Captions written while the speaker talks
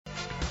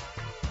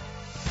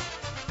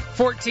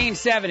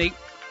1470,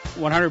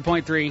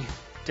 100.3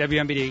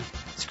 WMBD.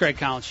 It's Craig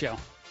Collins Show.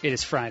 It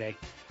is Friday.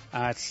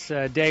 It's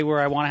a day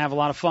where I want to have a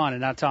lot of fun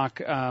and not talk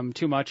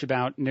too much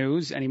about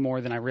news any more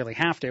than I really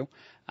have to.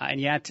 And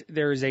yet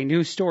there is a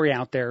news story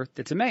out there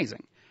that's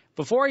amazing.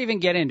 Before I even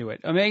get into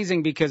it,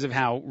 amazing because of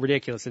how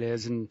ridiculous it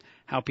is and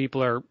how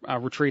people are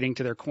retreating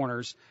to their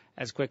corners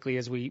as quickly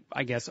as we,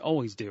 I guess,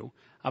 always do.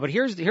 But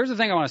here's the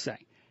thing I want to say.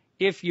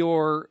 If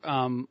you're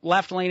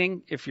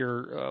left-leaning, if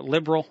you're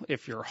liberal,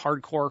 if you're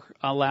hardcore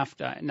left,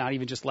 not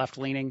even just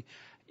left-leaning,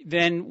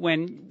 then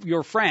when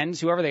your friends,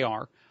 whoever they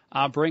are,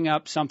 bring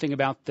up something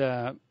about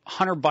the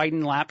Hunter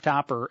Biden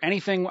laptop or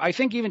anything, I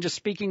think even just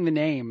speaking the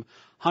name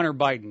Hunter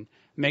Biden,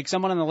 make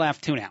someone on the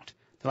left tune out.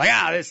 They're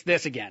like,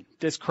 this again,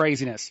 this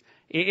craziness.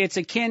 It's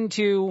akin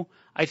to,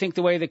 I think,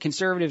 the way the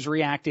conservatives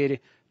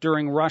reacted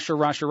during Russia,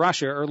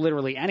 or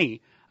literally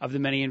any of the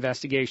many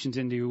investigations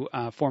into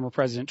former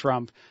President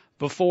Trump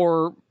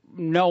before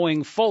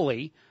knowing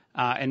fully,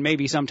 and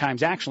maybe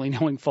sometimes actually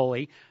knowing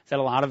fully, that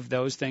a lot of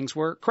those things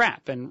were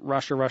crap. And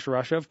Russia,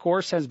 of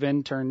course, has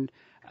been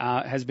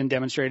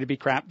demonstrated to be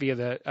crap via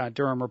the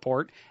Durham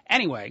report.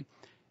 Anyway,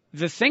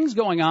 the things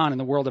going on in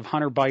the world of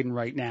Hunter Biden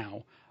right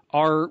now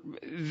are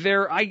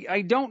there.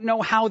 I don't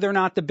know how they're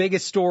not the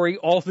biggest story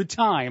all the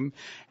time,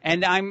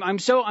 and I'm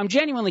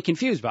genuinely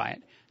confused by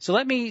it. So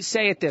let me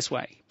say it this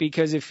way,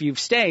 because if you've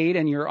stayed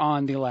and you're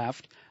on the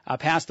left,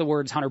 past the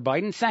words Hunter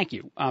Biden, thank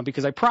you,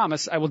 because I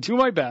promise I will do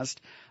my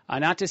best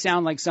not to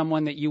sound like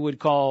someone that you would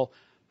call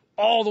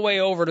all the way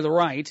over to the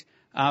right,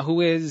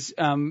 who is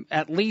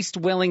at least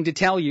willing to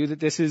tell you that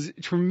this is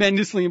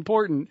tremendously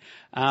important,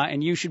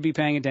 and you should be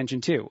paying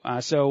attention too.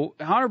 So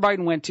Hunter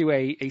Biden went to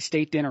a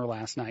state dinner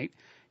last night.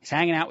 He's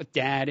hanging out with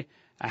Dad,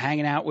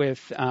 hanging out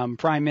with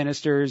prime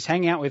ministers,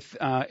 hanging out with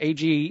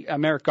AG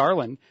Merrick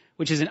Garland,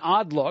 which is an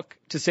odd look,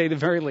 to say the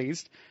very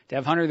least, to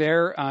have Hunter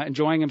there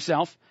enjoying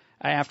himself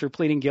after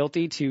pleading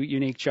guilty to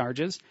unique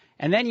charges.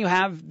 And then you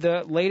have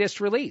the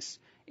latest release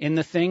in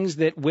the things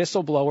that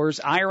whistleblowers,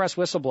 IRS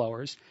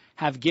whistleblowers,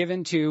 have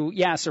given to,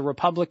 yes, a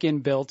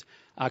Republican-built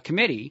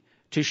committee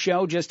to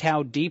show just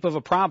how deep of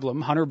a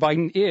problem Hunter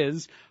Biden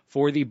is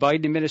for the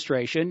Biden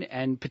administration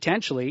and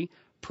potentially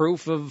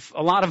proof of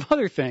a lot of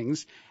other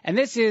things. And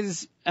this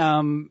is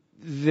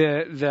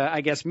the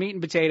I guess, meat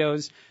and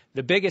potatoes,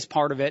 the biggest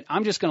part of it.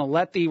 I'm just going to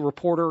let the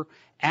reporter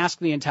ask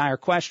the entire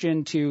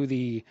question to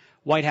the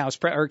White House,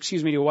 to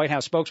a White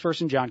House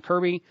spokesperson, John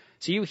Kirby.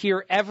 So you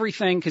hear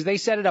everything because they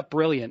set it up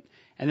brilliant.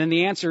 And then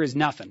the answer is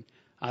nothing.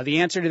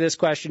 The answer to this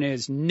question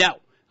is no,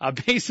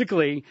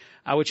 basically,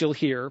 which you'll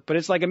hear. But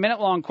it's like a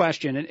minute-long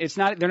question. And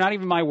they're not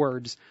even my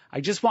words.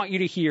 I just want you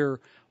to hear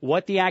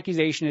what the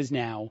accusation is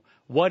now.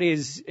 What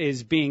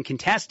is being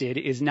contested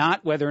is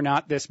not whether or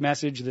not this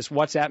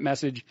WhatsApp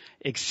message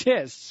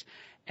exists.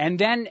 And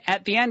then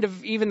at the end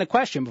of even the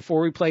question,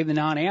 before we play the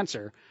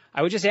non-answer,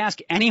 I would just ask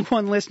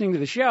anyone listening to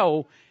the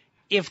show,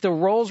 if the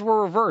roles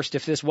were reversed,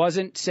 if this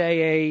wasn't,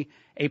 say,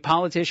 a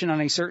politician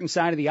on a certain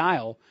side of the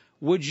aisle,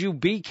 would you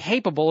be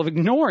capable of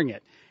ignoring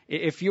it?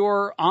 If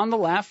you're on the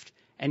left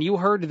and you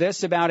heard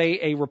this about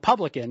a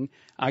Republican,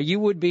 you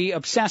would be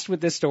obsessed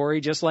with this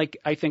story, just like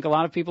I think a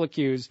lot of people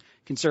accuse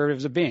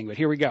conservatives of being. But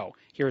here we go.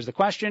 Here's the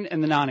question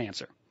and the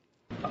non-answer.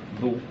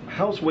 The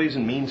House Ways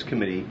and Means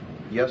Committee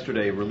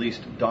yesterday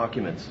released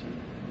documents,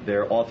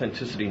 their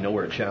authenticity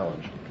nowhere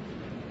challenged.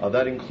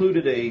 That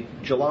included a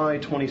July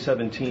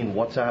 2017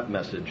 WhatsApp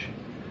message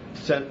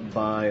sent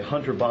by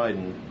Hunter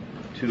Biden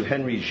to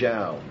Henry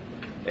Zhao,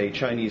 a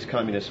Chinese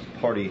Communist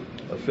Party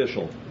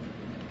official,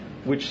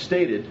 which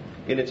stated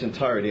in its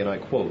entirety, and I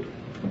quote,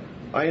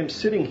 "I am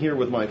sitting here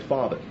with my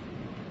father,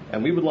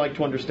 and we would like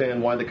to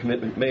understand why the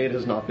commitment made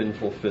has not been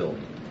fulfilled.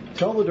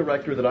 Tell the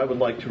director that I would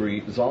like to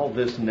resolve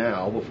this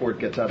now before it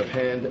gets out of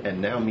hand, and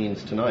now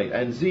means tonight.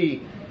 And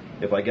Z,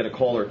 if I get a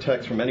call or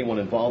text from anyone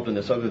involved in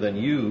this other than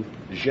you,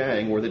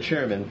 Zhang, or the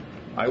chairman,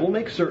 I will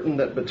make certain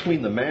that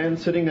between the man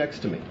sitting next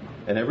to me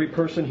and every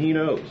person he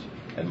knows,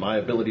 and my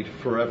ability to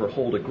forever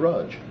hold a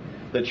grudge,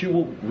 that you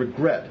will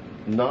regret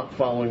not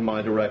following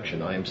my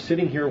direction. I am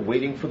sitting here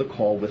waiting for the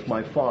call with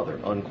my father,"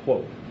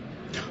 unquote.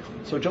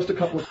 So just a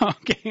couple of...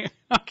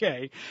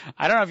 Okay.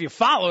 I don't know if you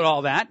followed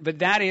all that, but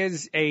that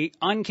is a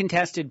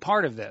uncontested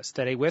part of this,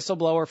 that a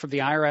whistleblower from the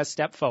IRS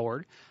stepped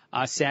forward,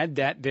 said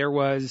that there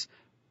was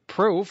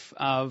proof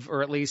of,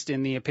 or at least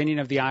in the opinion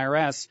of the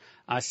IRS,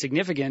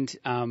 significant,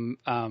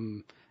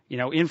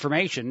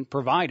 information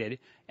provided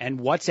and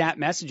WhatsApp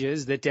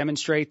messages that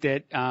demonstrate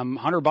that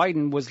Hunter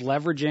Biden was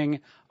leveraging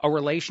a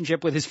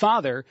relationship with his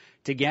father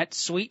to get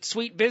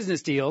sweet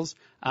business deals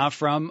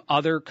from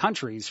other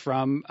countries,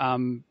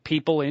 from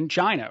people in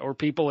China or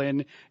people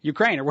in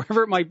Ukraine or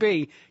wherever it might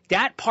be.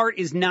 That part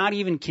is not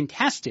even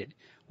contested,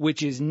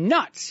 which is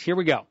nuts. Here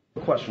we go.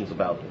 Questions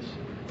about this.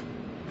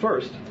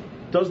 First,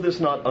 does this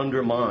not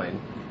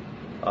undermine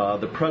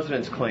the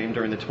president's claim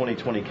during the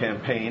 2020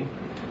 campaign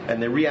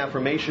and the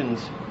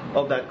reaffirmations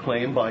of that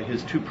claim by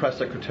his two press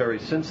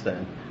secretaries since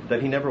then,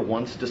 that he never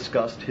once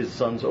discussed his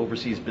son's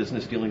overseas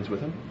business dealings with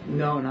him?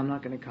 No, and I'm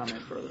not going to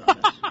comment further on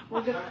this.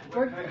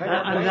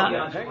 I'm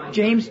not,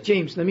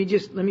 James. Let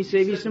me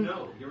save you some.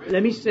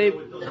 Let me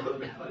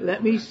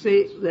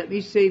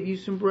save you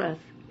some breath.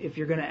 If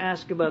you're going to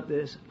ask about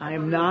this, I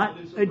am not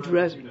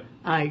addressing.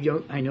 I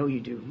know you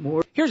do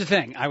more. Here's the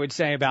thing I would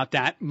say about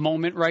that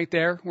moment right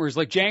there, where it's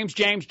like, James,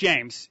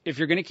 if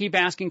you're going to keep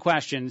asking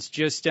questions,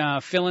 just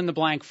fill in the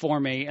blank for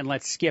me and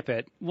let's skip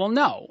it. Well,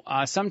 no.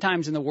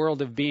 Sometimes in the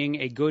world of being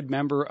a good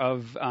member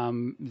of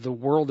the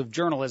world of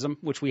journalism,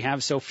 which we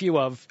have so few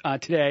of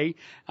today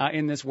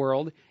in this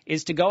world,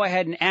 is to go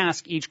ahead and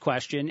ask each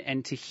question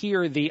and to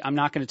hear the I'm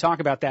not going to talk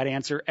about that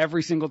answer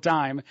every single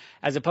time,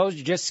 as opposed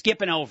to just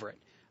skipping over it.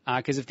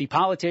 Because if the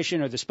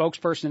politician or the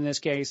spokesperson in this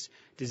case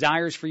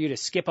desires for you to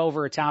skip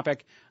over a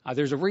topic,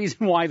 there's a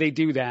reason why they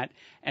do that.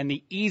 And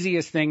the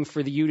easiest thing for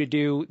you to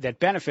do that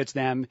benefits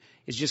them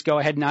is just go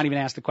ahead and not even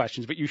ask the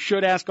questions. But you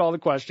should ask all the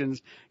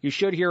questions. You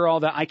should hear all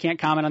the I can't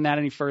comment on that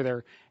any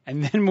further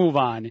and then move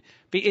on.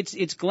 But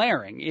it's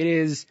glaring. It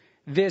is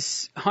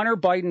this Hunter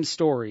Biden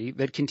story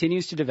that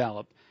continues to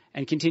develop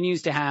and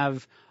continues to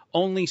have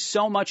only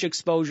so much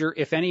exposure,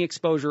 if any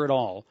exposure at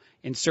all,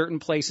 in certain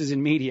places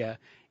in media.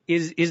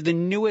 Is the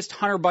newest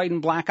Hunter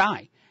Biden black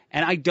eye.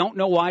 And I don't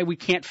know why we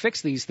can't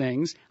fix these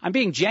things. I'm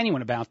being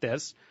genuine about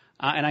this.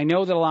 And I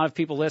know that a lot of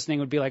people listening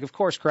would be like, of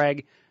course,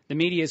 Craig, the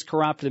media is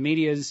corrupt. The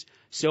media is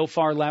so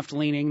far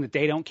left-leaning that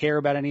they don't care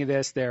about any of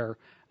this.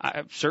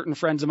 Certain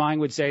friends of mine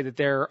would say that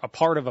they're a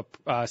part of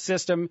a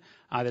system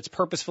that's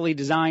purposefully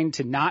designed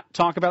to not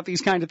talk about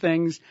these kind of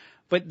things.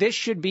 But this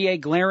should be a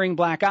glaring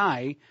black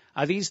eye.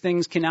 These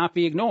things cannot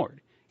be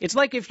ignored. It's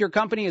like if your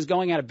company is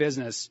going out of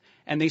business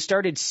and they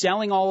started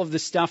selling all of the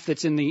stuff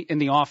that's in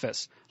the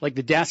office, like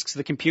the desks,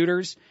 the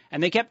computers,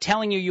 and they kept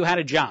telling you had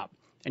a job.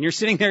 And you're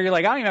sitting there, you're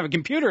like, I don't even have a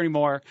computer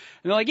anymore. And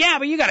they're like, yeah,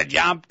 but you got a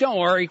job. Don't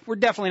worry. We're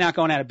definitely not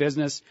going out of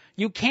business.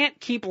 You can't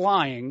keep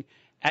lying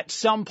at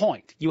some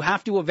point. You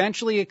have to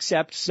eventually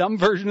accept some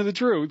version of the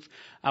truth,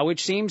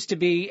 which seems to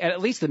be, at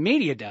least the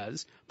media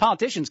does.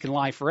 Politicians can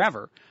lie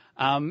forever.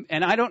 And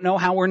I don't know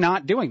how we're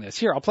not doing this.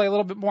 Here, I'll play a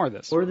little bit more of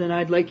this. More than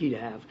I'd like you to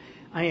have.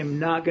 I am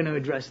not going to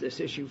address this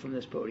issue from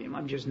this podium.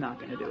 I'm just not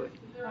going to do it.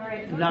 All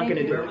right. I'm not going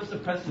to do it. Where was the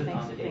precedent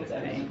on the date?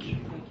 Thank you.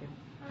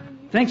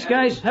 Thanks,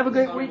 guys. Have a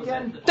great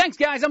weekend. Thanks,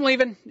 guys. I'm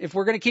leaving. If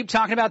we're going to keep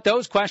talking about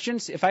those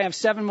questions, if I have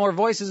 7 more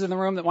voices in the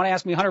room that want to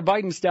ask me Hunter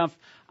Biden stuff,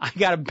 I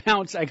got to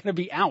bounce. I got to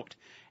be out.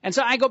 And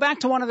so I go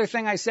back to one other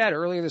thing I said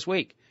earlier this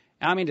week.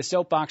 I don't mean to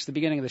soapbox the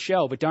beginning of the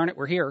show, but darn it,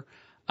 we're here.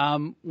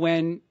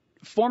 When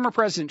former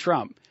President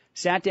Trump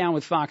sat down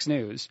with Fox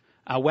News,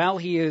 while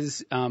he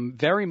is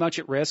very much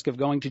at risk of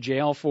going to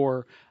jail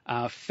for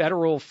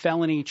federal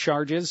felony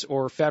charges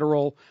or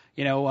federal,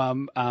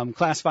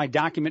 classified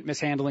document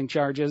mishandling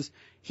charges,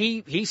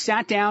 he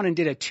sat down and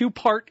did a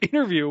 2-part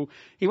interview.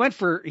 He went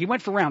for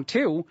round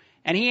 2,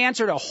 and he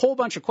answered a whole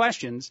bunch of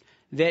questions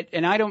that,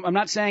 and I'm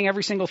not saying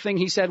every single thing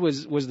he said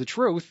was the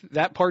truth.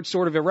 That part's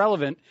sort of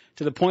irrelevant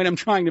to the point I'm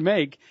trying to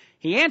make.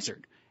 He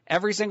answered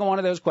every single one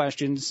of those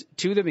questions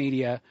to the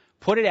media,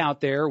 put it out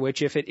there,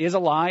 which if it is a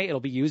lie, it'll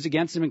be used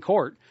against him in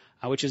court,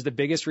 which is the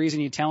biggest reason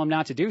you tell him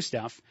not to do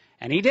stuff.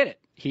 And he did it.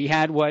 He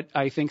had what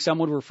I think some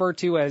would refer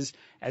to as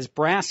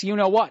brass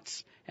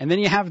you-know-whats. And then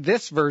you have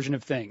this version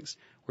of things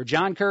where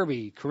John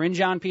Kirby, Karine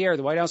Jean-Pierre,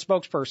 the White House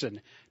spokesperson,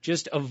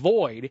 just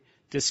avoid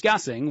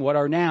discussing what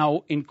are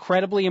now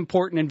incredibly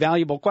important and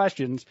valuable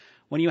questions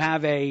when you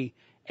have a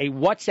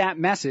WhatsApp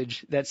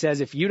message that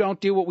says, if you don't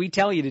do what we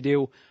tell you to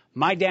do,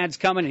 my dad's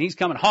coming and he's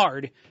coming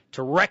hard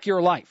to wreck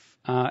your life.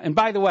 And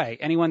by the way,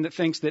 anyone that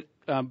thinks that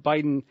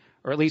Biden,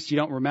 or at least you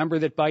don't remember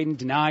that Biden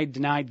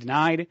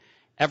denied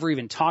ever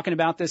even talking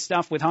about this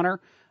stuff with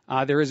Hunter,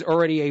 there is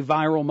already a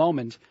viral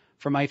moment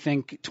from, I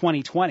think,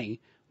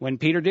 2020 when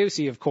Peter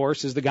Doocy, of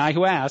course, is the guy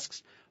who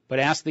asks, but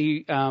asked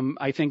the,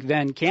 I think,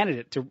 then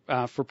candidate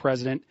for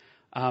president,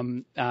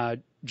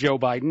 Joe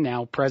Biden,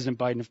 now President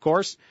Biden, of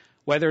course,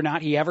 whether or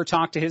not he ever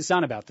talked to his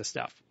son about this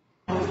stuff.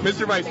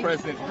 Mr. Vice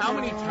President, how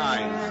many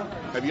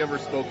times have you ever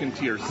spoken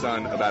to your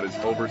son about his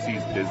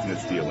overseas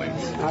business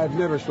dealings? I've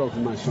never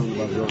spoken to my son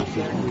about his overseas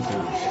business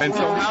dealings. And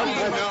so how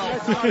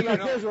do you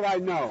know? Here's what I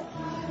know.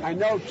 I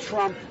know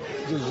Trump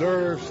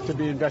deserves to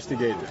be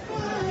investigated.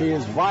 He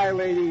is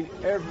violating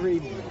every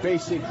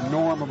basic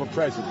norm of a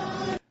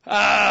president.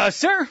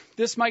 Sir,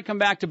 this might come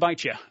back to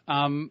bite you.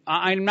 I'm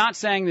not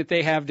saying that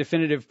they have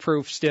definitive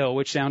proof still,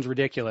 which sounds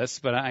ridiculous,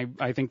 but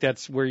I think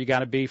that's where you got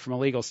to be from a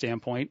legal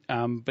standpoint.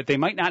 But they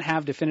might not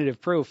have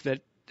definitive proof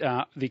that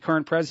the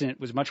current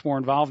president was much more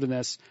involved in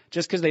this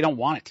just because they don't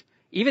want it.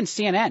 Even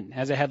CNN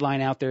has a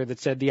headline out there that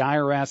said the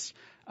IRS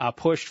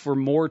pushed for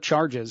more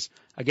charges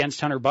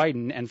against Hunter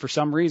Biden, and for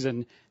some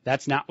reason,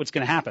 that's not what's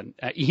going to happen.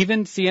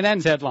 Even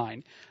CNN's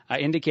headline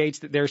indicates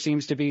that there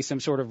seems to be some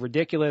sort of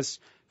ridiculous,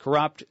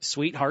 corrupt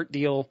sweetheart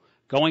deal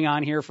going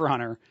on here for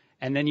Hunter,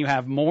 and then you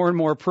have more and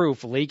more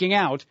proof leaking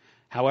out.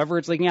 However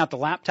it's leaking out, the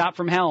laptop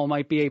from hell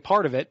might be a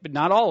part of it, but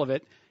not all of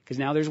it, because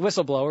now there's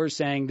whistleblowers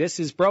saying this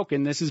is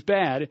broken, this is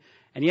bad,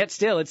 and yet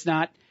still it's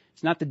not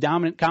the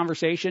dominant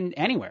conversation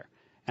anywhere.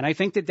 And I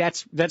think that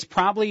that's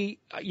probably,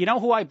 you know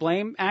who I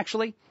blame,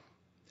 actually?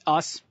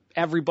 Us,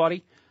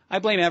 everybody. I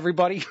blame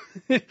everybody.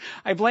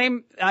 I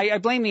blame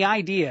the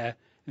idea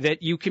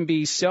that you can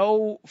be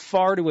so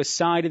far to a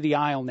side of the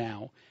aisle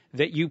now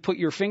that you put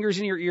your fingers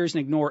in your ears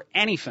and ignore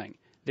anything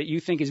that you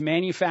think is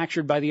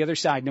manufactured by the other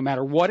side, no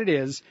matter what it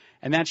is,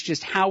 and that's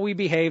just how we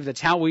behave,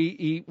 that's how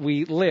we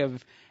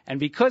live, and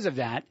because of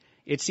that,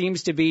 it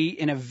seems to be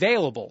an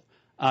available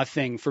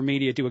thing for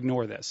media to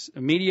ignore this. The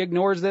media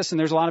ignores this, and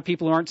there's a lot of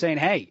people who aren't saying,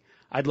 hey,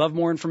 I'd love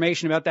more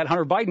information about that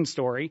Hunter Biden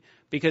story,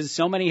 because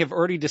so many have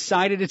already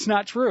decided it's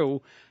not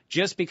true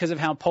just because of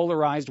how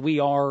polarized we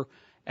are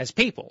as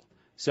people.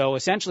 So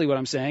essentially what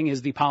I'm saying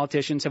is the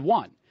politicians have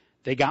won.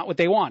 They got what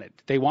they wanted.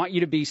 They want you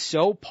to be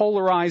so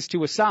polarized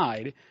to a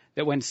side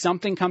that when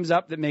something comes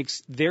up that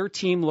makes their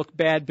team look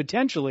bad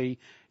potentially,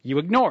 you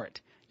ignore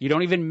it. You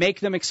don't even make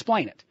them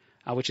explain it,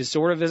 which is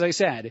sort of, as I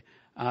said,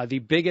 the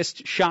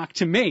biggest shock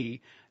to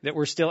me that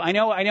we're still – I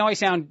know I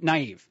sound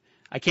naive.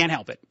 I can't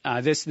help it.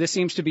 This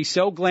seems to be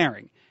so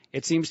glaring.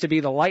 It seems to be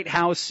the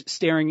lighthouse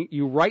staring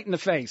you right in the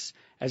face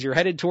as you're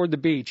headed toward the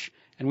beach,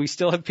 and we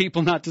still have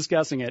people not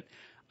discussing it.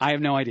 I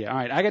have no idea. All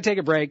right, I got to take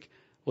a break.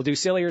 We'll do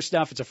sillier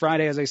stuff. It's a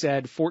Friday, as I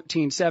said,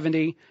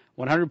 1470,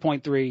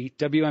 100.3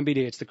 WMBD.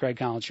 It's the Craig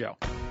Collins Show.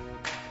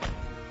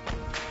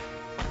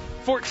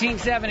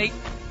 1470,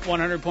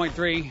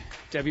 100.3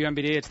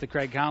 WMBD. It's the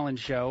Craig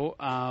Collins Show.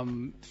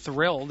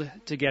 Thrilled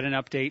to get an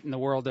update in the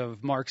world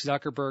of Mark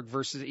Zuckerberg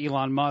versus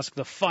Elon Musk,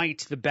 the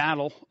fight, the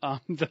battle,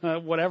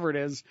 whatever it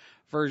is.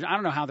 Version. I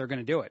don't know how they're going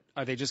to do it.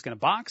 Are they just going to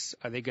box?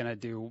 Are they going to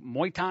do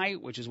Muay Thai,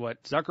 which is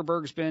what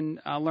Zuckerberg's been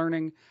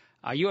learning?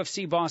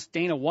 UFC boss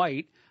Dana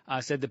White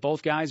said that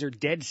both guys are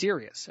dead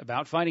serious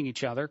about fighting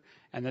each other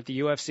and that the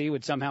UFC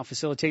would somehow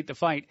facilitate the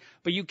fight.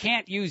 But you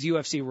can't use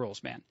UFC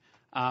rules, man.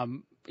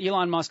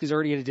 Elon Musk is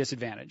already at a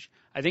disadvantage.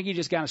 I think you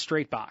just got a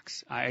straight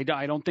box. I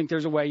don't think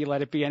there's a way you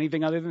let it be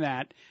anything other than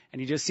that,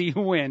 and you just see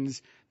who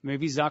wins.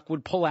 Maybe Zuck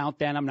would pull out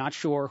then. I'm not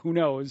sure. Who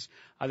knows?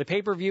 The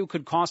pay-per-view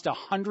could cost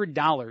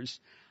 $100.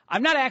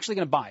 I'm not actually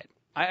going to buy it.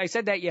 I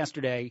said that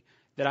yesterday,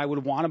 that I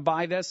would want to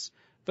buy this,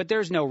 but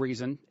there's no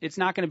reason. It's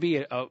not going to be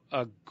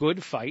a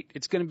good fight.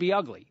 It's going to be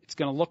ugly. It's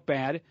going to look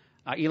bad.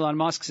 Elon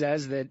Musk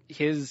says that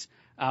his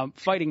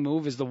fighting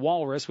move is the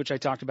walrus, which I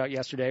talked about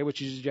yesterday,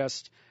 which is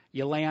just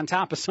you lay on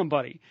top of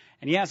somebody.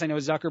 And yes, I know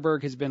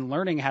Zuckerberg has been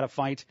learning how to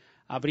fight,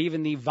 but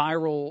even the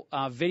viral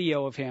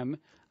video of him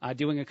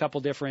doing a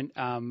couple different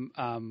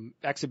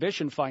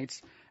exhibition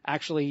fights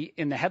actually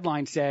in the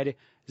headline said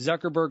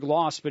Zuckerberg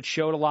lost but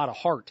showed a lot of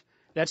heart.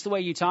 That's the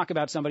way you talk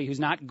about somebody who's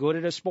not good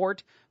at a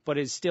sport but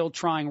is still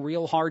trying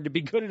real hard to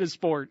be good at a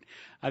sport.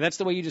 That's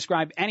the way you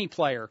describe any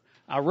player.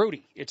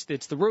 Rudy, it's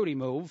the Rudy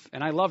move,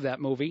 and I love that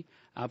movie.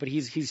 But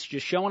he's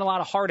just showing a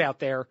lot of heart out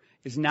there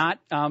is not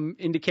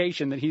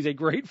indication that he's a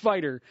great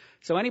fighter.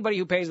 So anybody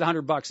who pays the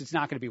 $100, it's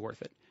not going to be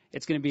worth it.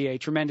 It's going to be a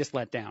tremendous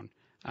letdown.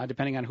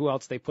 Depending on who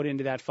else they put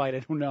into that fight. I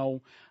don't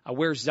know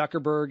where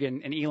Zuckerberg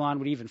and Elon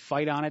would even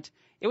fight on it.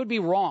 It would be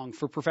wrong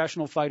for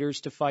professional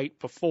fighters to fight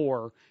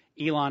before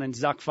Elon and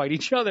Zuck fight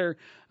each other.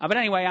 But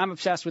anyway, I'm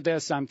obsessed with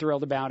this. I'm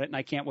thrilled about it, and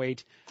I can't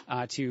wait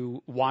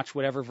to watch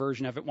whatever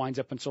version of it winds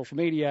up on social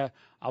media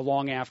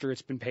long after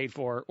it's been paid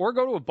for. Or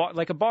go to a bar,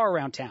 like a bar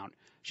around town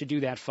should do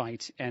that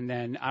fight, and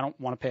then I don't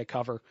want to pay a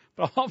cover,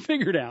 but I'll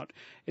figure it out.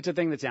 It's a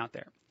thing that's out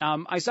there.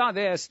 I saw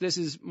this. This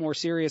is more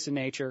serious in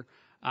nature.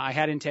 I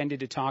had intended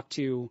to talk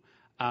to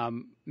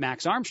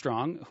Max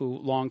Armstrong, who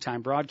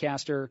longtime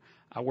broadcaster,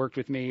 worked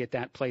with me at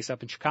that place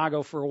up in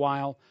Chicago for a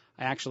while.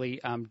 I actually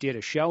did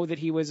a show that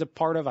he was a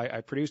part of.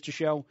 I produced a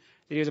show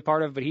that he was a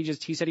part of, but he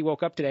said he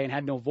woke up today and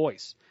had no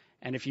voice.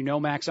 And if you know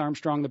Max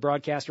Armstrong, the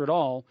broadcaster at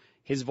all,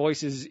 his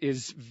voice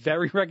is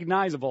very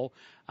recognizable.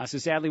 So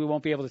sadly, we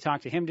won't be able to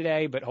talk to him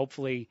today, but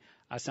hopefully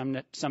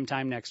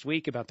sometime next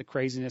week about the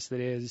craziness that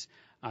is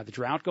the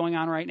drought going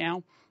on right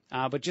now.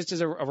 But just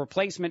as a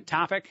replacement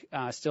topic,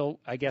 still,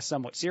 I guess,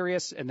 somewhat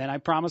serious, and then I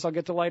promise I'll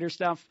get to lighter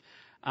stuff.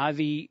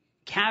 The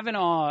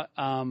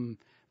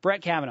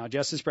Brett Kavanaugh,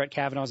 Justice Brett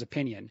Kavanaugh's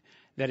opinion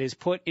that is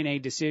put in a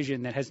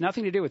decision that has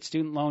nothing to do with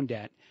student loan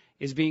debt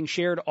is being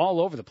shared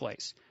all over the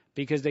place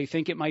because they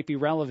think it might be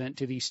relevant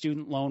to the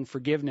student loan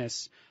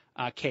forgiveness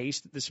case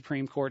that the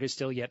Supreme Court has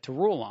still yet to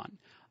rule on.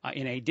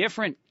 In a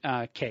different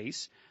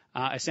case,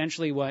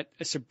 essentially what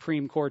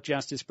Supreme Court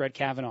Justice Brett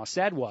Kavanaugh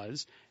said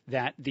was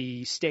that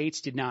the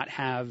states did not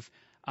have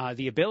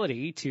the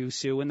ability to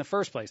sue in the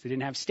first place. They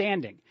didn't have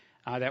standing.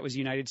 That was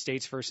United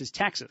States versus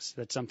Texas.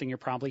 That's something you're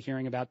probably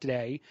hearing about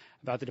today,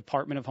 about the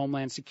Department of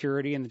Homeland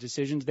Security and the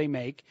decisions they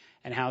make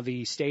and how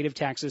the state of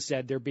Texas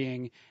said they're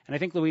being, and I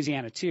think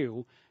Louisiana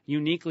too,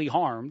 uniquely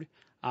harmed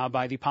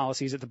by the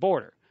policies at the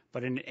border.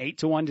 But in an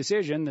 8-1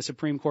 decision, the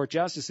Supreme Court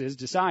justices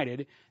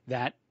decided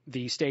that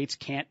the states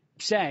can't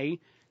say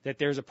that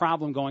there's a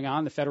problem going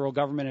on, the federal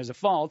government is at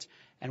fault,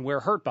 and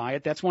we're hurt by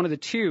it. That's one of the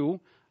two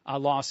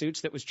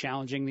lawsuits that was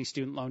challenging the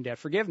student loan debt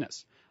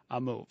forgiveness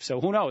move. So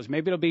who knows?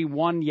 Maybe it'll be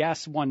one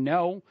yes, one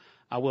no.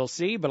 We'll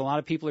see. But a lot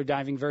of people are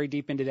diving very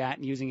deep into that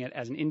and using it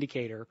as an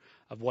indicator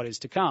of what is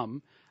to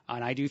come.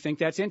 And I do think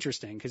that's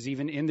interesting because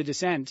even in the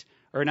dissent,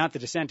 or not the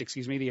dissent,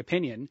 excuse me, the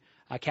opinion,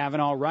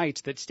 Kavanaugh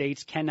writes that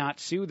states cannot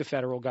sue the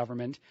federal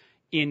government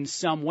in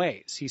some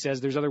ways. He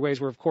says there's other ways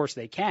where, of course,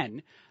 they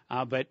can,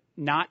 but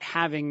not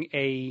having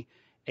a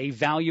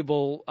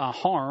valuable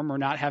harm or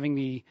not having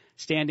the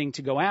standing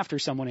to go after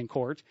someone in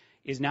court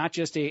is not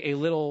just a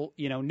little,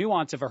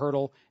 nuance of a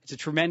hurdle. It's a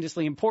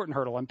tremendously important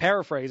hurdle. I'm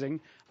paraphrasing,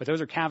 but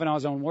those are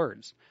Kavanaugh's own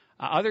words.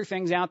 Other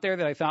things out there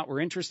that I thought were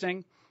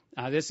interesting.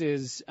 This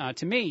is,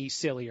 to me,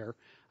 sillier.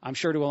 I'm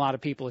sure to a lot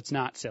of people it's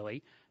not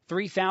silly.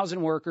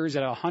 3,000 workers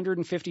at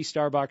 150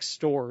 Starbucks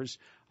stores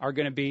are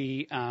going to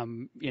be,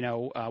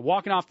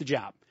 walking off the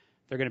job.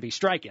 They're going to be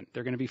striking.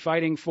 They're going to be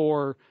fighting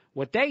for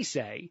what they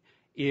say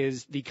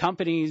is the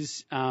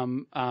company's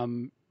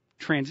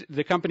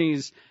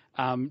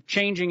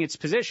changing its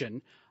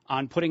position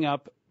on putting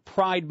up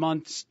Pride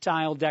Month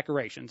style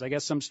decorations. I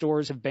guess some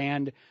stores have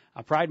banned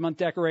Pride Month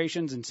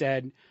decorations and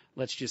said,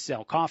 let's just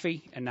sell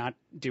coffee and not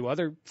do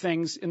other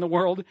things in the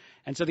world.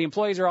 And so the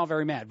employees are all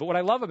very mad. But what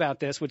I love about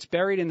this, what's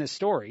buried in this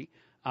story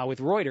with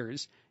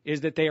Reuters,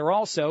 is that they are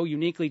also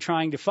uniquely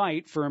trying to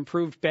fight for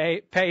improved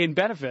pay and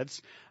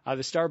benefits. The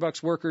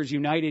Starbucks Workers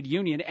United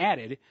Union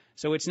added.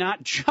 So it's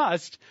not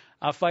just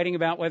fighting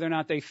about whether or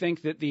not they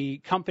think that the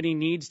company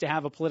needs to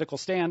have a political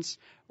stance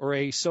or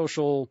a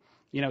social,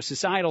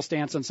 societal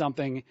stance on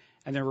something,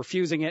 and they're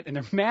refusing it and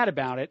they're mad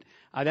about it.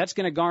 That's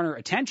going to garner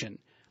attention.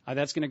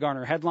 That's going to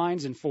garner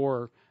headlines. And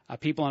for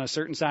people on a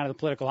certain side of the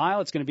political aisle,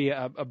 it's going to be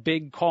a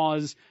big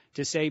cause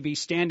to say be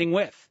standing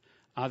with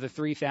the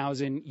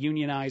 3,000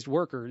 unionized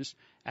workers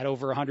at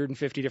over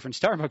 150 different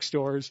Starbucks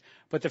stores.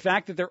 But the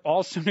fact that they're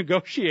also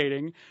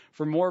negotiating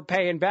for more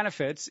pay and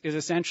benefits is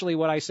essentially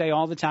what I say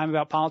all the time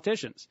about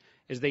politicians,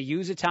 is they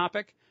use a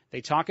topic,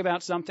 they talk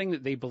about something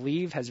that they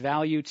believe has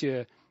value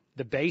to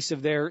the base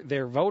of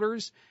their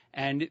voters,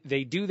 and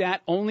they do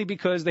that only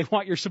because they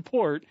want your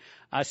support.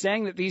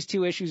 Saying that these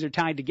two issues are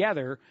tied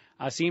together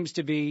seems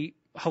to be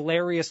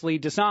hilariously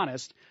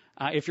dishonest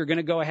if you're going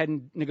to go ahead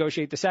and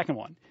negotiate the second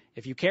one.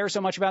 If you care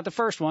so much about the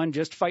first one,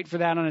 just fight for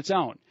that on its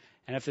own.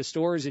 And if the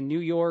stores in New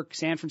York,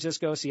 San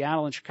Francisco,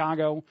 Seattle, and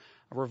Chicago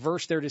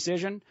reverse their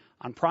decision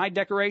on pride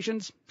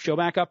decorations, show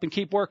back up and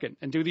keep working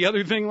and do the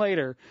other thing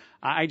later.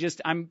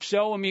 I'm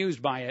so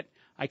amused by it.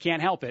 I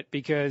can't help it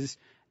because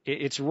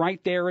it's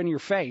right there in your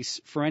face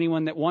for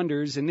anyone that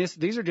wonders. And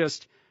these are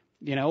just,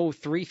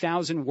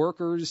 3,000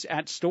 workers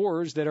at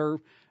stores that are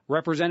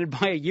represented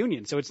by a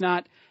union. So it's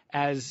not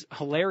as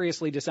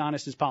hilariously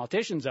dishonest as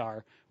politicians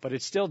are, but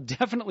it's still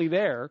definitely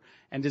there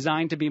and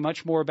designed to be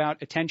much more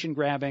about attention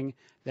grabbing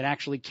than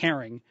actually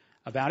caring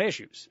about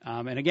issues.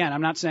 And again,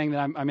 I'm not saying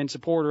that I'm in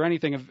support or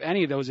anything of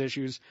any of those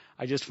issues.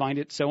 I just find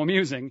it so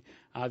amusing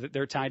that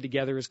they're tied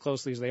together as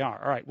closely as they are.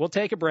 All right, we'll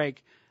take a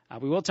break.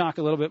 We will talk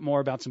a little bit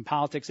more about some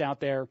politics out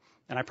there,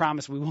 and I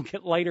promise we will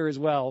get lighter as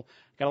well.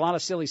 Got a lot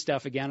of silly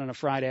stuff again on a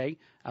Friday.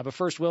 But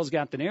first, Will's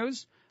got the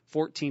news.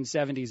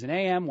 1470s in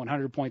AM,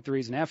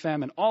 100.3s in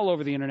FM, and all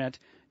over the internet,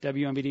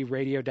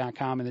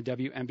 WMBDradio.com and the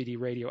WMBD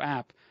Radio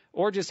app.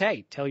 Or just,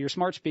 hey, tell your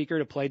smart speaker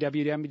to play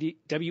WMBD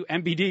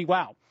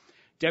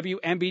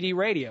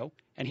Radio.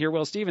 And hear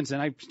Will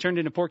Stevenson. I turned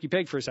into Porky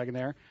Pig for a second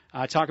there.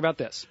 Talk about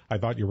this. I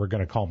thought you were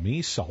going to call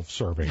me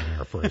self-serving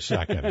there for a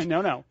second.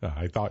 No.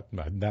 I thought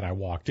that I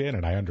walked in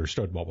and I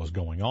understood what was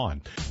going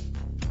on.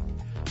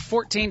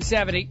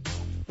 1470.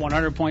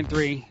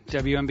 100.3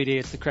 WMBD,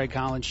 it's the Craig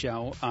Collins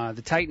Show.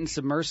 The Titan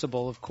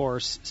submersible, of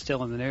course,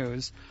 still in the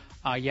news.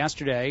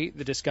 Yesterday,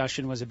 the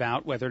discussion was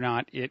about whether or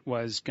not it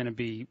was going to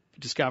be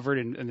discovered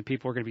and the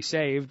people were going to be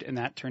saved, and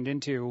that turned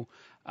into,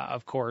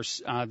 of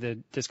course, the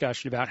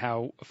discussion about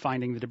how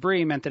finding the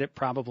debris meant that it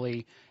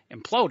probably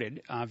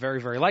imploded,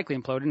 very, very likely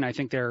imploded, and I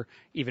think they're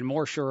even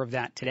more sure of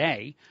that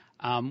today,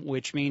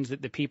 which means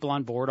that the people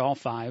on board, all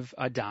five,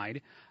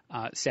 died.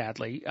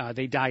 Sadly,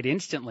 they died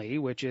instantly,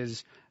 which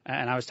is,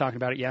 and I was talking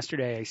about it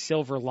yesterday, a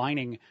silver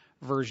lining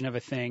version of a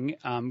thing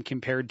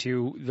compared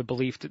to the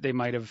belief that they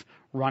might have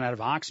run out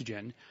of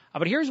oxygen.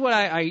 But here's what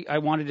I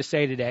wanted to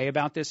say today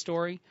about this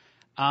story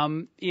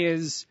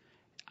is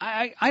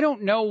I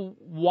don't know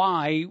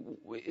why.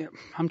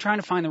 I'm trying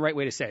to find the right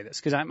way to say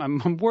this because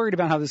I'm worried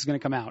about how this is going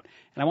to come out,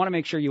 and I want to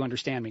make sure you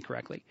understand me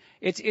correctly.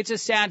 It's a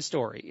sad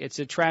story. It's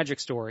a tragic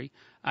story.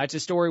 It's a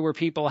story where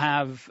people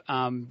have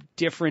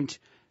different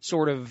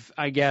sort of,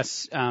 I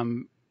guess,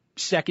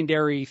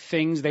 secondary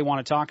things they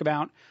want to talk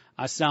about.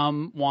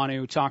 Some want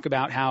to talk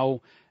about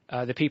how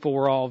the people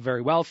were all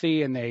very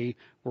wealthy and they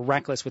were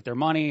reckless with their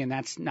money, and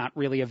that's not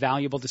really a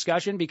valuable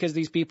discussion because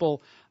these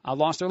people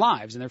lost their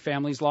lives and their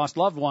families lost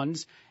loved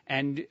ones,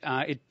 and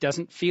it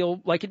doesn't feel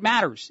like it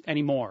matters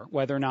anymore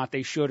whether or not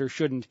they should or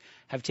shouldn't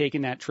have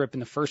taken that trip in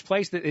the first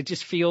place. It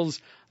just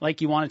feels like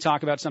you want to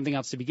talk about something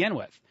else to begin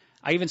with.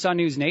 I even saw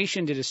News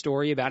Nation did a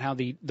story about how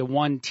the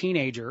one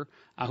teenager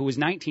who was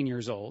 19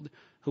 years old,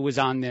 who was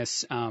on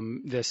this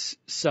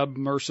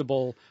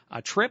submersible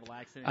trip,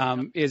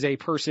 is a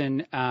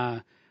person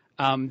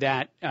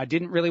that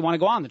didn't really want to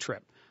go on the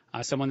trip.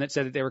 Someone that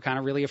said that they were kind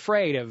of really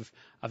afraid of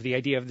the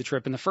idea of the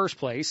trip in the first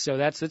place. So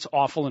that's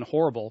awful and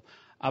horrible.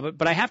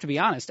 But I have to be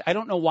honest, I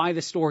don't know why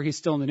the story is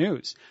still in the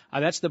news.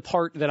 That's the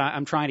part that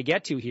I'm trying to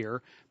get to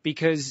here,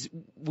 because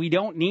we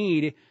don't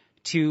need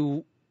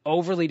to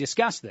overly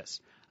discuss this.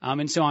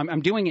 And so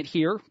I'm doing it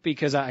here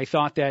because I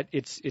thought that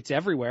it's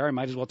everywhere. I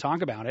might as well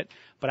talk about it.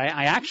 But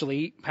I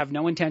actually have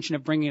no intention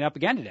of bringing it up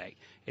again today.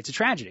 It's a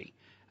tragedy.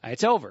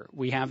 It's over.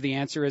 We have the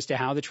answer as to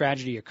how the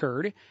tragedy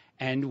occurred,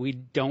 and we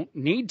don't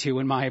need to,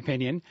 in my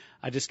opinion,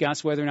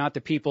 discuss whether or not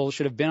the people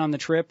should have been on the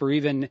trip, or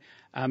even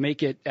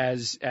make it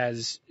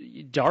as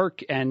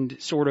dark and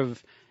sort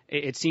of,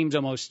 it seems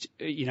almost,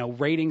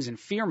 ratings and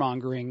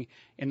fear-mongering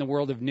in the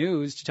world of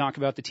news to talk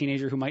about the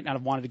teenager who might not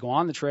have wanted to go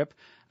on the trip.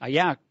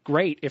 Yeah,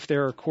 great if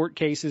there are court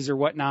cases or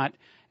whatnot,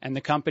 and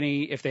the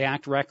company, if they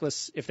acted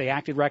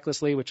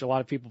recklessly, which a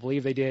lot of people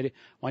believe they did,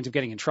 winds up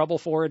getting in trouble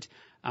for it.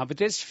 But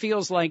this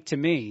feels like, to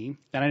me,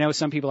 and I know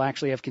some people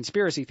actually have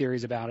conspiracy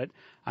theories about it.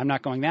 I'm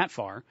not going that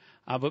far.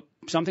 But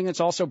something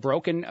that's also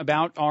broken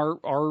about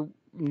our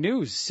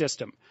news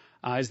system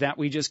is that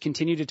we just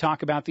continue to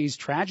talk about these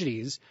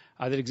tragedies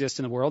that exist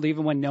in the world,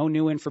 even when no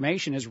new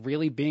information is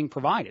really being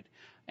provided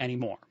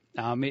anymore.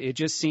 It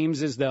just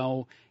seems as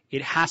though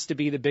it has to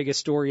be the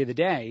biggest story of the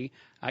day,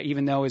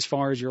 even though as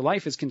far as your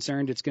life is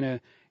concerned, it's going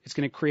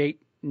to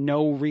create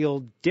no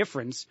real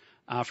difference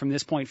from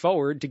this point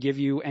forward to give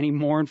you any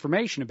more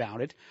information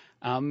about it.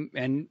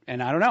 And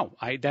I don't know.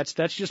 That's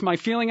just my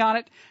feeling on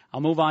it. I'll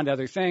move on to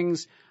other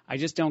things. I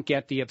just don't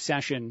get the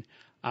obsession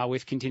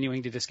with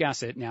continuing to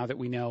discuss it now that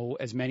we know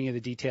as many of the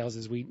details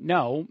as we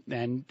know,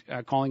 and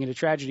calling it a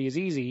tragedy is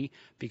easy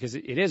because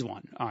it is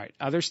one. All right.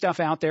 Other stuff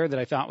out there that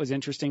I thought was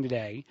interesting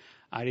today.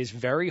 It is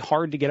very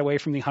hard to get away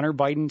from the Hunter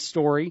Biden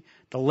story,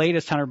 the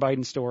latest Hunter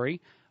Biden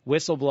story.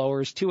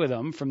 Whistleblowers, 2 of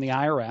them from the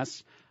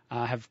IRS,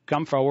 have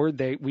come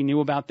forward. We knew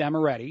about them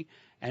already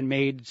and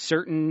made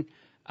certain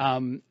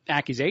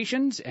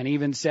accusations and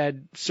even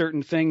said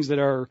certain things that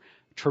are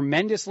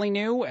tremendously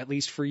new, at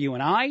least for you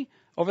and I,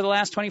 over the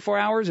last 24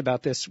 hours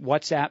about this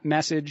WhatsApp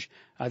message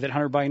that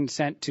Hunter Biden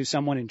sent to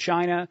someone in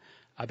China,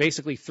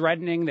 basically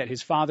threatening that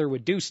his father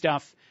would do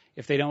stuff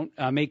if they don't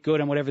make good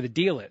on whatever the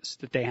deal is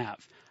that they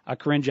have.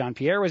 Karine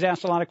Jean-Pierre was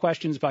asked a lot of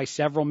questions by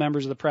several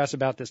members of the press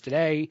about this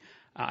today.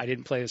 I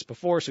didn't play this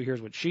before, so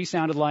here's what she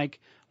sounded like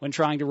when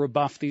trying to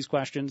rebuff these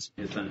questions.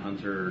 His son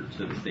Hunter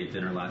to the state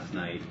dinner last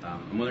night.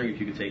 I'm wondering if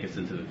you could take us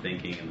into the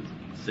thinking and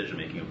the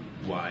decision-making of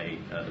why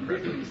the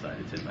president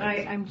decided to invite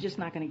us. I'm just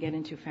not going to get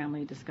into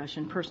family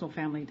discussion, personal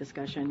family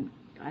discussion.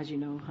 As you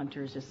know,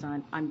 Hunter is his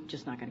son. I'm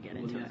just not going to get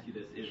into it. Let me ask you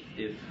this.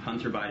 If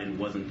Hunter Biden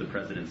wasn't the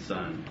president's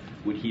son,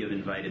 would he have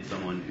invited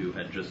someone who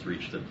had just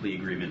reached a plea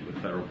agreement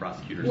with federal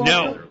prosecutors?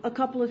 Well, No. A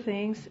couple of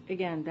things.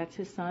 Again, that's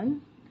his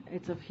son.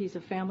 He's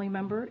a family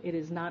member. It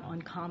is not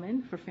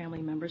uncommon for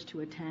family members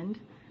to attend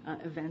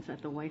events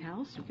at the White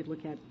House. You could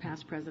look at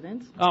past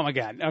presidents. Oh, my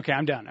God. Okay,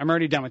 I'm done. I'm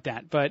already done with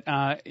that. But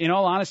in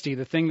all honesty,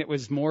 the thing that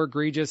was more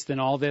egregious than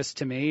all this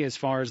to me, as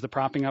far as the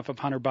propping up of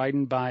Hunter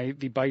Biden by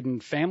the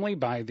Biden family,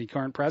 by the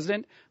current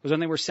president, was when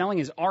they were selling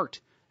his art,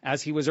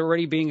 as he was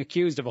already being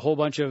accused of a whole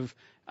bunch of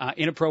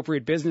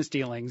inappropriate business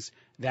dealings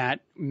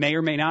that may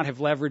or may not have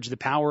leveraged the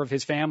power of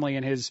his family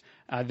and his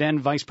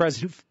then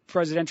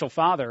presidential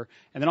father.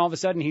 And then all of a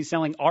sudden he's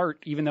selling art,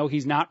 even though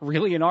he's not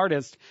really an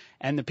artist.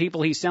 And the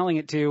people he's selling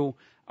it to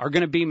are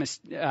going to be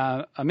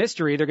a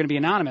mystery. They're going to be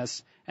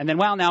anonymous. And then,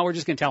 well, now we're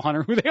just going to tell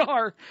Hunter who they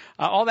are.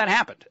 All that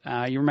happened.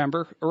 You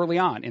remember early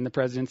on in the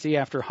presidency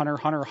after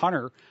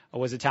Hunter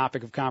was a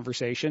topic of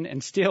conversation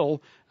and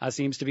still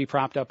seems to be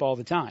propped up all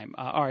the time.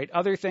 All right.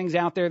 Other things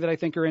out there that I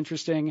think are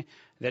interesting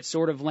that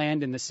sort of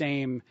land in the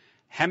same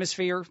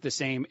hemisphere, the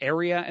same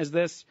area as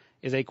this,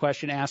 is a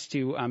question asked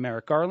to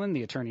Merrick Garland,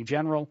 the Attorney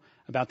General,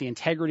 about the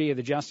integrity of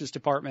the Justice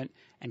Department,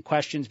 and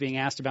questions being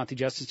asked about the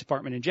Justice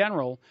Department in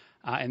general,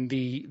 and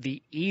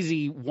the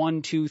easy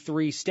 1, 2,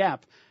 3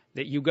 step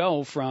that you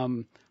go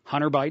from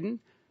Hunter Biden,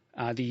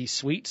 the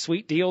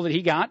sweet deal that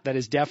he got, that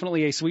is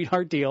definitely a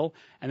sweetheart deal,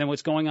 and then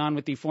what's going on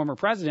with the former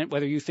president,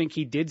 whether you think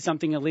he did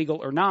something illegal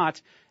or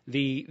not,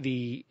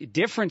 the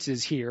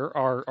differences here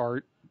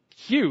are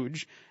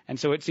huge, and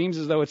so it seems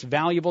as though it's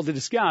valuable to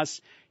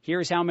discuss.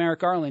 Here's how Merrick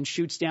Garland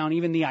shoots down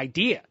even the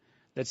idea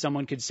that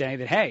someone could say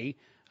that, hey,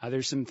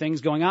 there's some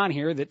things going on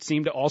here that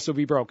seem to also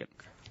be broken.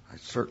 I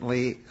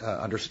certainly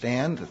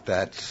understand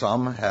that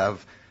some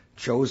have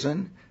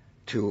chosen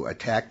to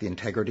attack the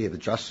integrity of the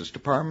Justice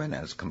Department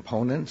as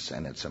components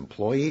and its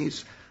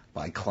employees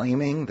by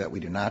claiming that we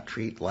do not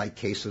treat like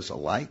cases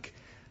alike.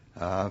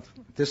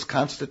 This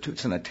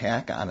constitutes an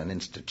attack on an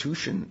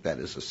institution that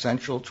is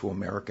essential to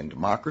American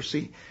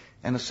democracy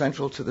and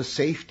essential to the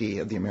safety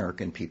of the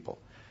American people.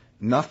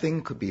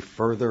 Nothing could be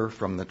further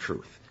from the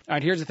truth. All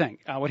right, here's the thing.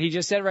 What he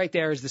just said right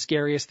there is the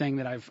scariest thing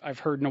that I've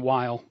heard in a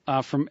while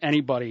from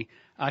anybody.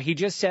 He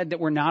just said that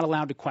we're not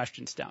allowed to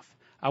question stuff,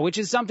 which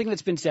is something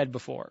that's been said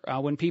before.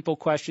 When people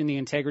question the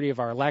integrity of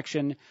our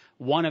election,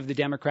 one of the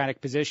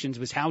Democratic positions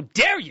was, how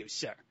dare you,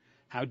 sir?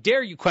 How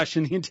dare you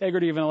question the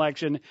integrity of an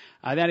election?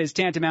 That is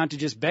tantamount to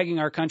just begging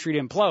our country to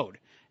implode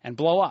and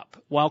blow up.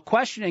 While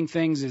questioning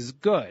things is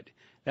good,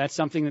 That's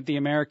something that the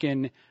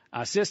American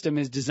system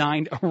is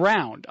designed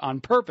around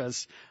on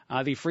purpose,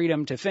 the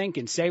freedom to think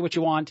and say what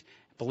you want,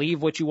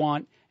 believe what you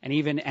want, and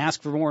even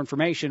ask for more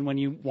information when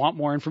you want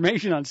more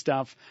information on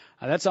stuff.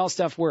 That's all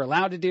stuff we're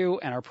allowed to do,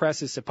 and our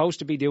press is supposed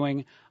to be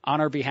doing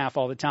on our behalf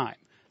all the time.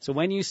 So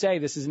when you say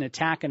this is an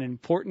attack on an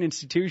important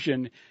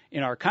institution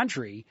in our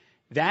country,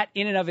 that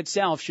in and of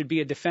itself should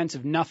be a defense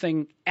of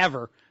nothing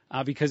ever,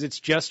 because it's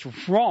just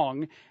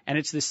wrong, and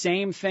it's the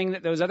same thing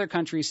that those other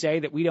countries say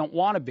that we don't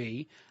want to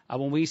be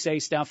when we say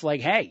stuff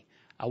like, hey,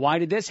 why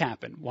did this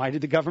happen? Why did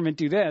the government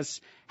do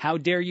this? How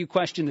dare you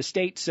question the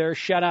state, sir?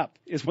 Shut up,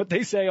 is what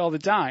they say all the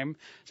time.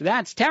 So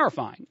that's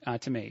terrifying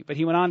to me. But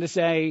he went on to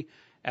say,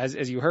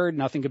 as you heard,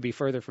 nothing could be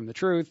further from the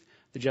truth.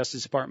 The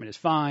Justice Department is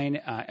fine.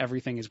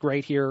 Everything is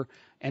great here.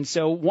 And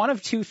so one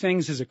of two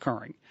things is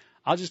occurring.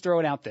 I'll just throw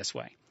it out this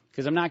way,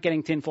 because I'm not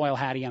getting tinfoil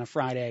hatty on a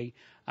Friday,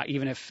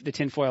 even if the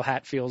tinfoil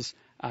hat feels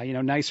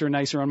nicer and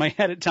nicer on my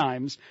head at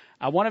times.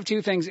 One of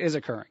two things is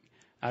occurring.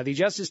 The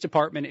Justice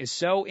Department is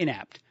so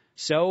inept,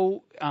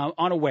 so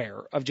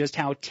unaware of just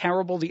how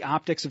terrible the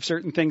optics of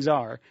certain things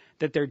are,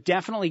 that they're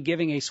definitely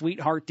giving a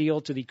sweetheart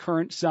deal to the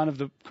current son of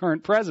the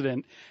current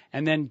president,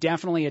 and then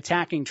definitely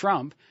attacking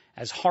Trump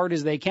as hard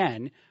as they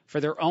can for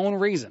their own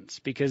reasons,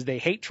 because they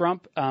hate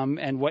Trump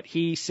and what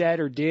he said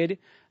or did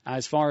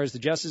as far as the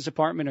Justice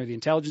Department or the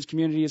intelligence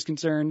community is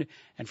concerned.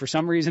 And for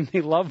some reason,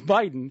 they love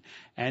Biden,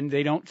 and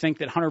they don't think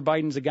that Hunter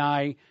Biden's a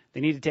guy they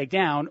need to take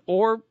down.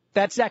 Or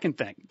that second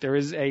thing, there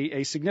is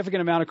a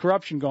significant amount of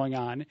corruption going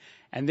on,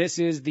 and this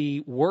is the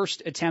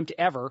worst attempt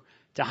ever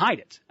to hide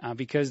it,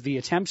 because the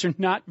attempts are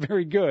not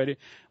very good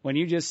when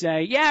you just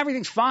say, yeah,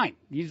 everything's fine.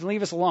 You just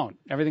leave us alone.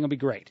 Everything will be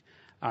great.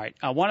 All right.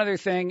 One other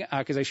thing,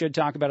 because I should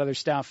talk about other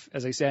stuff.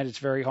 As I said, it's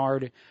very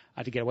hard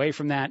to get away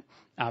from that.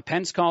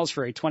 Pence calls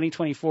for his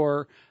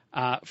 2024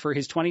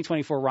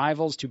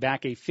 rivals to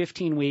back a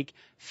 15-week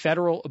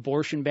federal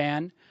abortion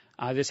ban.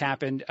 This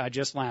happened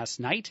just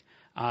last night.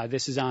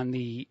 This is on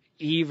the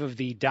eve of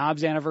the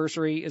Dobbs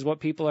anniversary, is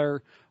what people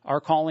are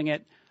calling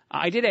it.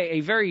 I did a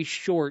very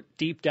short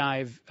deep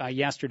dive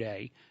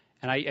yesterday,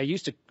 and I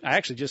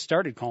actually just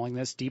started calling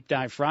this Deep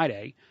Dive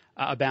Friday,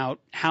 about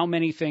how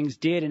many things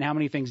did and how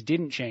many things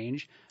didn't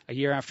change a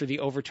year after the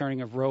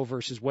overturning of Roe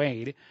versus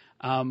Wade.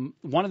 One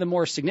of the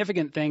more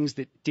significant things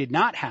that did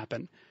not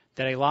happen,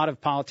 that a lot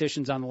of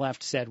politicians on the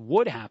left said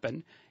would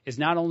happen, is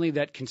not only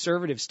that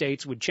conservative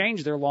states would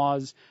change their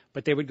laws,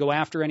 but they would go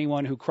after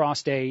anyone who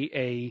crossed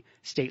a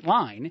state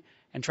line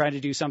and try to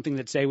do something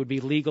that, say, would be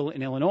legal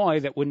in Illinois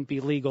that wouldn't be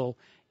legal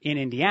in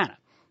Indiana.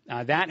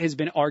 That has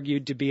been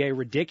argued to be a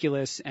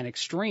ridiculous and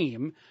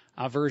extreme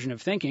version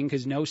of thinking,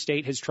 because no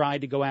state has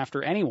tried to go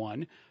after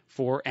anyone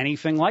for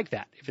anything like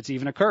that, if it's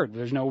even occurred.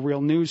 There's no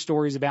real news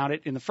stories about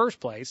it in the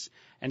first place.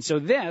 And so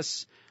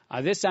this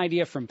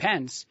idea from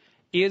Pence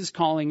is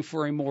calling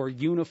for a more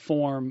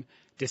uniform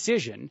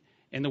decision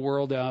in the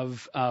world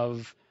of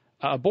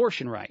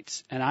abortion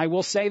rights. And I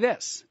will say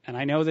this, and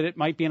I know that it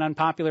might be an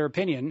unpopular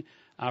opinion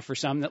for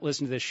some that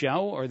listen to this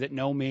show or that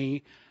know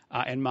me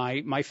and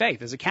my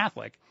faith as a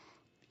Catholic.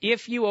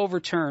 If you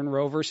overturn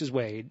Roe versus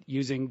Wade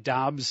using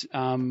Dobbs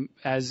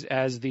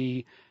as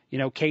the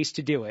case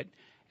to do it,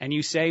 and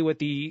you say what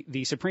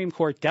the Supreme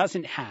Court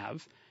doesn't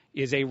have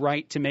is a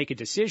right to make a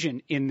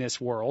decision in this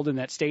world, and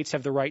that states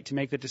have the right to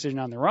make the decision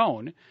on their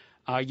own,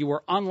 you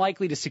are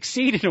unlikely to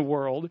succeed in a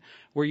world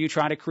where you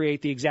try to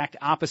create the exact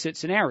opposite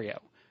scenario.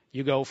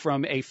 You go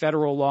from a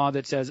federal law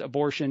that says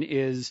abortion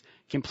is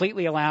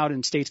completely allowed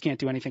and states can't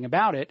do anything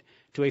about it,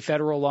 to a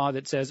federal law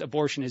that says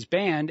abortion is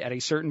banned at a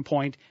certain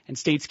point and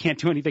states can't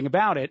do anything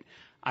about it.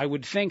 I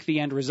would think the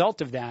end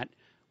result of that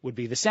would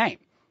be the same,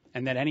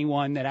 and that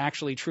anyone that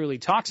actually truly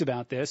talks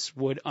about this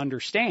would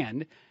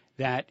understand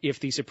that if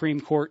the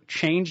Supreme Court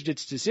changed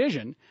its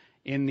decision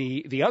in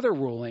the other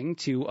ruling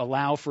to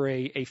allow for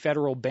a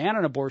federal ban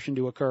on abortion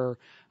to occur,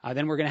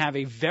 then we're going to have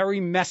a very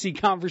messy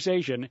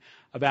conversation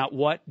about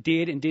what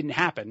did and didn't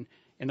happen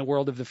in the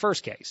world of the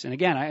first case. And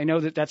again, I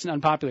know that that's an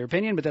unpopular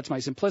opinion, but that's my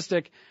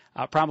simplistic,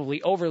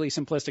 probably overly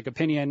simplistic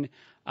opinion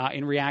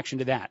in reaction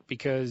to that,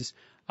 because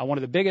one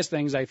of the biggest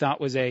things I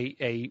thought was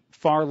a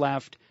far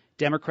left,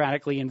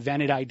 democratically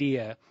invented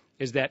idea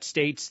is that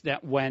states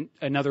that went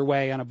another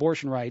way on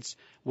abortion rights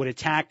would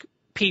attack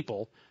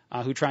people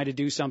who try to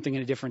do something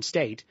in a different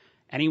state.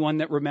 Anyone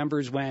that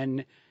remembers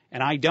when,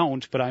 and I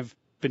don't, but I've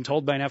been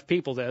told by enough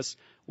people this,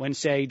 when,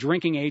 say,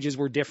 drinking ages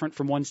were different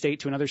from one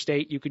state to another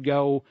state, you could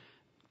go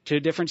to a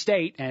different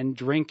state and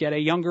drink at a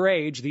younger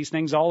age. These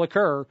things all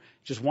occur.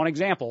 Just one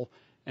example.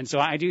 And so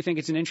I do think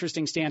it's an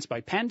interesting stance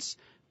by Pence,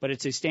 but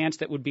it's a stance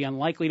that would be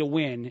unlikely to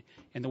win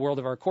in the world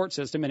of our court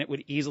system, and it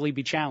would easily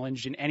be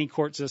challenged in any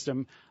court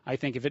system, I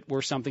think, if it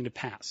were something to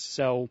pass.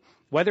 So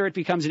whether it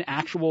becomes an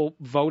actual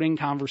voting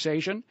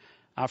conversation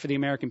for the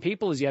American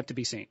people is yet to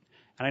be seen.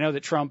 And I know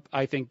that Trump,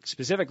 I think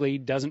specifically,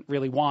 doesn't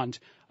really want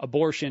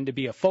abortion to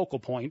be a focal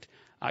point,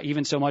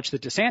 even so much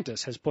that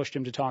DeSantis has pushed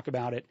him to talk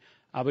about it.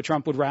 But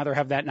Trump would rather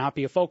have that not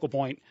be a focal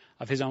point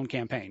of his own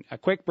campaign. A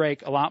quick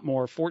break, a lot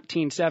more.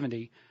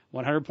 1470,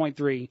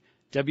 100.3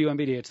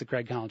 WMBD. It's the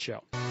Craig Collins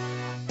Show.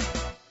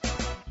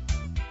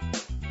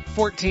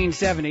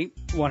 1470,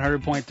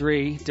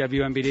 100.3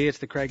 WMBD. It's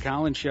the Craig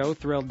Collins Show.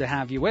 Thrilled to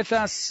have you with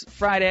us.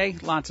 Friday,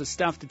 lots of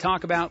stuff to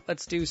talk about.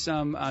 Let's do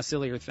some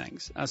sillier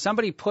things.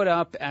 Somebody put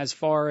up as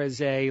far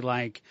as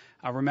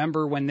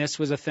remember when this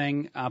was a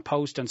thing,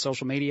 post on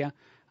social media.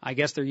 I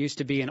guess there used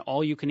to be an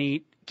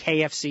all-you-can-eat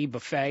KFC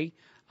buffet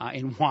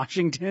in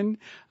Washington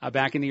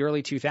back in the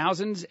early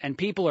 2000s, and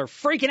people are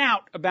freaking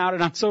out about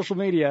it on social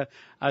media,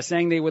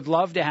 saying they would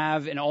love to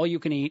have an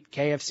all-you-can-eat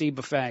KFC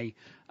buffet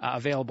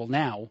available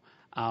now.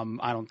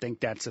 I don't think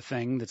that's a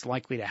thing that's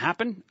likely to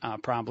happen,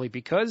 probably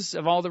because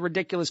of all the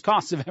ridiculous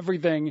costs of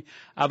everything.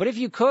 But if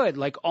you could,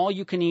 all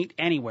you can eat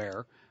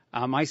anywhere,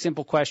 my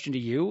simple question to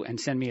you,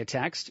 and send me a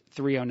text,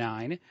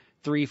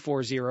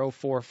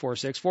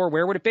 309-340-4464,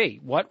 where would it be?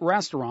 What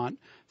restaurant,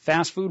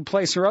 fast food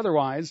place or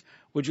otherwise,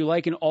 would you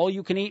like an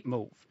all-you-can-eat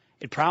move?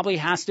 It probably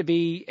has to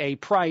be a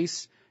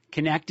price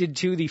connected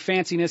to the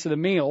fanciness of the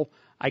meal.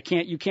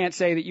 You can't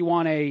say that you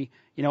want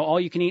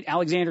all-you-can-eat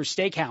Alexander's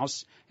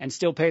Steakhouse and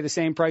still pay the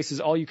same price as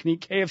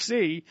all-you-can-eat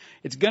KFC.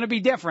 It's going to be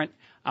different,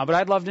 but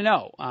I'd love to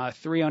know.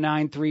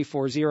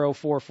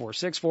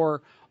 309-340-4464,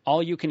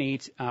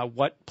 all-you-can-eat,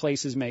 what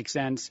places make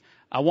sense.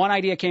 One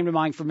idea came to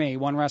mind for me,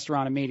 one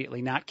restaurant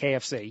immediately, not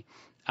KFC,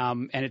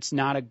 and it's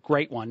not a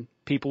great one.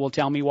 People will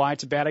tell me why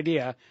it's a bad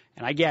idea,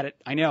 and I get it.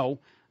 I know.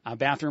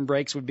 Bathroom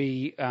breaks would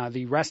be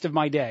the rest of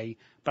my day,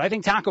 but I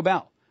think Taco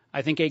Bell.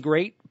 I think a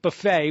great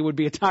buffet would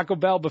be a Taco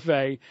Bell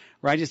buffet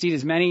where I just eat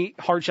as many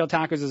hard-shell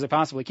tacos as I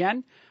possibly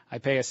can. I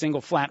pay a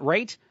single flat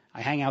rate.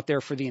 I hang out there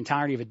for the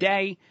entirety of a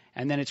day,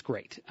 and then it's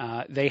great.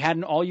 They had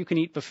an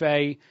all-you-can-eat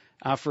buffet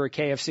for a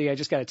KFC. I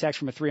just got a text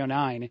from a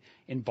 309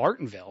 in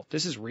Bartonville.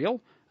 This is real.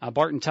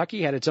 Barton,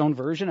 Tucky had its own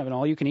version of an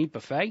all-you-can-eat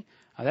buffet.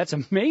 That's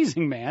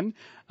amazing, man.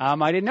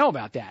 I didn't know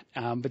about that,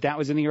 but that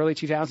was in the early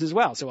 2000s as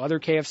well. So other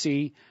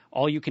KFC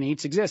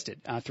all-you-can-eats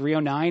existed.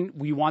 309,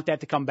 we want that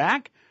to come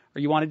back,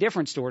 or you want a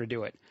different store to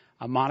do it?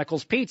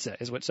 Monocle's Pizza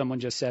is what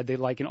someone just said. They'd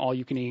like an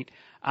all-you-can-eat.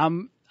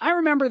 I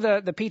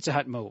remember the Pizza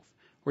Hut move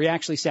where you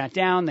actually sat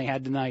down. They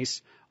had the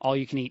nice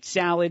all-you-can-eat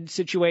salad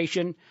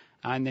situation,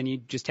 and then you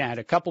just had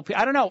a couple.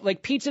 I don't know.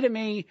 Pizza to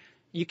me,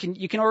 you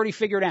can already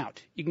figure it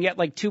out. You can get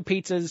 2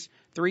 pizzas,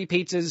 3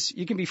 pizzas.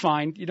 You can be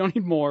fine. You don't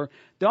need more.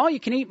 The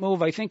all-you-can-eat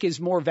move, I think, is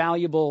more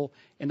valuable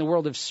in the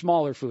world of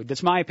smaller food.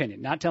 That's my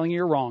opinion. Not telling you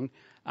you're wrong.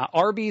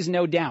 Arby's,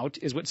 no doubt,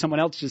 is what someone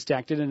else just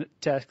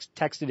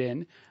texted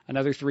in,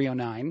 another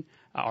 309.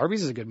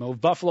 Arby's is a good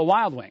move. Buffalo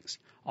Wild Wings,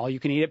 all you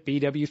can eat at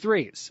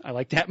BW3s. I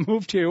like that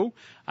move too.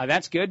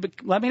 That's good, but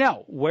let me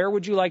know. Where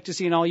would you like to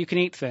see an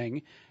all-you-can-eat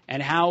thing,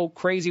 and how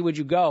crazy would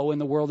you go in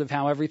the world of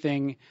how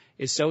everything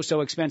is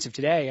so expensive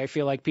today? I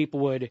feel like people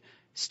would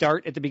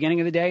start at the beginning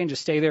of the day and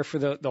just stay there for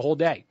the whole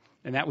day,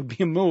 and that would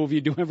be a move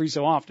you do every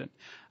so often.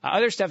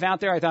 Other stuff out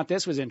there, I thought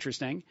this was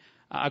interesting.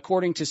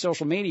 According to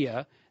social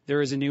media,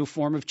 there is a new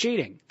form of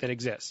cheating that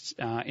exists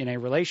in a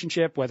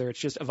relationship, whether it's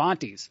just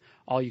Avanti's,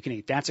 all you can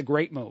eat. That's a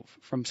great move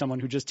from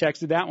someone who just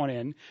texted that one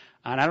in.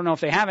 And I don't know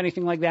if they have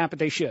anything like that, but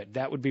they should.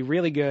 That would be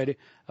really good.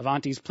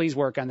 Avanti's, please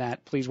work on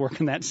that. Please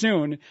work on that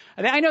soon.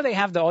 I know they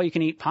have the all you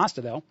can eat pasta,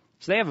 though,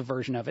 so they have a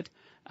version of it.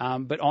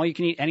 But all you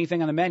can eat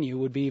anything on the menu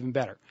would be even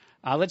better.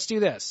 Let's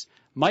do this.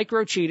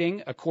 Micro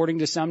cheating, according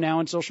to some now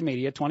on social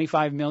media,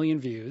 25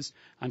 million views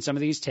on some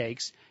of these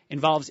takes,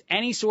 involves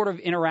any sort of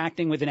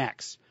interacting with an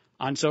ex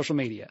on social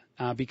media,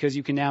 because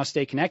you can now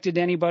stay connected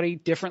to anybody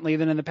differently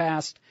than in the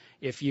past.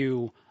 If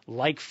you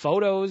like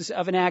photos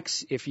of an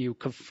ex, if you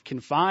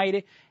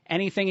confide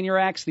anything in your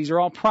ex, these are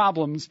all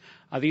problems.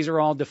 These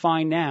are all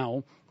defined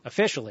now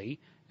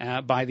officially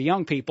by the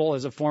young people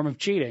as a form of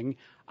cheating.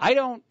 I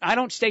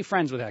don't stay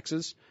friends with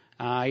exes.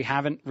 I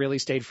haven't really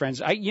stayed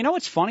friends. You know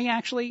what's funny,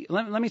 actually?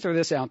 Let me throw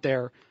this out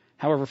there.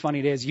 However funny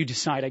it is, you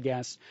decide, I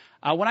guess.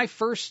 When I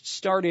first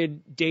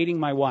started dating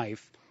my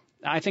wife,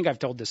 I think I've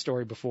told this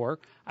story before,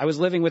 I was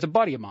living with a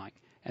buddy of mine,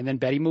 and then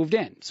Betty moved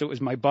in. So it was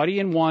my buddy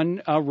in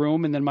one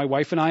room, and then my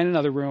wife and I in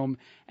another room.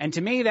 And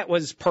to me, that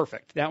was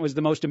perfect. That was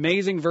the most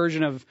amazing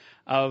version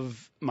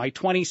of my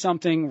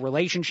 20-something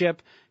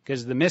relationship,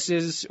 because the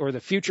missus, or the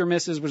future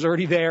missus, was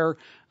already there.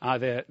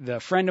 The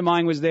friend of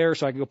mine was there,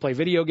 so I could go play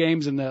video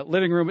games in the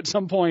living room at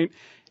some point.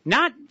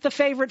 Not the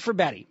favorite for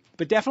Betty,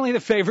 but definitely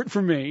the favorite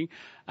for me.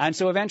 And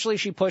so eventually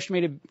she pushed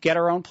me to get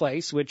our own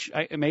place, which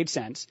it made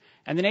sense.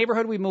 And the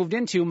neighborhood we moved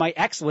into, my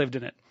ex lived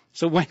in it.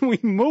 So when we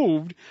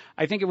moved,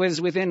 I think it was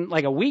within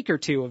a week or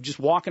two of just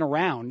walking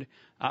around.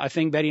 A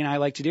thing Betty and I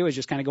like to do is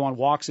just kind of go on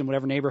walks in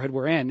whatever neighborhood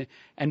we're in.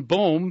 And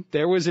boom,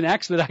 there was an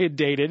ex that I had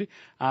dated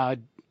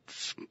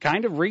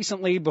kind of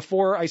recently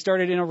before I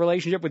started in a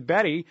relationship with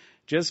Betty,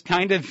 just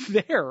kind of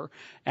there.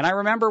 And I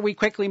remember we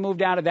quickly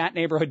moved out of that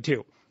neighborhood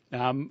too.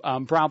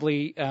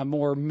 Probably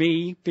more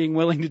me being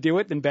willing to do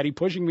it than Betty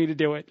pushing me to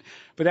do it.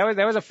 But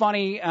that was a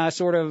funny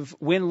sort of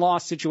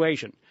win-loss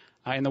situation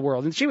in the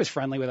world. And she was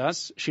friendly with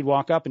us. She'd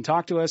walk up and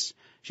talk to us.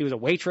 She was a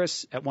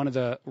waitress at one of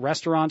the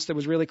restaurants that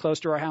was really close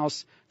to our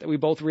house that we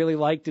both really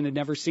liked and had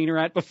never seen her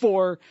at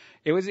before.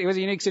 It was a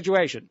unique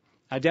situation.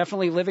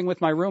 Definitely living with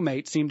my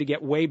roommate seemed to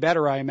get way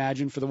better, I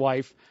imagine, for the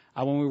wife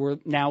when we were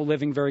now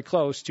living very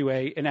close to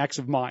an ex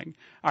of mine.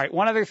 All right,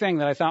 one other thing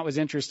that I thought was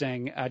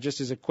interesting,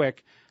 just as a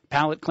quick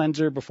palate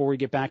cleanser before we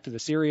get back to the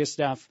serious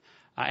stuff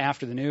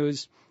after the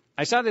news.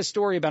 I saw this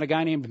story about a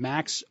guy named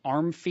Max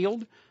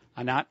Armfield,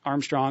 not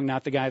Armstrong,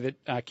 not the guy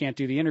that can't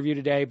do the interview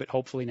today, but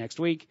hopefully next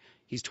week.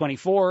 He's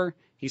 24.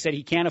 He said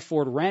he can't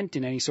afford rent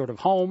in any sort of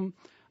home,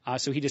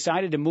 so he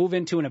decided to move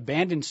into an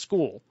abandoned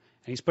school.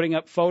 And he's putting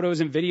up photos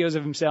and videos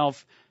of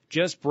himself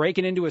just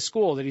breaking into a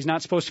school that he's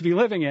not supposed to be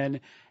living in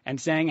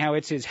and saying how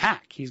it's his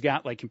hack. He's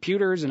got like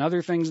computers and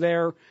other things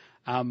there.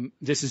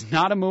 This is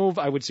not a move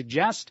I would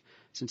suggest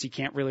since he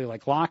can't really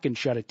like lock and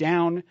shut it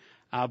down.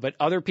 But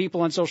other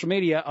people on social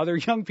media, other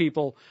young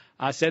people,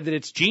 said that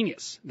it's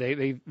genius.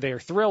 They are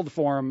thrilled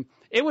for him.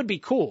 It would be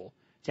cool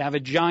to have a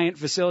giant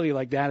facility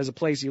like that as a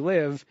place you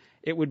live.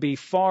 It would be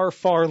far,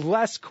 far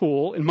less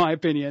cool, in my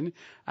opinion,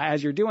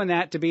 as you're doing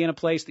that, to be in a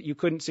place that you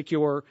couldn't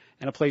secure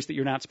and a place that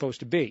you're not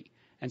supposed to be.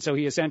 And so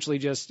he essentially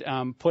just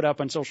put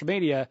up on social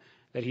media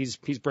that he's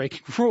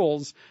breaking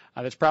rules.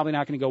 That's probably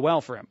not going to go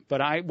well for him.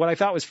 But what I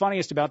thought was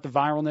funniest about the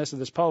viralness of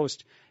this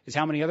post is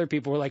how many other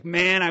people were like,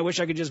 man, I wish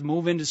I could just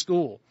move into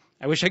school.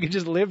 I wish I could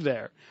just live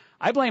there.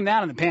 I blame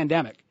that on the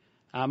pandemic.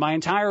 My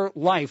entire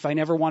life, I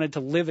never wanted to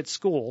live at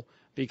school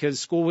because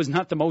school was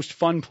not the most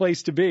fun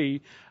place to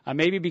be.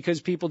 Maybe because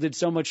people did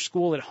so much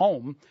school at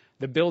home,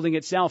 the building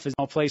itself is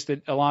a place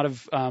that a lot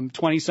of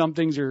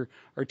 20-somethings or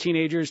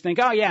teenagers think,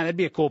 oh, yeah, that'd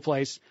be a cool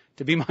place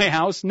to be my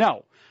house.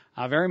 No,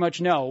 very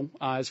much no.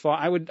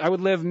 I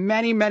would live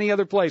many, many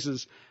other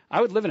places. I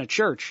would live in a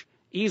church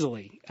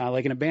easily,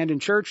 like an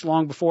abandoned church,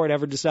 long before I'd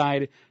ever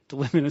decide to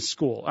live in a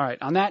school. All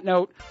right, on that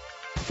note,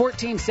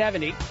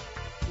 1470.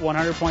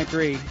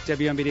 100.3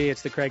 WMBD,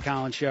 it's the Craig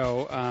Collins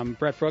Show.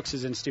 Brett Brooks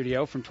is in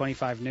studio from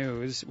 25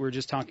 News. We're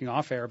just talking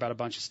off air about a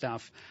bunch of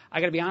stuff. I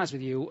got to be honest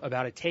with you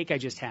about a take I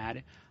just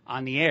had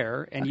on the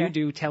air, and you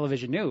do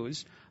television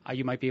news.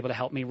 You might be able to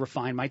help me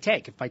refine my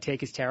take. If my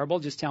take is terrible,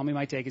 just tell me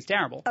my take is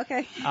terrible.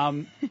 Okay.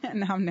 Now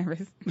I'm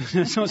nervous.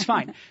 So it's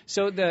fine.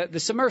 So the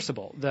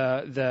submersible,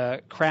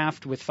 the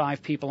craft with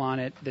 5 people on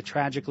it, that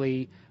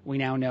tragically we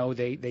now know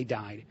they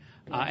died.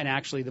 And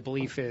actually, the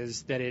belief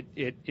is that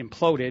it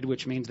imploded,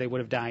 which means they would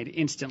have died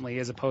instantly,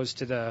 as opposed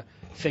to the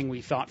thing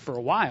we thought for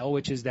a while,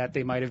 which is that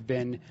they might have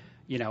been,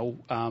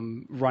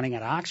 running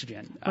out of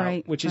oxygen,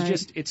 which is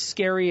just, it's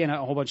scary and a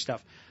whole bunch of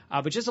stuff.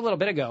 But just a little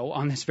bit ago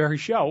on this very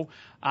show,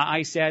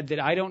 I said that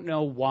I don't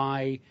know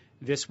why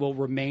this will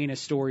remain a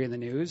story in the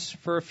news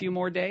for a few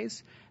more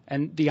days.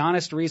 And the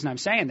honest reason I'm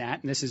saying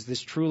that, and this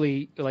is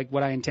truly like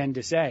what I intend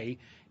to say,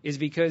 is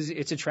because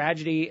it's a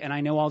tragedy and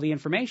I know all the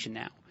information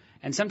now.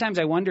 And sometimes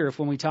I wonder if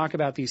when we talk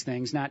about these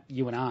things, not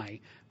you and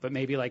I, but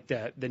maybe like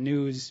the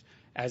news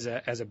as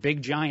a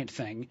big giant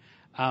thing,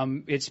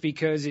 it's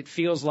because it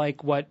feels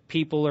like what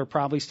people are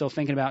probably still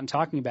thinking about and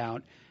talking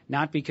about,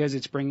 not because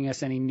it's bringing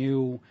us any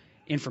new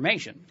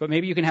information. But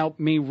maybe you can help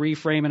me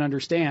reframe and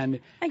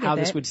understand how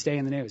this would stay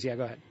in the news. Yeah,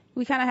 go ahead.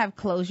 We kind of have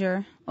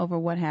closure over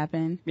what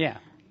happened. Yeah.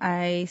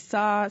 I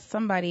saw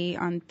somebody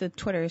on the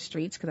Twitter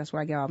streets, because that's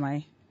where I get all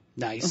my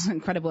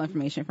incredible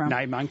information from.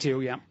 Mine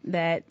too, yeah.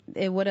 That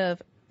it would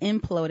have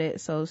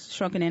imploded, so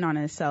shrunken in on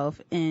itself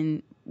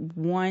in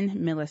 1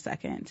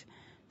 millisecond.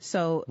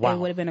 So it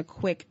would have been a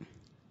quick.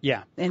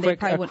 Yeah, and they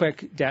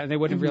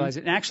wouldn't have realized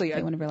it. And actually, they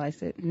wouldn't have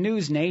realized it.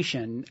 News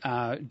Nation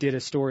did a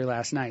story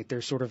last night.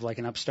 They're sort of like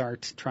an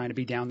upstart trying to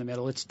be down the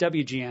middle. It's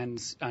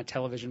WGN's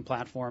television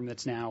platform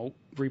that's now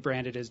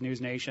rebranded as News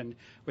Nation,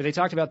 where they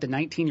talked about the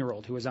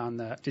 19-year-old who was on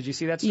the. Did you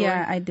see that story?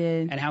 Yeah, I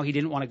did. And how he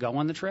didn't want to go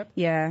on the trip.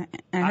 Yeah,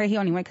 and I heard he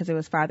only went because it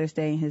was Father's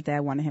Day and his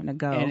dad wanted him to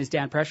go. And his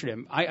dad pressured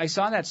him. I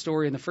saw that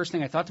story, and the first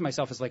thing I thought to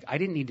myself is like, I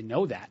didn't need to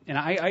know that. And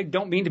I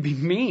don't mean to be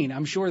mean.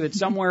 I'm sure that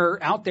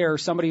somewhere out there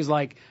somebody's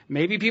like,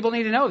 maybe people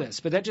need to know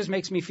this, but that just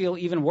makes me feel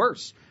even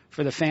worse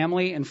for the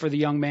family and for the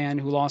young man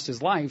who lost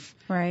his life.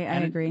 Right, I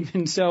agree.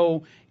 And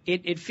so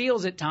it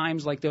feels at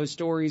times like those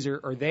stories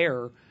are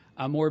there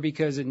more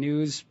because a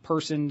news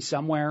person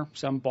somewhere,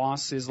 some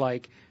boss is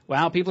like,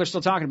 well, people are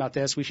still talking about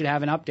this. We should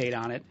have an update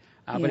on it.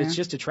 But it's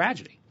just a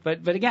tragedy.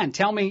 But again,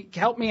 help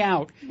me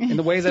out in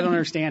the ways I don't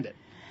understand it.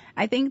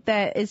 I think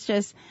that it's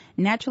just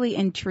naturally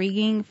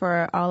intriguing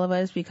for all of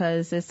us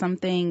because it's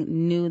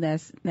something new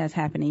that's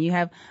happening. You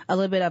have a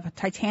little bit of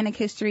Titanic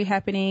history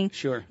happening.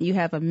 Sure. You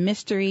have a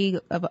mystery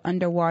of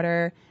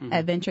underwater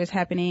adventures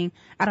happening.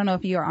 I don't know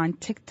if you're on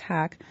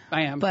TikTok.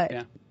 I am. But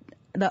yeah.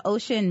 The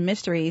ocean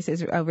mysteries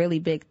is a really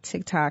big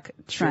TikTok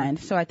trend.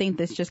 Sure. So I think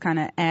this just kind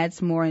of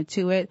adds more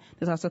into it.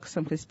 There's also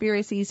some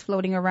conspiracies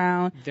floating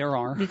around. There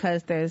are.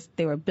 Because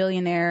they were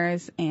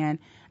billionaires, and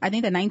I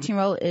think the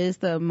 19-year-old is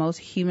the most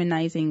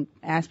humanizing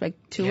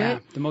aspect to it. Yeah,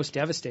 the most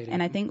devastating.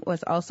 And I think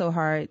what's also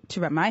hard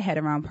to wrap my head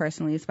around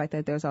personally is the fact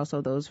that there's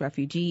also those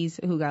refugees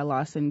who got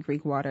lost in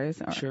Greek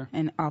waters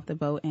and off the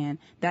boat, and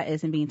that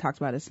isn't being talked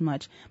about as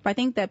much. But I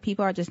think that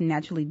people are just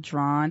naturally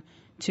drawn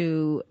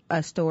to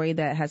a story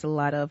that has a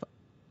lot of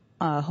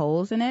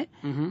holes in it.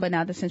 But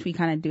now that since we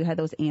kind of do have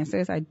those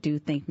answers, I do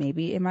think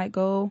maybe it might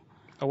go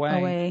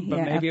away,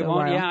 but maybe it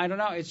won't. While. Yeah, I don't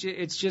know.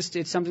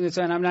 It's something that's,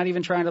 and I'm not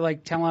even trying to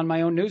like tell on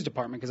my own news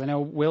department because I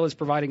know Will is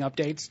providing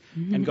updates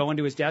and going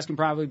to his desk and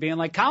probably being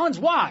like, Collins,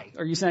 why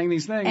are you saying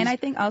these things? And I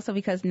think also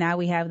because now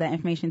we have that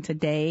information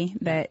today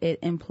that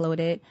it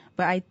imploded,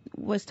 but I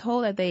was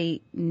told that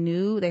they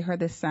heard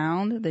the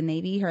sound, the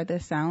Navy heard the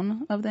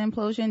sound of the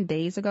implosion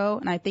days ago,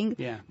 and I think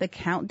the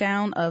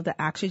countdown of the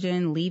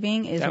oxygen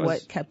leaving is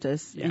what kept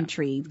us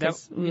intrigued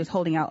because we was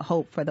holding out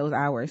hope for those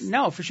hours.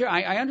 No, for sure.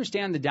 I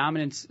understand the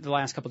dominance the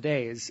last couple of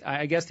days.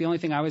 I guess the only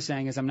thing I was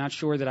saying is I'm not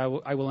sure that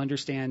I will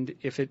understand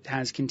if it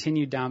has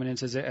continued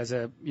dominance as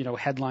a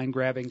headline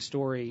grabbing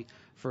story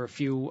for a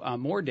few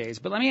more days.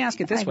 But let me ask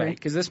it this way,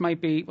 because this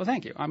might be, well,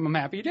 thank you. I'm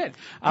happy you did.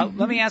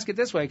 Let me ask it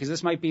this way, because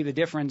this might be the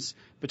difference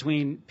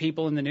between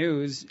people in the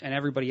news and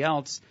everybody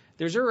else.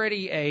 There's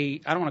already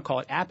I don't want to call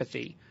it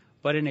apathy,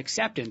 but an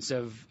acceptance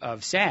of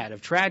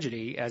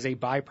tragedy as a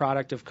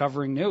byproduct of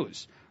covering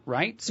news,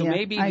 right? So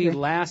maybe the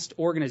last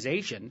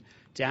organization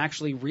to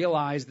actually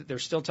realize that they're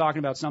still talking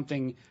about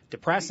something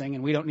depressing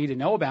and we don't need to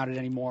know about it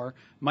anymore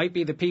might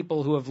be the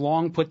people who have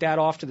long put that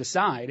off to the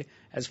side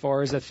as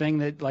far as a thing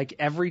that, like,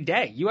 every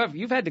day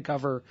you've had to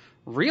cover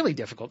really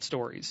difficult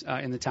stories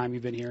in the time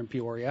you've been here in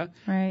Peoria.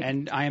 Right.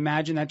 And I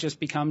imagine that just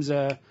becomes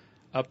a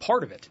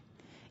part of it.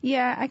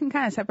 Yeah, I can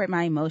kind of separate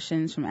my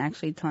emotions from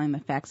actually telling the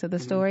facts of the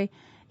story.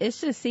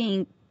 It's just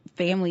seeing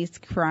families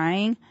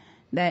crying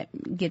that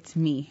gets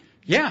me.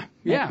 Yeah,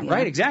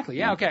 right, exactly.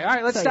 Yeah, okay. All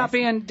right, let's stop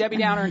being Debbie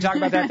Downer and talk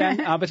about that then.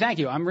 But thank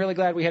you. I'm really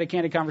glad we had a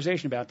candid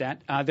conversation about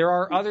that. There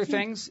are other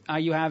things.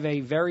 You have a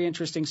very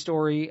interesting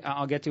story.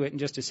 I'll get to it in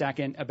just a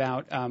second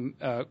about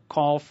a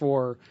call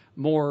for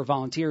more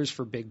volunteers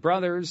for Big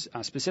Brothers,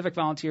 specific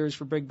volunteers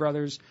for Big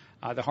Brothers,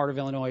 the Heart of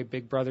Illinois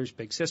Big Brothers,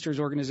 Big Sisters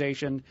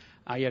organization.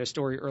 You had a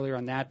story earlier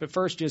on that. But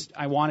first,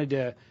 I wanted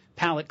to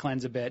palate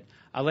cleanse a bit.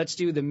 Let's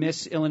do the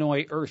Miss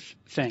Illinois Earth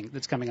thing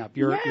that's coming up.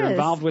 You're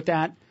involved with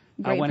that.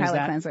 Great when palate is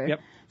that? cleanser.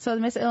 Yep. So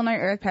the Miss Illinois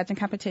Earth pageant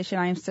competition,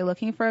 I am still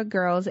looking for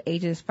girls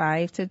ages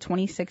 5 to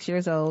 26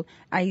 years old.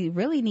 I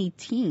really need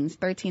teens,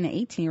 13 to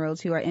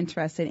 18-year-olds who are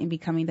interested in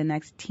becoming the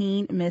next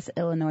teen Miss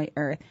Illinois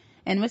Earth.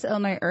 And Miss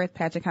Illinois Earth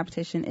pageant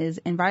competition is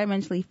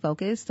environmentally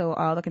focused, so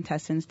all the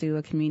contestants do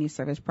a community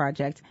service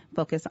project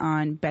focused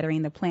on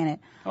bettering the planet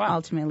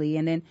ultimately.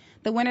 And then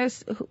the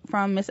winners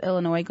from Miss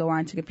Illinois go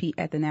on to compete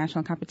at the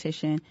national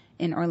competition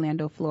in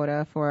Orlando,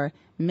 Florida for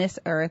Miss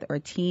Earth or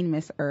Teen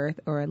Miss Earth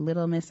or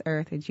Little Miss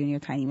Earth or Junior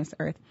Tiny Miss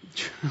Earth.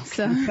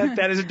 So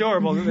that is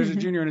adorable. There's a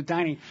junior and a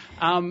tiny.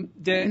 And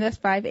there's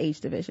 5 age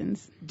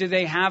divisions. Do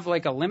they have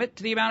like a limit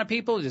to the amount of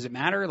people? Does it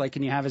matter? Like,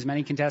 can you have as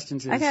many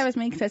contestants as... I can have as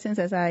many contestants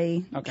as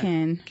I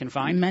can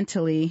find?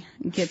 Mentally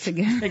get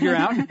together. Figure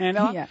out?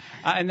 Handle? Yeah.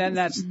 And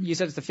then you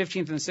said it's the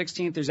 15th and the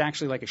 16th. There's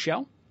actually like a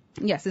show?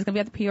 Yes, it's going to be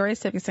at the Peoria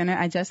Civic Center.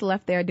 I just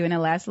left there doing a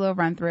last little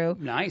run-through.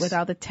 Nice. With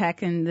all the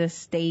tech and the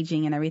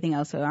staging and everything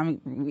else, so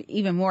I'm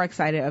even more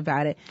excited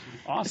about it.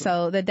 Awesome.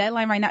 So the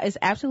deadline right now is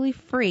absolutely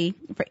free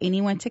for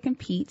anyone to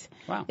compete.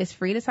 Wow. It's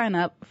free to sign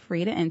up,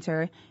 free to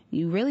enter.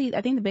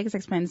 I think the biggest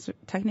expense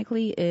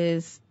technically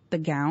is the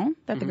gown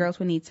that the girls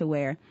would need to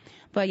wear.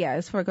 But yeah,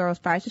 it's for girls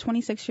 5 to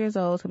 26 years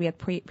old. It'll be at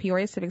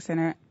Peoria Civic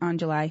Center on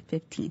July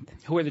 15th.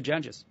 Who are the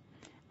judges?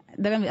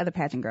 They're going to be other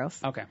pageant girls.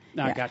 Okay.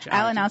 No, I gotcha.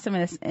 I'll announce them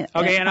in this.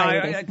 Okay, and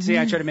I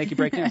try to make you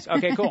break news.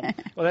 Okay, cool.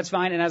 Well, that's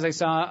fine. And as I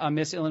saw,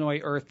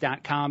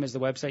 MissIllinoisEarth.com is the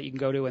website you can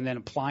go to, and then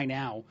Apply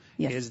Now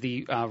is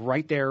the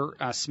right there,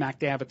 smack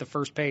dab at the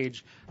first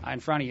page in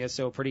front of you.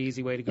 So a pretty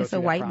easy way to go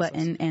through that process. It's a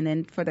white button, and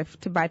then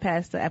to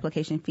bypass the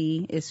application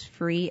fee is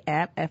free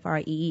app,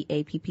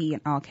 FREEAPP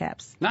in all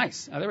caps.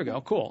 Nice. There we go.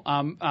 Cool.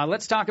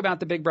 Let's talk about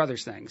the Big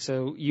Brothers thing.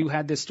 So you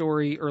had this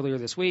story earlier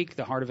this week,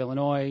 the Heart of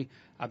Illinois,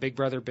 Big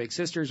Brother, Big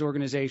Sisters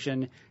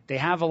organization. They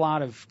have a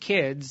lot of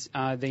kids.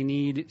 They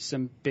need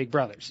some big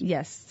brothers.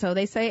 Yes. So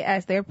they say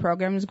as their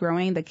program is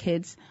growing, the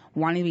kids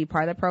wanting to be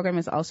part of the program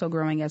is also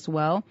growing as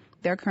well.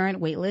 Their current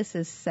wait list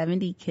is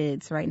 70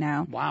 kids right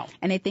now. Wow.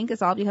 And they think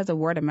it's all because of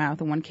word of mouth.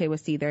 And one kid would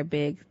see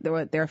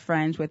their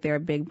friends with their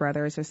big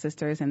brothers or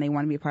sisters, and they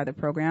want to be a part of the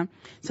program.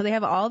 So they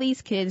have all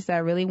these kids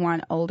that really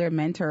want older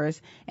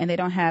mentors, and they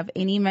don't have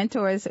any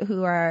mentors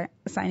who are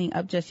signing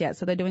up just yet.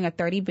 So they're doing a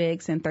 30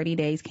 Bigs in 30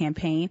 Days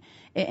campaign.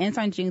 It ends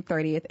on June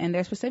 30th, and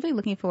they're specifically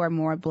looking for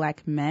more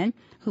black men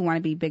who want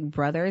to be big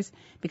brothers,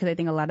 because I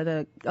think about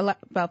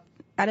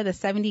out of the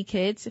 70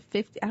 kids,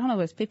 50, I don't know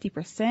if it's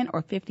 50%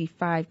 or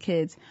 55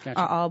 kids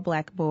are all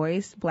black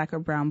boys, black or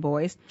brown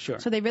boys. Sure.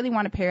 So they really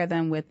want to pair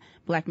them with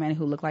black men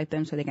who look like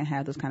them so they can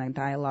have those kind of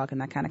dialogue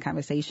and that kind of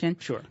conversation.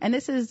 Sure. And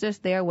this is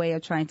just their way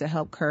of trying to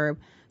help curb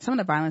some of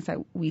the violence that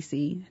we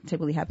see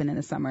typically happen in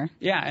the summer.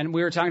 Yeah, and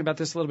we were talking about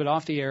this a little bit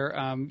off the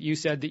air. You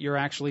said that you're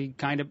actually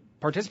kind of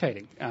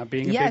participating,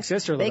 being a big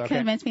sister. Yes, they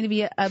convinced me to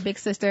be a big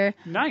sister.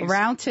 Nice.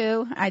 Round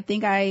 2, I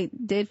think I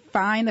did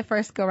fine the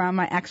first go around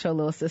my actual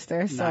little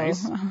sister. So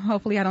nice.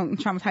 Hopefully I don't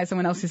traumatize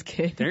someone else's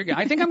kid. There you go.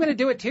 I think I'm going to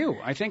do it too.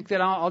 I think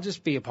that I'll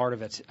just be a part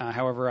of it,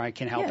 however I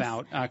can help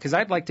out. Because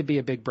I'd like to be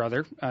a big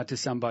brother to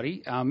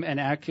somebody. And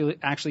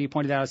actually, you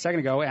pointed out a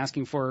second ago,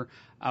 asking for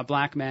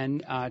black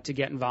men to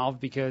get involved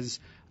because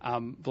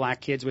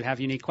black kids would have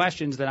unique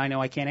questions that I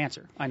know I can't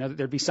answer. I know that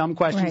there'd be some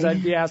questions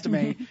that'd be asked of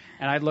me,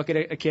 and I'd look at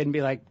a kid and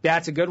be like,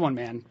 that's a good one,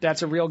 man.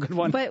 That's a real good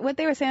one. But what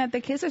they were saying, that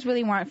the kids just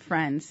really want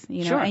friends,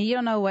 and you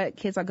don't know what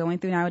kids are going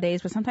through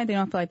nowadays, but sometimes they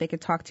don't feel like they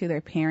could talk to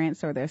their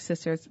parents or their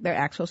sisters, their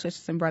actual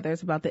sisters and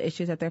brothers about the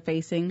issues that they're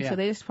facing. Yeah. So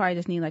they just probably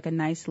just need like a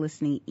nice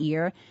listening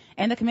ear.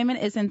 And the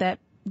commitment isn't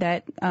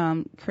that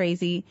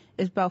crazy.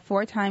 It's about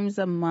 4 times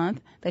a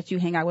month that you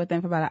hang out with them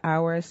for about an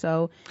hour or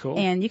so. Cool.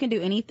 And you can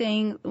do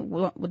anything.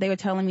 They were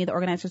telling me, the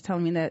organizers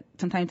telling me that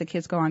sometimes the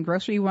kids go on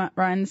grocery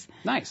runs.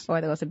 Nice.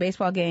 Or they go to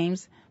baseball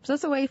games. So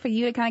it's a way for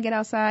you to kind of get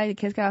outside. The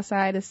kids get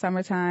outside. It's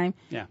summertime.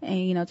 Yeah.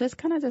 And, just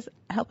kind of just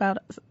help out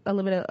a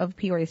little bit of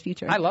Peoria's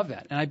future. I love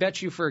that. And I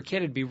bet you for a kid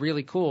it'd be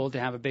really cool to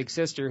have a big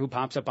sister who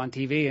pops up on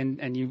TV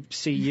and you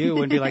see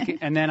you and be like,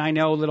 and then I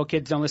know little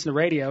kids don't listen to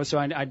radio, so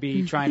I'd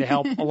be trying to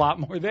help a lot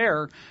more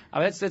there.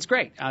 That's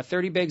great.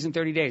 30 bigs in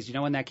 30 days. Do you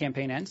know when that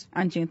campaign ends?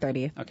 On June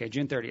 30th. Okay,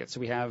 June 30th. So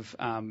we have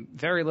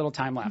very little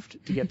time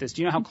left to get this.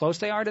 Do you know how close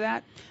they are to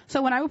that?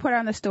 So when I reported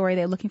on the story,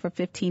 they're looking for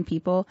 15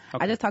 people.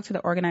 Okay. I just talked to the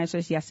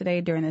organizers yesterday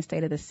during the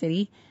State of the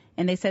City,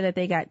 and they said that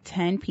they got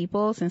 10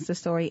 people since the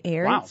story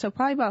aired. Wow. So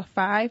probably about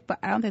 5, but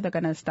I don't think they're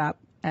going to stop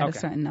at a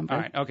certain number. All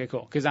right. Okay,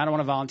 cool. Because I don't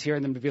want to volunteer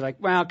them to be like,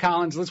 well,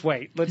 Collins, let's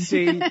wait. Let's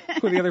see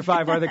who the other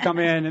 5 are that come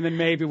in, and then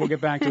maybe we'll get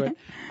back to it.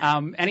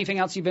 Anything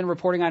else you've been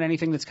reporting on?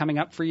 Anything that's coming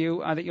up for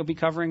you that you'll be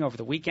covering over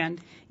the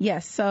weekend?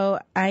 Yes. So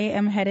I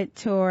am headed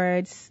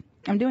towards,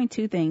 I'm doing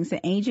 2 things.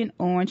 The Agent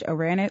Orange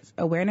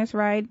awareness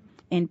ride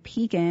in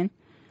Pekin.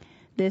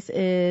 This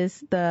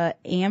is the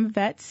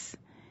AMVETS,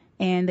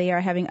 and they are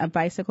having a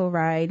bicycle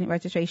ride.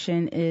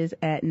 Registration is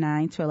at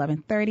 9 to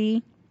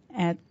 11:30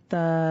 at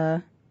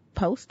the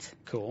Post.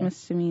 Cool. I'm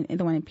assuming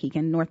the one in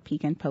Pekin, North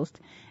Pekin Post.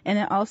 And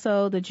then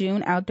also the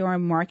June Outdoor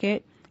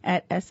Market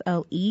at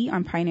SLE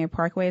on Pioneer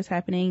Parkway is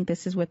happening.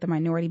 This is with the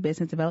Minority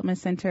Business Development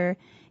Center,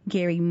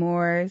 Gary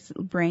Moore's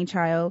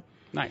brainchild.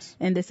 Nice.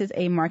 And this is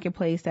a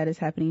marketplace that is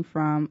happening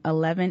from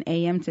 11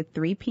 a.m. to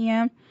 3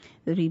 p.m.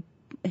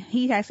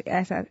 He actually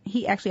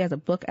has a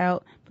book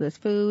out for this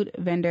food,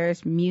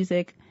 vendors,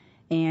 music,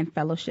 and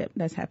fellowship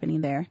that's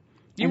happening there.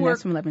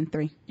 That's from 11 to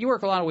 3. You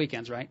work a lot of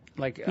weekends, right?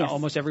 Like yes.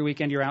 Almost every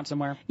weekend you're out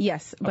somewhere?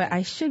 Yes, but okay.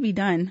 I should be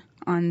done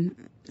on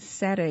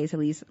Saturdays at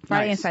least.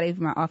 Friday and Saturday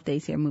are my off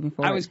days here moving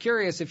forward. I was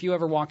curious if you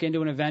ever walk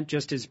into an event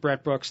just as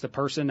Brett Brooks, the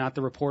person, not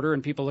the reporter,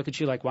 and people look at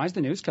you like, why is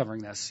the news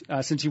covering this?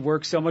 Since you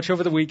work so much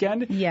over the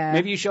weekend? Yeah.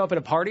 Maybe you show up at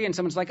a party and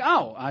someone's like,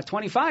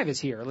 25 is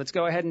here. Let's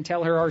go ahead and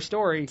tell her our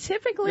story.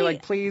 Typically. You're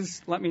like,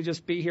 please let me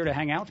just be here to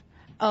hang out?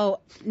 Oh,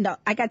 no.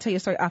 I got to tell you a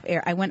story off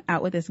air. I went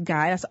out with this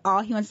guy. That's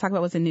all he wanted to talk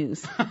about was the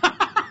news.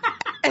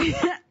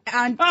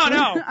 On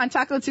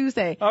Taco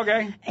Tuesday.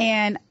 Okay.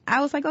 And I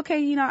was like,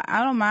 okay,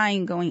 I don't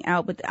mind going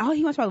out, but all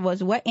he wants to talk about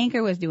was what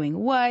Anchor was doing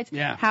what,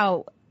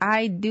 how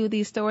I do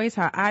these stories,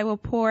 how I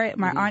report,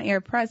 my on-air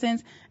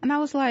presence. And I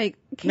was like,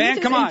 can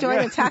you just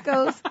enjoy the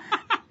tacos?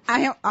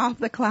 I am off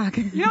the clock.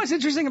 You know what's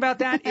interesting about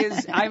that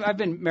is I've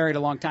been married a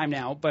long time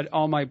now, but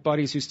all my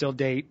buddies who still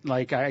date,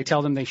 like I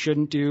tell them they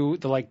shouldn't do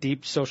the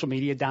deep social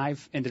media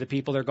dive into the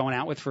people they're going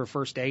out with for a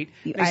first date.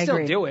 They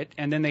still do it,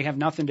 and then they have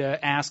nothing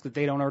to ask that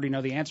they don't already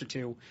know the answer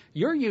to.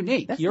 You're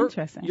unique. That's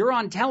interesting. You're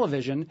on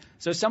television,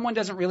 so someone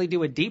doesn't really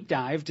do a deep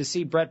dive to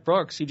see Brett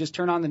Brooks. You just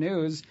turn on the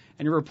news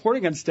and you're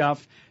reporting on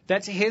stuff.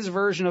 That's his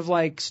version of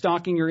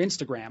stalking your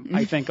Instagram,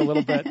 I think, a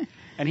little bit.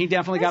 And he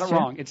definitely got it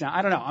wrong.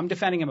 I don't know. I'm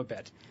defending him a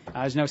bit.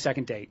 There's no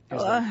second date.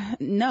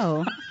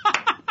 No.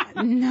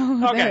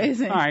 No, okay. There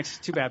isn't. All right.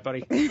 Too bad,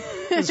 buddy.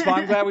 It's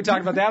fun. I'm glad we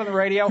talked about that on the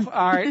radio.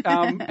 All right.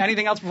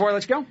 Anything else before I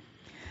let you go?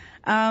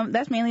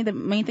 That's mainly the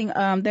main thing.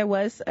 There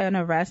was an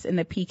arrest in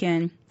the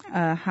Pekin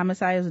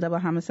homicide. It was a double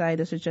homicide.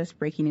 This was just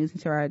breaking news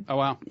into our. Oh,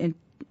 wow.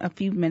 A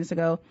few minutes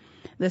ago.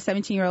 The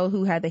 17-year-old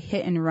who had the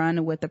hit and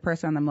run with the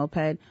person on the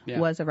moped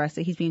was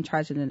arrested. He's being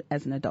charged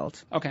as an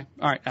adult. Okay.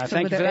 All right. Thank you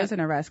for that. There is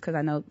an arrest because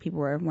I know people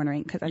were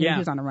wondering because I knew he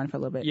was on the run for a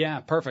little bit. Yeah,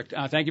 perfect.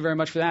 Thank you very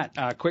much for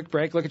that. Quick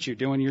break. Look at you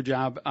doing your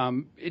job.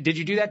 Did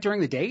you do that during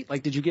the date?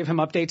 Did you give him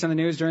updates on the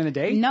news during the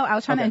date? No, I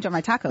was trying to enjoy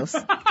my tacos.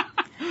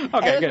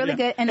 Okay, it was really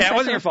good. And it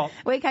wasn't your fault.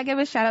 Wait, can I give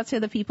a shout out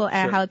to the people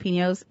at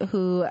Jalapenos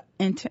who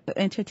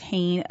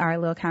entertained our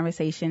little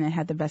conversation and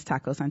had the best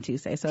tacos on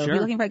Tuesday. So if you're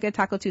looking for a good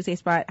Taco Tuesday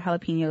spot,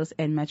 Jalapenos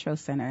in Metro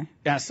Center.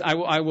 Yes,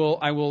 I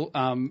will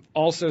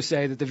also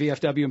say that the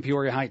VFW in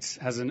Peoria Heights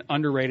has an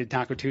underrated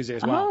Taco Tuesday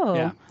as well. Oh,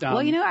 yeah. Well,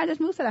 I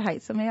just moved to the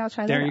Heights, so maybe I'll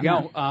try that. There you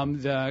go.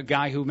 The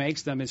guy who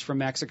makes them is from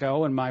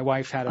Mexico, and my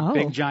wife had a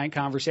big, giant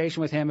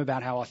conversation with him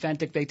about how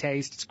authentic they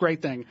taste. It's a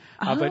great thing.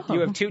 But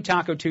you have 2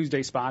 Taco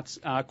Tuesday spots.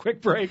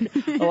 Quick break.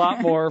 A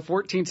lot more.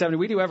 1470.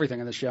 We do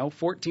everything on the show.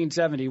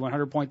 1470,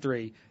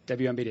 100.3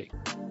 WMBD.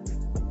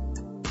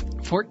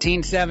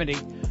 1470,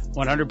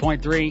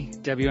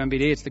 100.3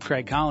 WMBD. It's the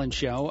Craig Collins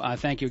Show.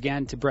 Thank you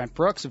again to Brent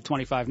Brooks of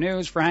 25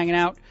 News for hanging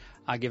out.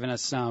 giving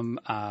us some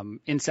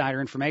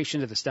insider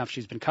information to the stuff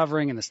she's been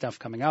covering and the stuff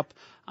coming up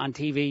on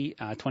TV.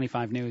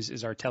 25 News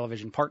is our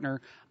television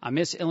partner.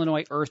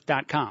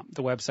 MissIllinoisEarth.com,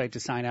 the website to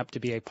sign up to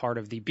be a part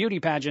of the beauty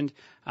pageant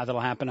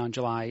that'll happen on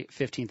July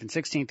 15th and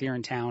 16th here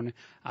in town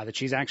that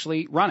she's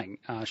actually running.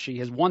 She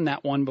has won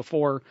that one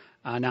before,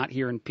 not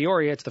here in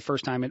Peoria. It's the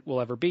first time it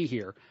will ever be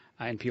here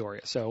in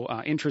Peoria. So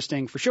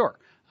interesting for sure.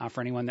 For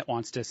anyone that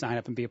wants to sign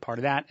up and be a part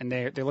of that. And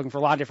they're looking for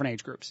a lot of different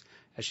age groups,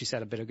 as she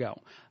said a bit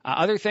ago.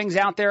 Other things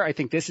out there, I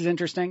think this is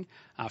interesting.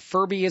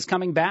 Furby is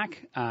coming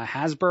back.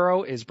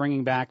 Hasbro is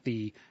bringing back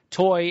the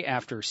toy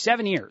after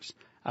 7 years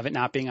of it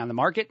not being on the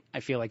market.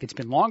 I feel like it's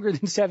been longer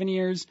than 7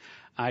 years.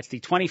 It's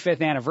the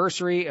 25th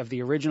anniversary of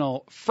the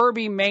original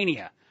Furby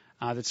Mania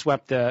that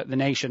swept the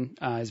nation,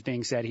 is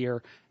being said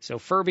here. So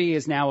Furby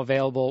is now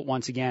available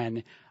once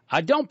again.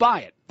 Don't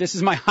buy it. This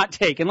is my hot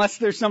take. Unless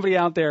there's somebody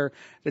out there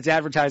that's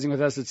advertising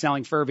with us that's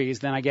selling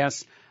Furbies, then I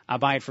guess I'll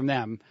buy it from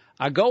them.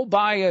 Go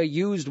buy a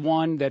used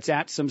one that's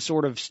at some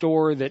sort of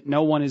store that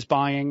no one is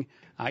buying,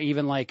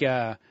 even like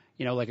a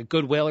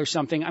Goodwill or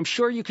something. I'm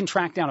sure you can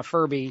track down a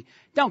Furby.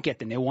 Don't get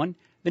the new one.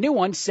 The new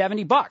one's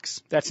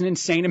 $70. That's an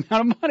insane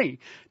amount of money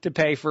to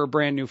pay for a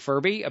brand new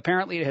Furby.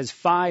 Apparently it has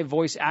 5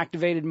 voice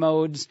activated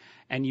modes,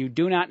 and you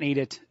do not need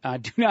it.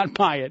 Do not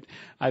buy it.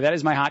 That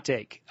is my hot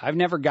take. I've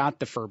never got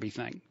the Furby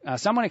thing.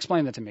 Someone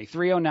explain that to me.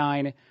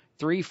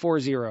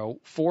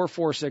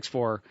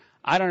 309-340-4464.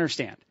 I don't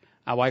understand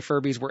why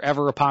Furbies were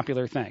ever a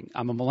popular thing.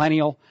 I'm a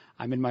millennial.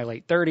 I'm in my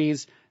late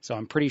 30s, so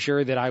I'm pretty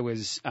sure that I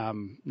was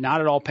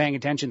not at all paying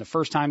attention the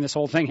first time this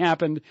whole thing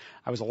happened.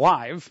 I was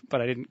alive,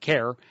 but I didn't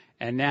care.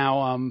 And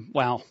now,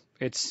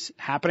 it's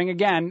happening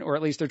again, or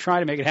at least they're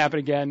trying to make it happen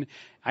again.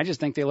 I just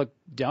think they look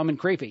dumb and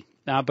creepy.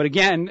 But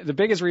again, the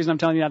biggest reason I'm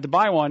telling you not to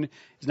buy one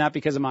is not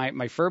because of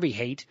my Furby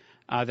hate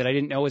that I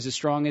didn't know was as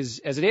strong as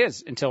it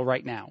is until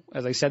right now.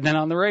 As I said then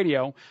on the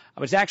radio,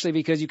 but it's actually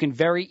because you can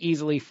very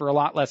easily, for a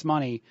lot less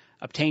money,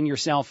 obtain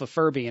yourself a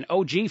Furby, an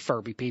OG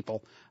Furby,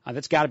 people.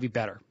 That's got to be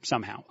better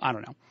somehow. I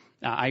don't know.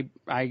 I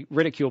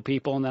ridicule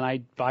people, and then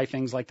I buy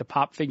things like the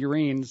pop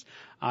figurines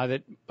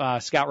that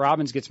Scott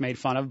Robbins gets made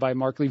fun of by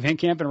Mark Lee Van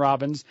Camp and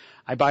Robbins.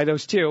 I buy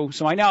those too,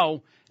 so I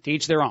know to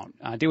each their own.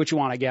 Do what you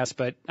want, I guess,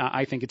 but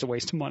I think it's a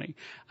waste of money.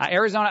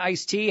 Arizona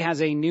Iced Tea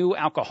has a new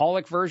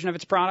alcoholic version of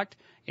its product.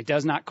 It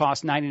does not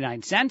cost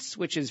 99 cents,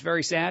 which is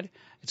very sad.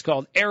 It's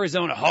called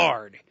Arizona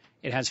Hard.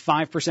 It has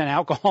 5%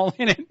 alcohol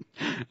in it.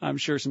 I'm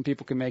sure some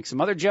people can make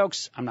some other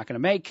jokes I'm not going to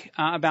make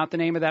about the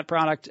name of that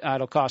product.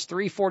 It'll cost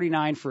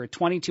 $3.49 for a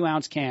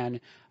 22-ounce can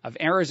of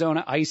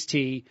Arizona iced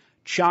tea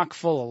chock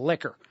full of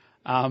liquor,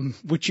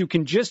 which you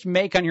can just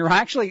make on your –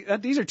 actually,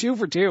 these are 2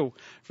 for 2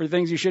 for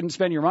things you shouldn't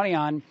spend your money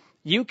on.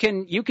 You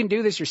can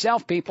do this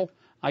yourself, people.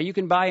 You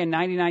can buy a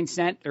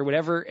 99-cent or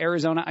whatever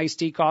Arizona iced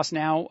tea costs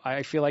now.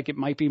 I feel like it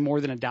might be more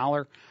than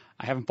 $1.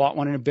 I haven't bought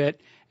one in a bit.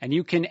 And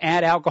you can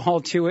add alcohol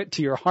to it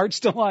to your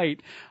heart's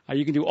delight.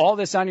 You can do all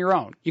this on your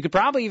own. You could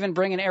probably even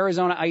bring an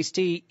Arizona iced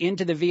tea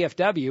into the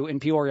VFW in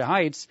Peoria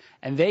Heights,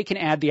 and they can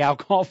add the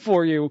alcohol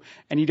for you,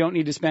 and you don't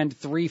need to spend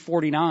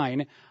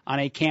 $3.49 on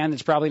a can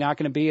that's probably not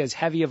going to be as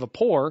heavy of a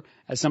pour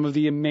as some of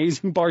the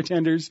amazing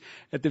bartenders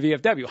at the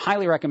VFW.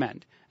 Highly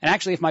recommend. And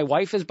actually, if my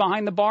wife is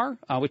behind the bar,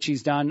 which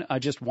she's done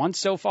just once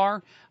so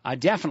far,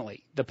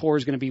 definitely the pour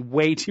is going to be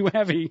way too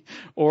heavy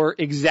or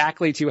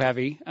exactly too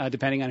heavy,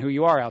 depending on who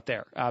you are out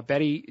there.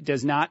 Betty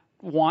does not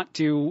want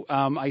to,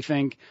 I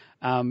think,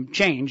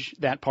 change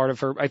that part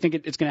of her. I think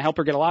it's going to help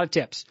her get a lot of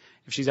tips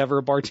if she's ever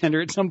a bartender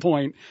at some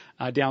point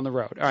down the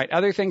road. All right,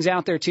 other things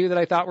out there, too, that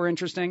I thought were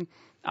interesting.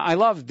 I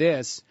love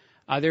this.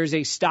 There's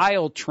a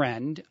style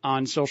trend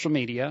on social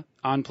media,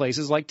 on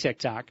places like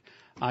TikTok.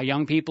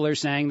 Young people are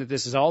saying that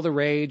this is all the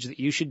rage, that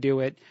you should do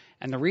it.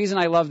 And the reason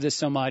I love this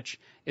so much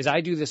is I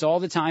do this all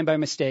the time by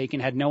mistake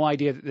and had no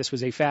idea that this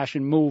was a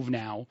fashion move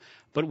now.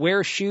 But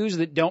wear shoes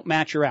that don't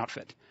match your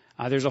outfit.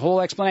 There's a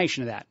whole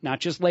explanation of that. Not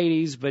just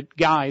ladies, but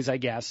guys, I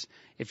guess.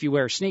 If you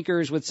wear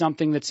sneakers with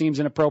something that seems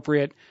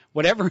inappropriate,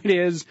 whatever it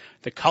is,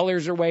 the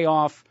colors are way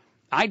off.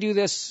 I do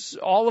this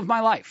all of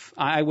my life.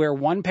 I wear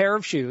one pair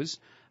of shoes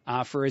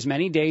for as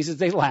many days as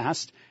they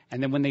last.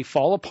 And then when they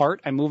fall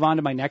apart, I move on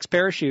to my next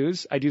pair of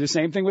shoes. I do the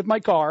same thing with my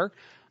car.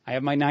 I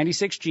have my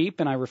 96 Jeep,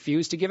 and I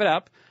refuse to give it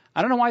up.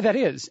 I don't know why that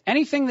is.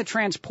 Anything that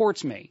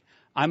transports me,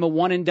 I'm a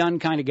one-and-done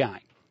kind of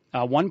guy.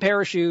 One pair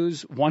of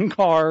shoes, one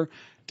car,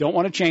 don't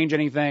want to change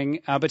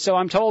anything. But so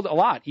I'm told a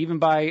lot, even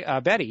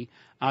by Betty,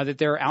 that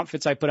there are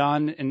outfits I put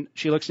on, and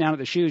she looks down at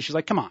the shoes. She's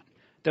like, come on,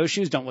 those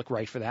shoes don't look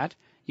right for that.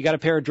 You got a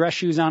pair of dress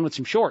shoes on with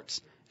some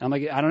shorts. And I'm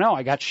like, I don't know.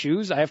 I got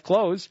shoes. I have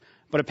clothes.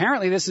 But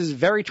apparently this is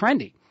very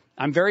trendy.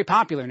 I'm very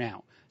popular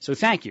now. So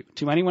thank you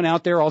to anyone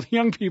out there, all the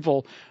young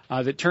people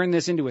that turn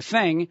this into a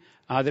thing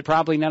that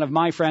probably none of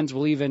my friends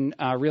will even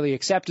really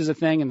accept as a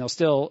thing, and they'll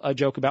still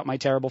joke about my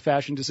terrible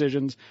fashion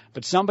decisions.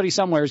 But somebody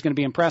somewhere is going to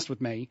be impressed with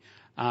me,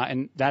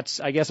 and that's,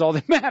 I guess, all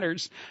that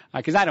matters,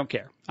 because I don't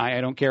care. I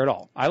don't care at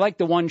all. I like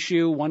the one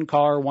shoe, one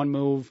car, one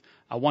move,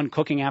 one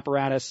cooking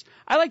apparatus.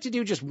 I like to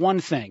do just one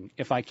thing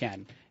if I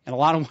can, in a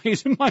lot of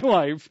ways in my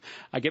life.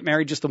 I get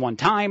married just the one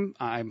time.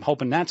 I'm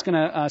hoping that's going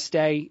to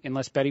stay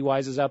unless Betty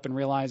wises up and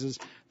realizes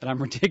that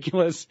I'm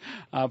ridiculous.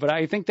 But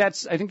I think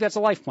that's a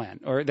life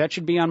plan, or that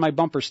should be on my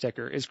bumper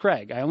sticker, is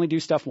Craig. I only do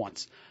stuff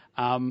once.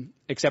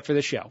 Except for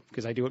this show,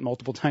 because I do it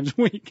multiple times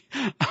a week.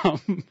 All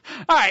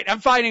right, I'm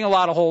finding a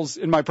lot of holes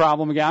in my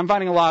problem again. I'm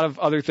finding a lot of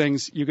other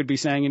things you could be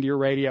saying into your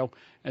radio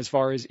as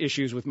far as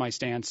issues with my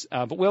stance.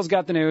 But Will's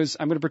got the news.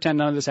 I'm going to pretend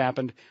none of this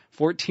happened.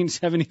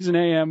 1470 is an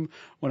AM,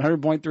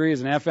 100.3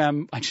 is an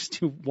FM. I just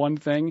do one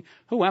thing.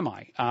 Who am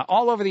I?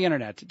 All over the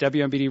internet,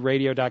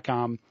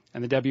 WMBDradio.com.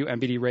 And the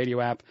WMBD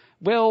radio app.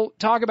 We'll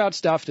talk about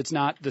stuff that's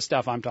not the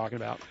stuff I'm talking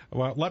about.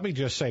 Well, let me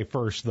just say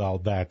first, though,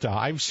 that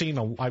I've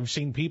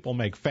seen people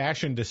make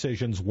fashion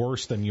decisions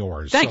worse than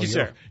yours. Thank you,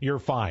 sir. You're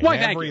fine. Why,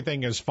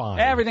 everything is fine.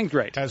 Everything's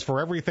great. As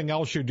for everything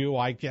else you do,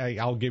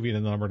 I'll give you the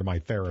number to my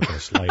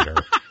therapist later.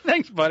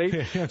 Thanks, buddy.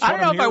 I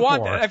don't know if I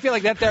want that. I feel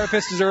like that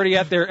therapist is already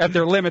at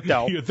their limit,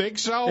 though. You think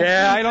so?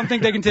 Yeah, I don't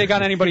think they can take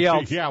on anybody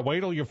else. Yeah,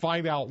 wait till you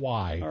find out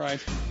why. All right.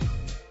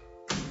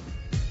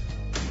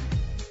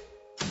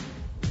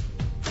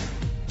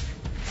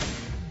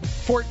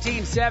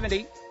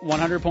 1470,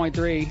 100.3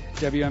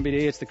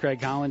 WMBD. It's the Craig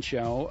Collins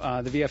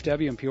Show. The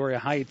VFW in Peoria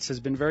Heights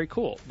has been very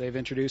cool. They've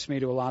introduced me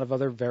to a lot of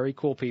other very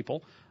cool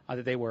people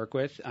that they work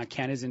with.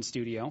 Ken is in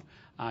studio.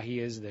 He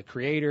is the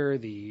creator,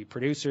 the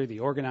producer,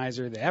 the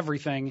organizer, the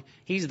everything.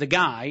 He's the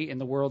guy in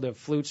the world of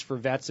Flutes for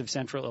Vets of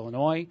Central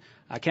Illinois.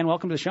 Ken,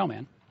 welcome to the show,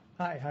 man.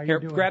 Hi, how you Here,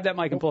 doing? Grab that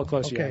mic and pull it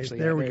close to you, actually.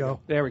 There we go.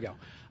 There we go.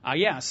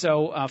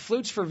 So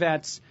Flutes for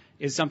Vets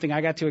is something I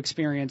got to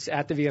experience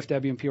at the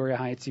VFW in Peoria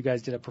Heights. You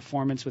guys did a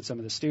performance with some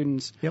of the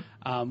students,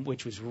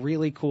 which was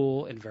really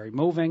cool and very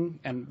moving,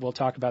 and we'll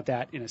talk about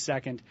that in a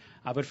second.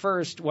 But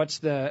first, what's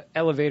the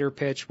elevator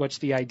pitch? What's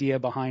the idea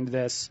behind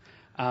this?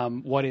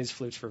 What is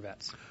Flutes for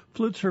Vets?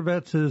 Flutes for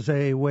Vets is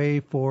a way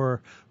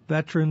for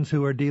veterans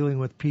who are dealing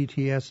with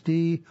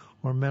PTSD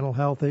or mental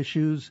health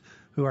issues,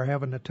 who are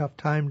having a tough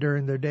time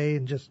during their day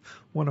and just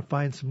want to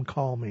find some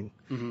calming.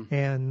 Mm-hmm.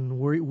 And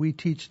we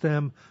teach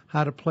them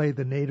how to play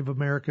the Native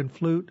American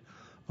flute,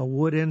 a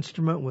wood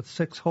instrument with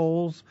 6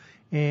 holes,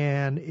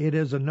 and it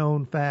is a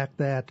known fact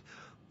that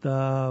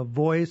the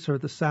voice or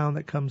the sound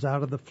that comes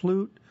out of the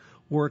flute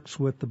works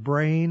with the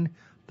brain.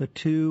 The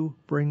two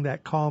bring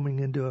that calming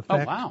into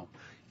effect. Oh, wow.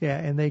 Yeah,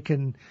 and they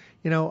can,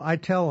 I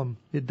tell them,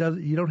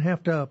 you don't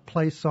have to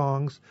play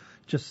songs,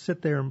 just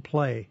sit there and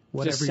play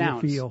whatever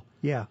you feel.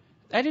 Yeah.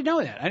 I didn't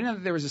know that. I didn't know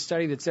that there was a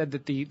study that said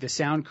that the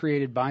sound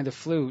created by the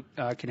flute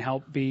can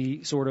help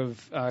be sort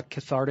of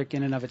cathartic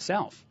in and of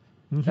itself.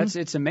 Mm-hmm.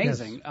 It's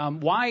amazing. Yes.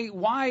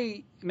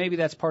 Why? Maybe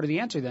that's part of the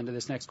answer then to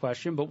this next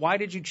question. But why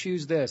did you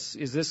choose this?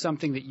 Is this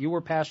something that you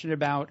were passionate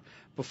about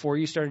before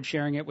you started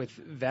sharing it with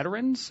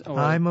veterans? Or?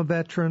 I'm a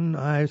veteran.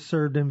 I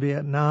served in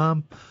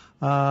Vietnam.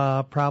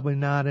 Probably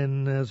not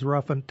in as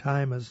rough a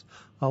time as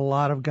a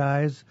lot of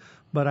guys,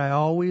 but I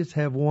always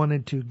have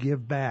wanted to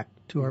give back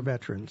to our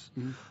veterans.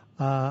 Mm-hmm.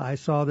 I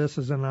saw this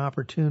as an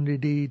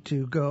opportunity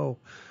to go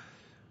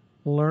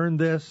learn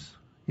this,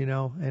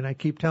 and I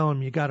keep telling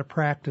them you got to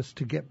practice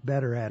to get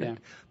better at it.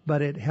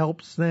 But it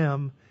helps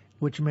them,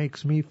 which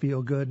makes me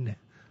feel good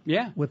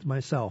with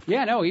myself.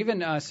 Yeah, no,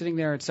 even sitting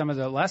there at some of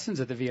the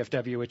lessons at the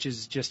VFW, which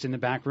is just in the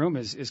back room,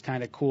 is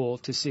kind of cool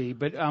to see.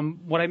 But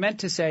what I meant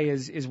to say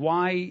is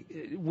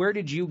where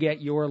did you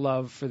get your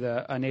love for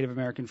the Native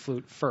American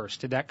flute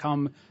first? Did that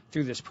come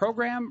through this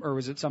program, or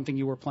was it something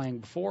you were playing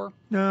before?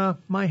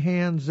 My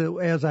hands,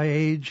 as I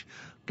age,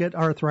 get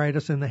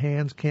arthritis in the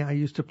hands. I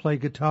used to play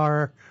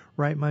guitar,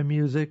 write my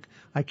music.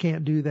 I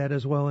can't do that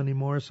as well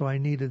anymore, so I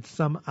needed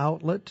some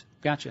outlet.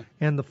 Gotcha.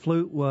 And the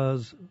flute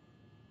was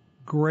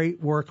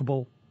great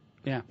workable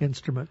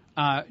instrument.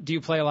 Do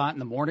you play a lot in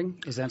the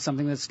morning? Is that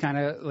something that's kind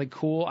of like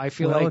cool? I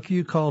feel if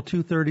you call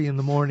 2:30 in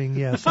the morning,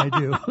 yes, I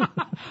do.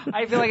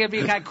 I feel like it'd be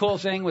a kind of cool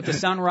thing with the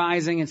sun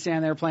rising and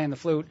standing there playing the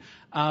flute.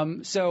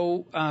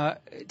 So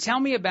tell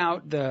me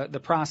about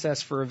the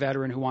process for a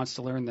veteran who wants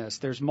to learn this.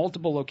 There's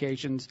multiple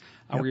locations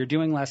where you're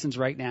doing lessons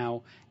right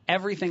now.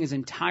 Everything is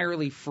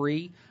entirely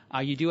free.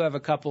 You do have a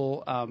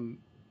couple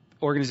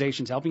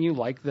organizations helping you,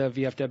 like the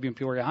VFW in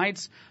Peoria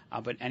Heights,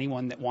 but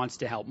anyone that wants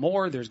to help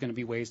more, there's going to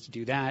be ways to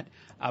do that.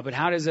 But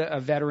how does a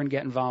veteran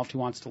get involved who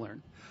wants to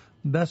learn?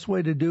 Best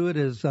way to do it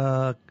is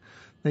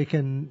they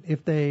can,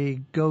 if they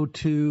go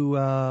to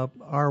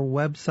our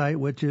website,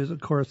 which is,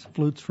 of course,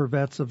 Flutes for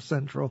Vets of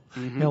Central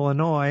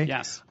Illinois.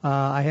 Yes.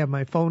 I have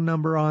my phone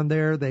number on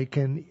there.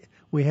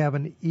 We have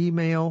an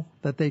email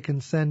that they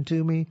can send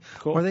to me,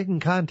 or they can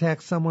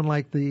contact someone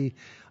like the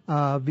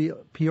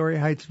Peoria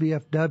Heights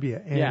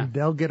VFW, and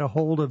they'll get a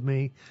hold of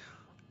me.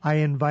 I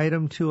invite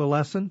them to a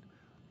lesson,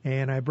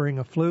 and I bring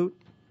a flute,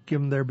 give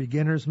them their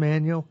beginner's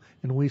manual,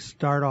 and we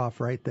start off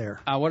right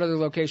there. What other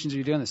locations are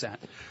you doing this at?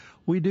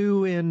 We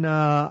do in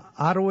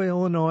Ottawa,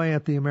 Illinois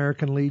at the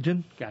American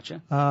Legion.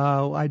 Gotcha.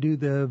 I do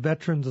the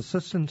Veterans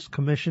Assistance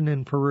Commission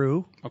in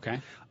Peru.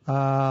 Okay.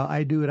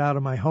 I do it out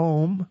of my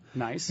home.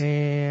 Nice.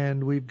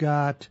 And we've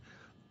got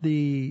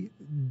the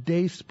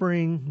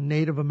Dayspring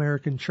Native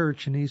American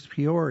Church in East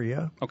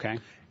Peoria. Okay.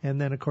 And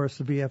then, of course,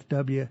 the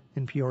VFW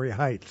in Peoria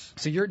Heights.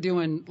 So you're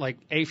doing like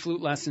a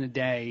flute lesson a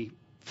day,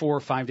 4 or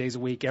 5 days a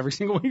week, every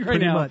single week right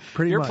Pretty now. much,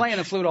 pretty You're much. playing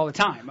the flute all the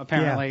time,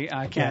 apparently,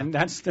 Ken.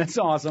 Yeah. That's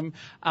awesome.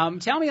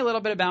 Tell me a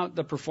little bit about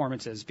the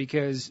performances,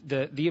 because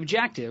the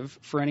objective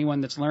for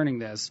anyone that's learning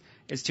this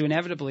is to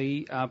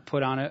inevitably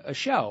put on a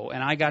show.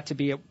 And I got to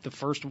be the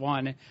first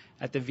one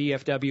at the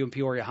VFW in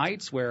Peoria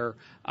Heights, where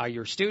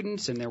your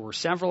students, and there were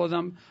several of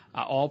them,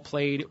 all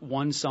played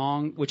one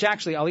song, which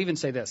actually, I'll even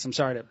say this. I'm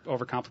sorry to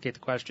overcomplicate the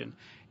question.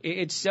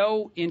 It's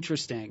so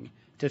interesting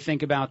to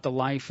think about the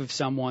life of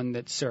someone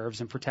that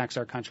serves and protects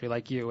our country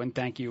like you, and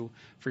thank you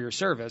for your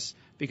service,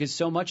 because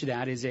so much of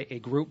that is a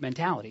group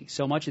mentality.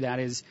 So much of that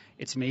is,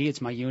 it's me, it's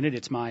my unit,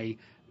 it's my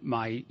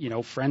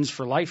friends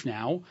for life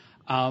now.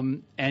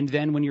 And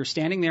then when you're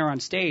standing there on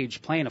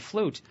stage playing a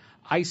flute,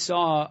 I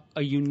saw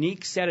a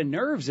unique set of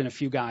nerves in a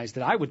few guys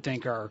that I would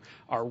think are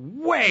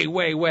way,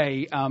 way,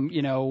 way,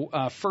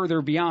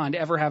 further beyond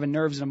ever having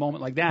nerves in a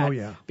moment like that. Oh,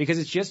 yeah. Because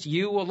it's just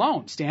you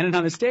alone standing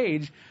on the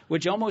stage,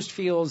 which almost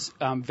feels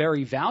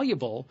very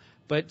valuable,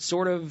 but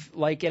sort of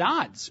like at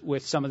odds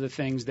with some of the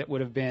things that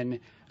would have been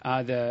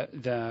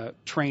the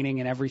training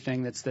and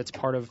everything that's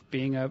part of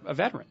being a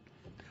veteran.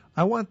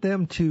 I want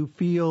them to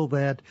feel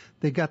that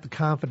they got the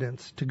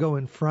confidence to go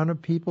in front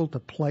of people to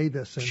play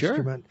this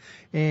instrument.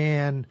 Sure.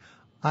 And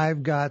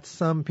I've got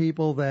some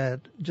people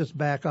that just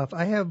back off.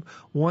 I have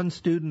one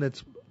student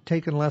that's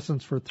taken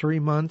lessons for 3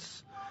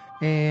 months,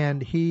 and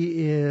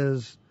he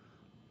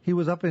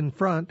was up in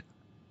front,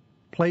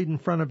 played in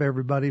front of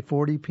everybody,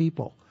 40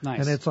 people.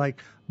 Nice. And it's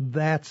like,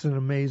 that's an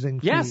amazing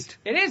feat. Yes,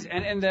 it is.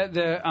 And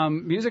the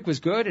music was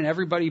good, and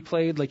everybody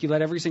played, like you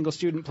let every single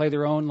student play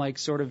their own, like,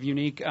 sort of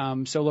unique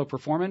solo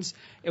performance.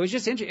 It was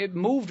just interesting. It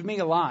moved me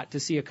a lot to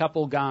see a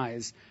couple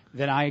guys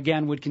that I,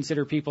 again, would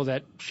consider people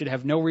that should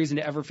have no reason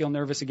to ever feel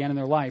nervous again in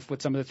their life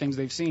with some of the things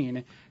they've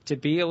seen, to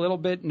be a little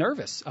bit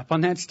nervous up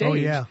on that stage. Oh,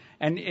 yeah.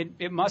 And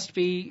it must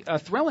be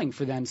thrilling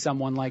for then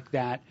someone like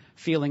that,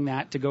 feeling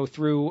that, to go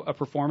through a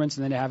performance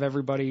and then to have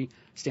everybody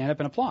stand up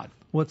and applaud.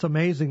 What's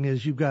amazing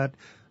is you've got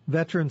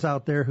veterans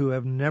out there who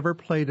have never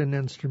played an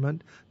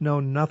instrument, know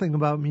nothing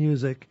about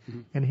music,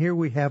 and here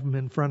we have them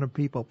in front of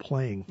people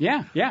playing.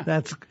 Yeah.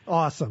 That's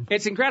awesome.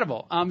 It's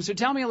incredible. So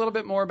tell me a little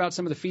bit more about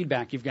some of the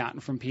feedback you've gotten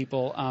from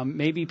people,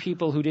 maybe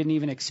people who didn't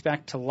even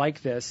expect to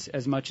like this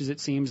as much as it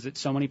seems that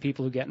so many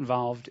people who get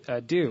involved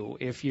do.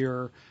 If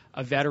you're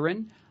a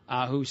veteran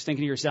who's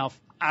thinking to yourself,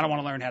 I don't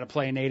want to learn how to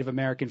play a Native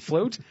American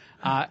flute,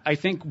 I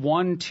think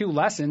 1-2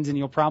 lessons and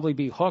you'll probably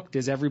be hooked,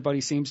 as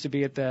everybody seems to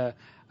be at the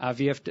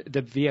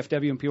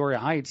VFW in Peoria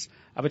Heights.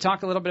 But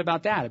talk a little bit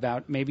about that,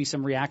 about maybe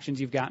some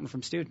reactions you've gotten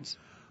from students.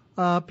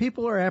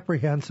 People are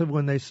apprehensive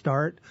when they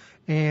start,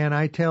 and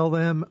I tell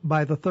them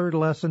by the third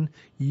lesson,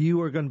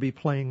 you are going to be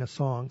playing a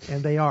song,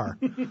 and they are.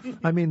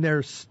 I mean,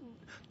 there's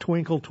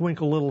Twinkle,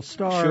 Twinkle, Little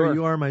Star, Sure.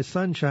 You Are My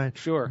Sunshine,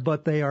 Sure.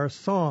 But they are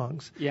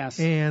songs. Yes.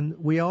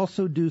 And we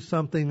also do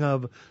something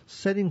of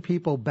setting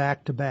people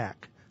back to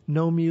back,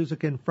 no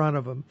music in front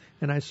of them,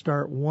 and I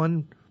start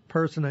one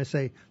person, I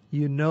say,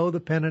 you know the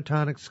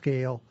pentatonic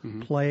scale,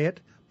 play it,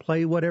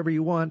 play whatever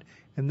you want,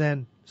 and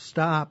then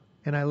stop,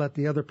 and I let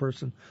the other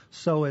person.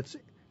 So that's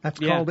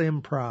called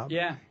improv.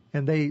 Yeah.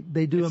 And they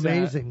do It's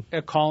amazing.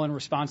 A call and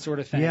response sort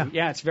of thing.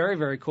 Yeah. It's very,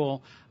 very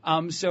cool.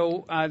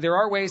 So there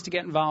are ways to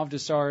get involved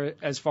as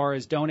far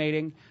as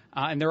donating,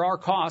 and there are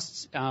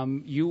costs.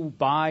 You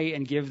buy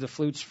and give the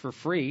flutes for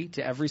free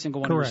to every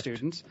single one Correct. of your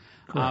students.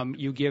 Correct.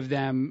 You give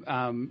them,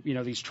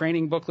 these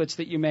training booklets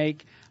that you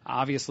make.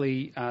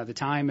 Obviously, the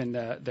time and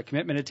the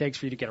commitment it takes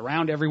for you to get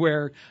around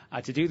everywhere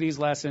to do these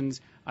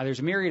lessons. There's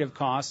a myriad of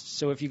costs.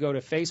 So if you go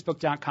to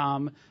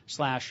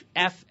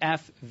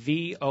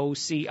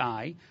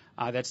facebook.com/FFVOCI,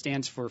 that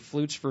stands for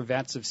Flutes for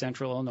Vets of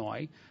Central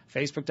Illinois.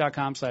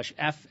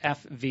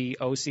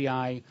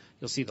 Facebook.com/FFVOCI.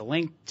 You'll see the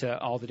link to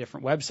all the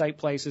different website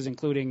places,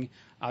 including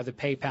the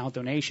PayPal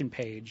donation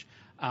page.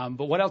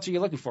 But what else are you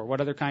looking for? What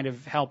other kind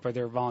of help? Are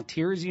there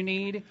volunteers you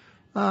need?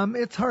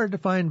 It's hard to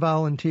find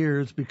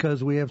volunteers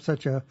because we have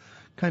such a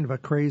kind of a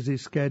crazy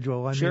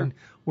schedule. I mean,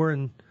 we're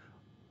in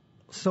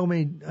so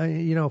many,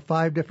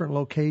 5 different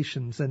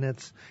locations, and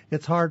it's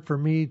hard for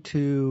me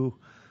to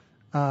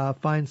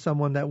find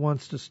someone that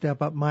wants to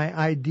step up. My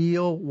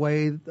ideal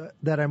way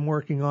that I'm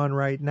working on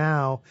right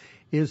now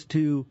is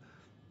to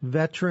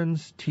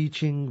veterans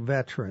teaching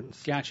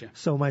veterans. Gotcha.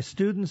 So my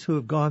students who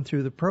have gone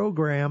through the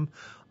program,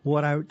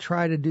 what I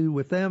try to do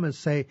with them is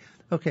say,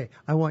 okay,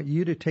 I want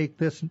you to take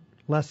this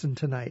lesson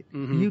tonight.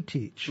 You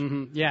teach.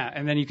 Yeah,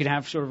 and then you can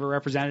have sort of a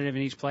representative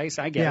in each place.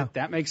 I get it.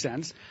 That makes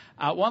sense.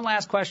 One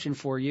last question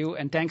for you,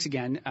 and thanks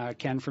again,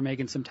 Ken, for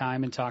making some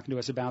time and talking to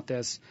us about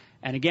this.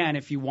 And again,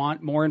 if you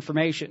want more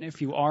information,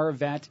 if you are a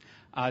vet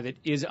that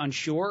is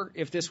unsure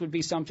if this would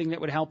be something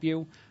that would help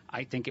you,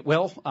 I think it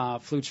will.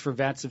 Flutes for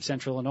Vets of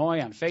Central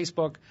Illinois on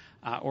Facebook,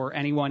 or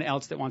anyone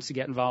else that wants to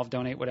get involved,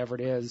 donate, whatever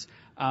it is.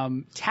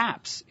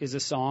 Taps is a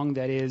song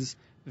that is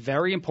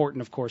Very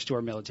important, of course, to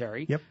our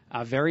military. Yep.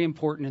 Very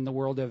important in the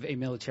world of a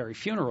military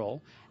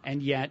funeral.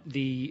 And yet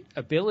the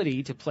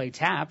ability to play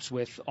taps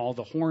with all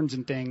the horns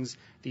and things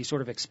that you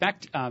sort of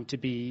expect to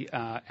be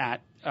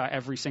at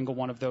every single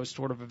one of those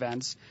sort of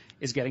events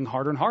is getting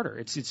harder and harder.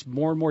 It's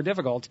more and more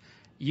difficult.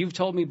 You've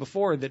told me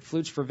before that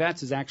Flutes for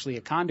Vets is actually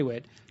a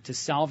conduit to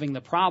solving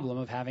the problem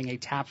of having a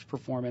taps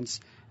performance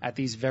at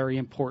these very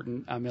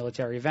important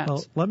military events.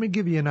 Well, let me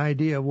give you an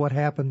idea of what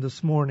happened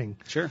this morning.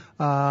 Sure.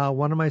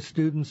 One of my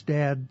students'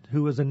 dad,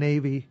 who was a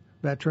Navy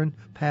veteran,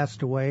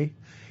 passed away.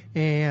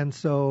 And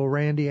so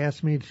Randy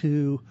asked me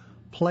to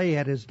play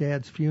at his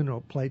dad's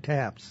funeral, play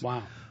taps.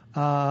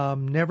 Wow.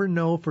 Never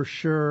know for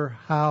sure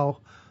how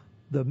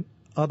the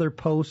other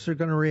posts are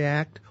going to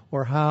react,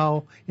 or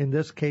how, in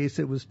this case,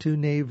 it was 2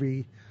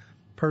 Navy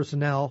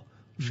personnel.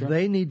 Sure.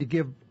 They need to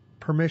give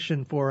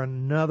permission for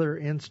another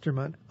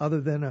instrument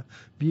other than a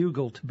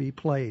bugle to be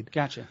played.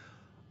 Gotcha.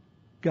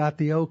 Got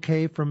the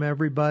okay from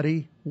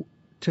everybody.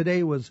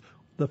 Today was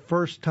the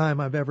first time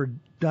I've ever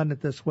done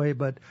it this way,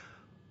 but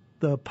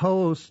the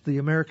post, the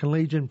American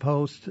Legion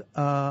post,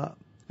 and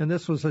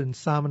this was in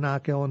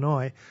Somonauk,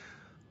 Illinois,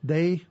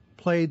 they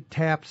played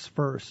taps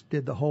first,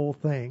 did the whole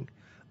thing.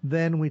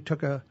 Then we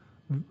took a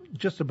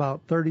just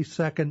about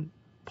 30-second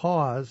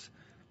pause,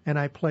 and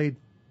I played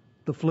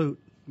the flute.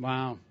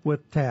 Wow.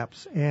 With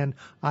taps, and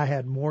I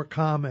had more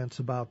comments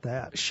about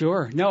that.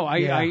 Sure. No,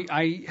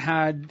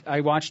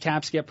 I watched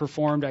taps get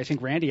performed. I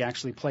think Randy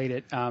actually played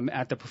it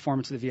at the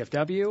performance of the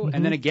VFW,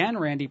 and then again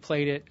Randy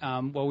played it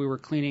while we were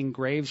cleaning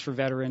graves for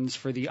veterans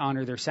for the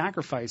Honor Their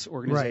Sacrifice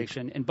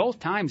organization. Right. And both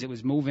times it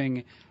was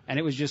moving, and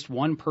it was just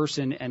one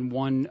person and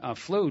one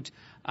flute.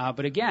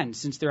 But again,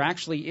 since there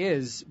actually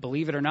is,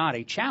 believe it or not,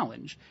 a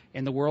challenge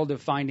in the world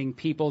of finding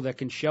people that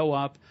can show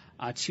up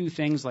to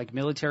things like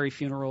military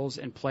funerals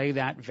and play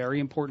that very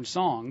important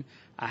song,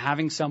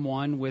 having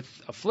someone with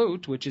a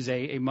flute, which is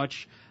a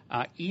much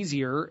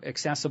easier,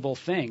 accessible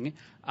thing,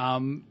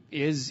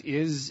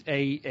 is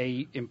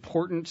a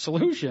important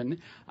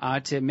solution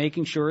to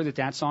making sure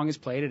that song is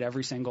played at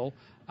every single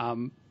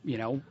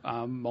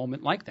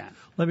moment like that.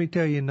 Let me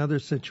tell you another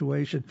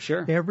situation.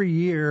 Sure. Every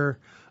year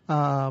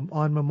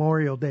on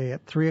Memorial Day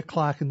at 3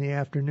 o'clock in the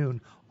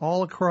afternoon,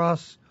 all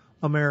across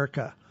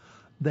America,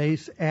 they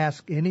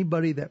ask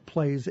anybody that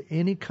plays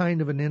any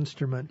kind of an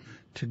instrument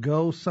to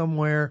go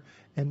somewhere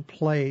and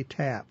play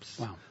taps.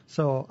 Wow.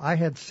 So I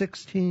had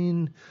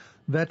 16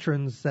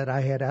 veterans that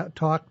I had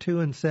talked to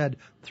and said,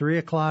 3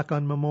 o'clock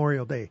on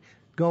Memorial Day,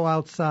 go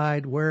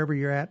outside, wherever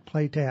you're at,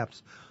 play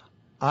taps.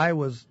 I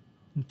was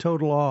in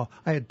total awe.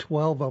 I had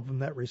 12 of them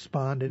that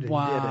responded and did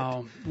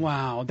it.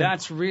 Wow,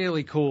 that's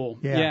really cool.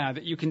 Yeah.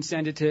 That you can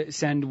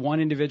send one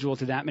individual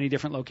to that many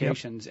different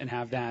locations and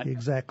have that.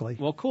 Exactly.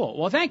 Well, cool.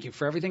 Well, thank you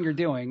for everything you're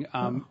doing.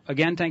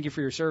 Again, thank you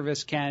for your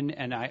service, Ken,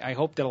 and I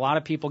hope that a lot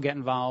of people get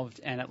involved,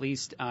 and at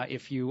least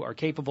if you are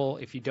capable,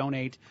 if you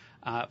donate,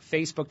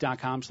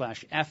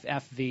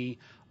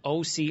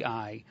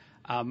 facebook.com/FFVOCI.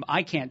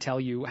 I can't tell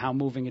you how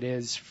moving it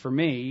is for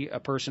me, a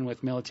person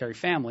with military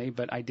family,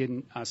 but I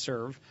didn't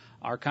serve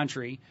our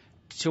country,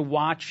 to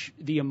watch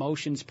the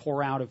emotions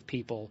pour out of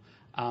people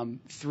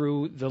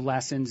through the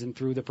lessons and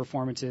through the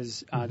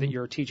performances that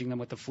you're teaching them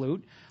with the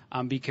flute.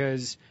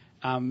 Because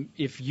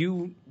if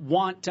you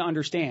want to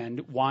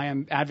understand why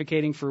I'm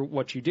advocating for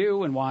what you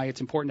do and why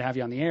it's important to have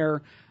you on the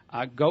air,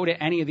 go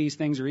to any of these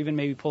things, or even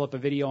maybe pull up a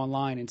video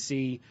online and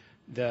see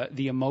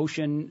the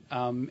emotion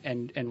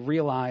and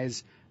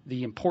realize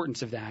the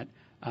importance of that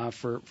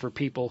for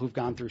people who've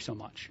gone through so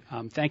much.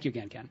 Thank you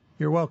again, Ken.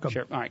 You're welcome.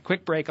 Sure. All right,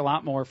 quick break, a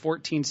lot more.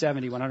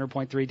 1470,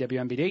 100.3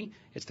 WMBD.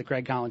 It's the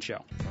Craig Collins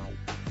Show.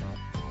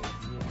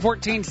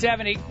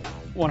 1470,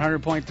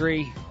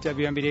 100.3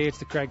 WMBD. It's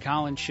the Craig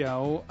Collins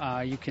Show.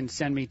 You can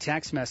send me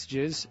text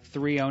messages.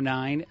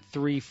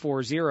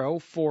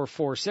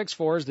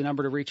 309-340-4464 is the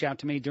number to reach out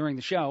to me during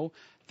the show.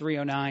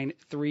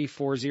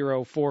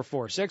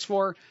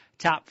 309-340-4464.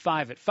 Top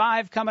 5 at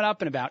 5 coming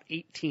up in about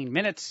 18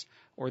 minutes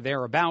or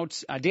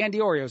thereabouts. Dan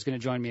Diorio is going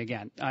to join me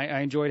again. I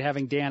enjoyed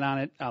having Dan on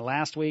it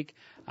last week,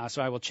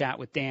 so I will chat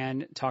with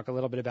Dan, talk a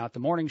little bit about the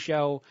morning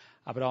show,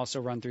 but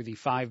also run through the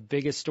 5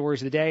 biggest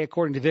stories of the day,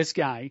 according to this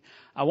guy.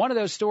 One of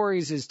those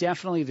stories is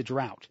definitely the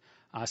drought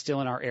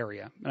still in our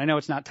area. And I know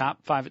it's not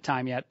top 5 at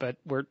time yet, but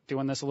we're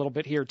doing this a little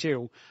bit here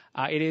too.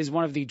 It is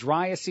one of the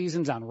driest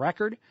seasons on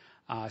record.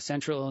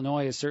 Central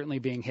Illinois is certainly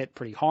being hit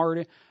pretty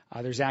hard.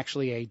 There's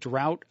actually a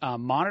drought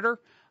monitor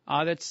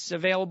that's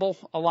available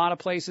a lot of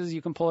places.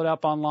 You can pull it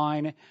up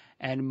online,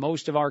 and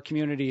most of our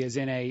community is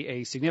in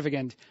a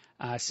significant,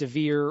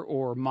 severe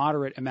or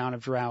moderate amount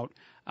of drought.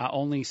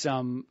 Only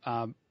some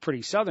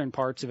pretty southern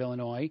parts of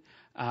Illinois,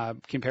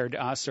 compared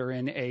to us, are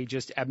in a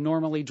just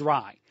abnormally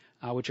dry,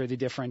 which are the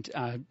different,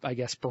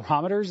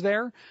 barometers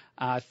there.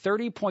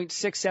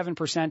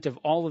 30.67% of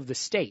all of the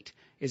state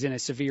is in a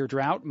severe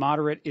drought.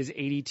 Moderate is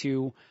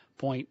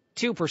 82.2%.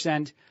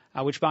 2%,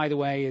 which, by the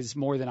way, is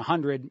more than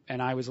 100,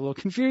 and I was a little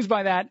confused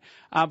by that.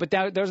 But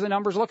those are the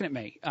numbers looking at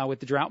me with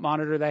the drought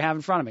monitor they have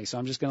in front of me. So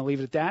I'm just going to leave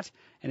it at that.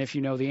 And if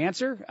you know the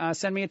answer,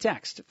 send me a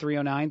text,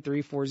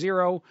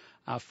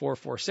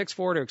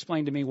 309-340-4464, to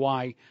explain to me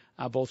why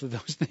both of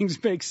those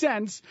things make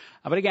sense.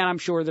 But again, I'm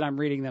sure that I'm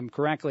reading them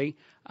correctly.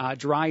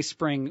 Dry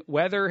spring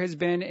weather has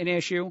been an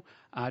issue.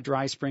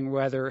 Dry spring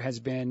weather has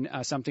been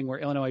something where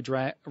Illinois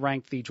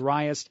ranked the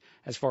driest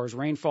as far as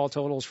rainfall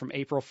totals from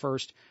April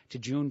 1st to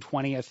June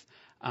 20th.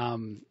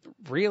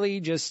 Really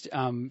just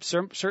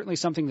certainly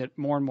something that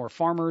more and more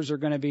farmers are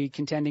going to be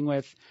contending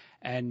with,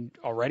 and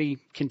already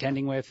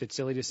contending with. It's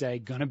silly to say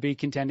going to be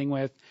contending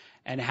with,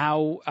 and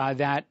how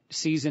that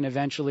season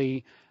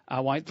eventually,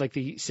 like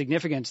the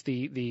significance,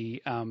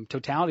 the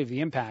totality of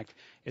the impact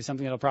is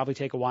something that'll probably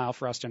take a while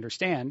for us to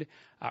understand.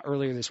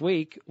 Earlier this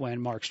week,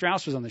 when Mark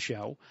Strauss was on the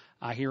show,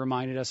 he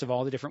reminded us of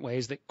all the different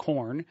ways that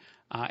corn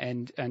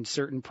and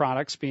certain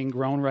products being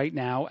grown right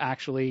now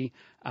actually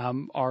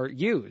are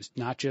used,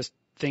 not just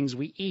things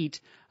we eat,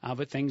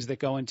 but things that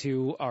go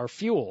into our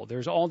fuel.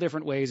 There's all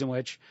different ways in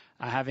which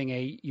having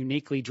a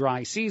uniquely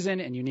dry season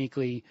and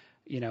uniquely,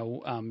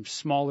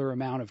 smaller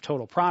amount of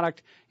total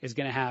product is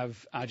going to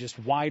have just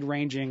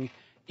wide-ranging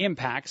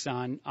impacts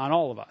on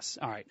all of us.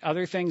 All right,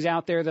 other things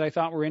out there that I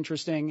thought were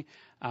interesting,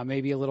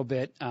 maybe a little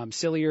bit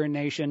sillier in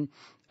nation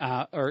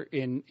or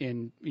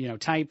in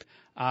type.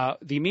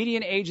 The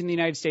median age in the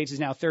United States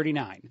is now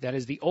 39. That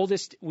is the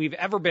oldest we've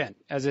ever been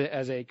as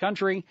a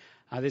country.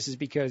 This is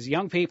because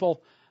young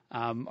people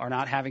are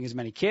not having as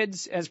many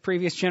kids as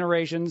previous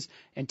generations.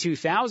 In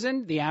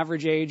 2000, the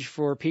average age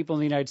for people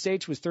in the United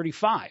States was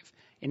 35.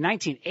 In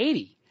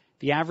 1980,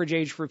 the average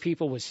age for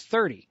people was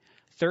 30.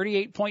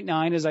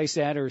 38.9, as I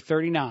said, or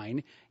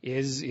 39,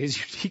 is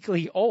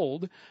uniquely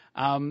old.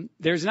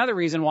 There's another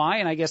reason why,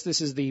 and I guess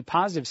this is the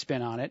positive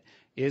spin on it,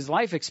 is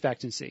life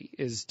expectancy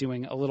is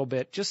doing a little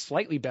bit, just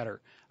slightly better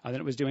than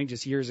it was doing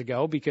just years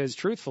ago, because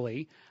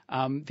truthfully,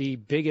 the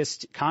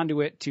biggest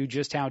conduit to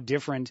just how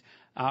different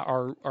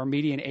our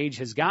median age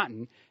has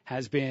gotten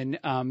has been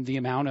the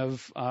amount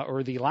of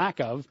or the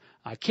lack of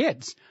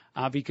kids,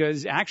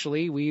 because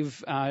actually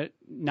we've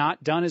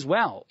not done as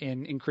well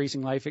in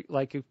increasing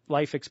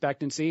life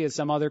expectancy as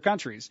some other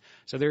countries.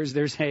 So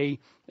there's a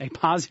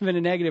positive and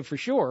a negative for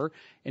sure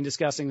in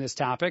discussing this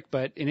topic,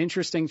 but an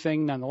interesting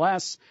thing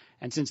nonetheless.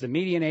 And since the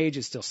median age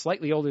is still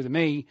slightly older than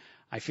me,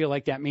 I feel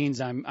like that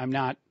means I'm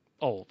not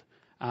old.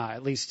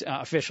 At least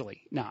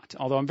officially not,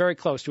 although I'm very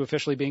close to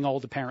officially being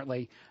old,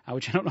 apparently,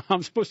 which I don't know how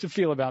I'm supposed to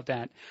feel about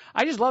that.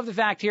 I just love the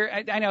fact here.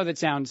 I know that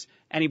sounds,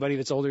 anybody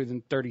that's older than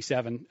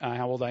 37,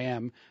 how old I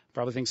am,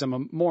 probably thinks I'm a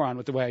moron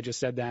with the way I just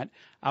said that.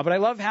 But I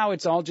love how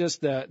it's all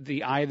just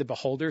the eye of the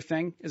beholder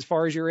thing as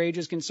far as your age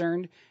is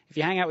concerned. If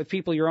you hang out with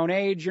people your own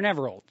age, you're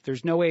never old.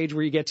 There's no age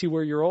where you get to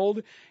where you're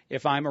old.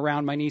 If I'm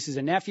around my nieces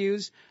and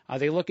nephews,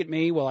 they look at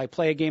me while I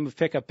play a game of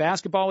pickup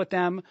basketball with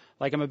them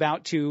like I'm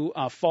about to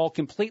fall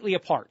completely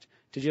apart,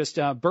 to just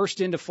burst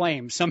into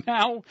flames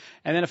somehow.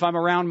 And then if I'm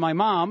around my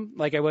mom,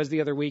 like I was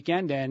the other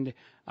weekend, and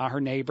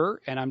her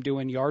neighbor, and I'm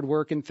doing yard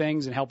work and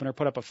things and helping her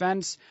put up a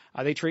fence,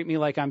 they treat me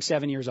like I'm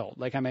 7 years old,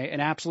 like I'm an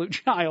absolute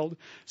child.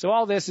 So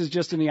all this is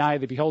just in the eye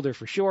of the beholder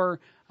for sure,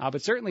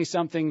 but certainly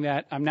something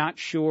that I'm not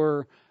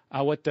sure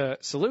what the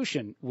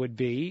solution would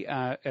be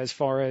as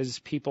far as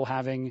people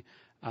having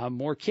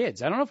more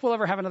kids. I don't know if we'll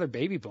ever have another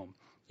baby boom.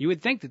 You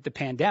would think that the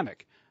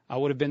pandemic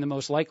would have been the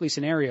most likely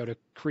scenario to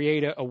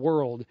create a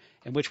world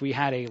in which we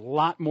had a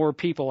lot more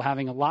people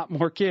having a lot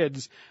more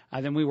kids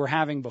than we were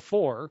having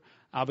before.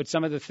 But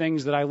some of the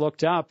things that I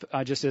looked up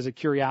just as a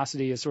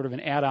curiosity, as sort of an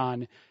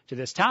add-on to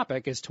this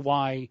topic as to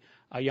why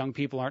young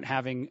people aren't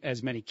having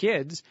as many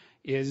kids,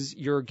 is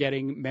you're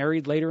getting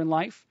married later in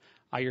life.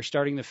 You're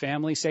starting the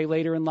family, say,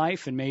 later in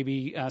life, and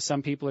maybe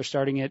some people are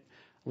starting it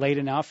late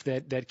enough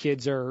that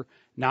kids are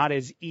not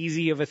as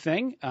easy of a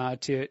thing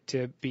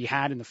to be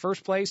had in the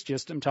first place.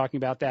 Just I'm talking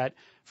about that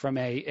from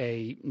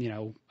a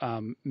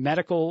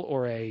medical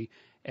or a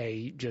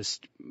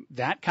just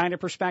that kind of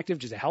perspective,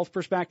 just a health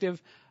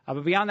perspective.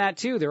 But beyond that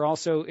too, there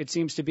also, it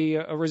seems to be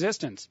a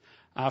resistance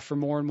for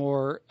more and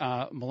more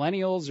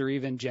millennials or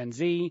even Gen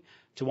Z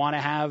to want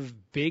to have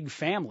big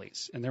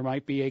families. And there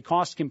might be a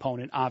cost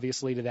component,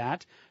 obviously, to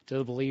that, to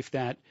the belief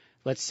that,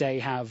 let's say,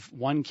 have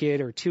one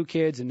kid or two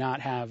kids and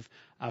not have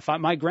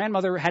five. My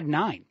grandmother had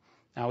 9.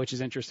 Which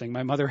is interesting.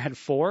 My mother had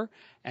 4,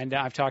 and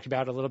I've talked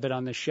about it a little bit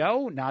on the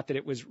show. Not that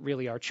it was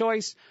really our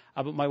choice,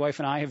 but my wife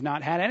and I have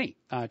not had any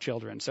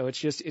children. So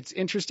it's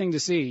interesting to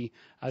see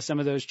some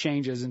of those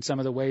changes and some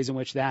of the ways in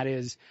which that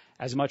is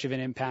as much of an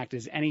impact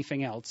as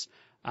anything else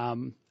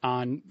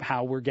on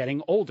how we're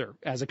getting older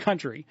as a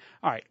country.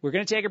 All right, we're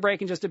going to take a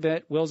break in just a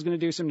bit. Will's going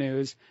to do some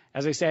news.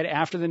 As I said,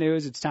 after the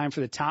news, it's time for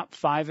the top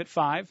 5 at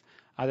 5.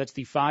 That's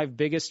the 5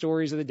 biggest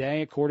stories of the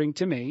day, according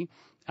to me.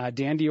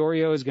 Dan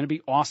DiOrio is going to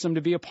be awesome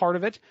to be a part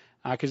of it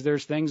because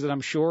there's things that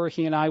I'm sure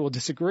he and I will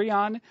disagree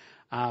on,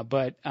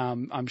 but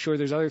I'm sure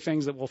there's other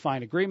things that we'll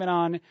find agreement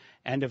on.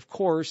 And, of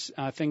course,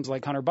 things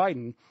like Hunter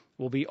Biden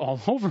will be all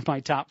over my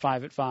top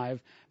 5 at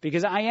 5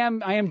 because I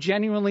am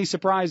genuinely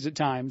surprised at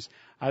times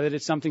that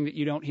it's something that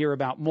you don't hear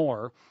about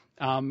more,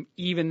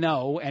 even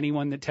though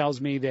anyone that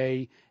tells me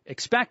they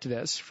expect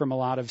this from a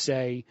lot of,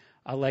 say,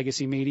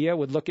 legacy media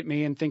would look at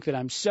me and think that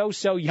I'm so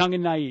young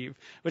and naive,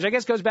 which I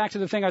guess goes back to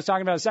the thing I was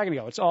talking about a second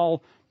ago. It's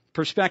all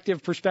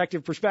perspective.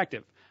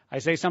 I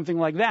say something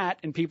like that,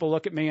 and people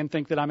look at me and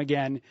think that I'm,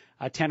 again,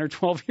 10 or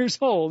 12 years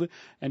old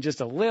and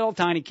just a little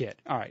tiny kid.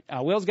 All right,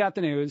 Will's got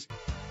the news.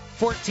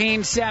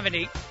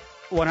 1470,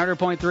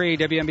 100.3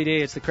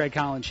 WMBD. It's the Craig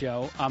Collins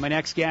Show. My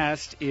next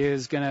guest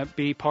is going to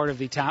be part of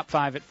the top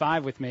 5 at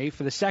 5 with me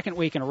for the second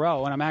week in a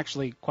row, and I'm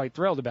actually quite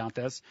thrilled about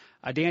this.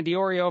 Dan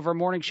DiOrio of our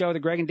morning show, the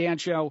Greg and Dan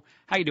Show.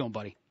 How you doing,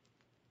 buddy?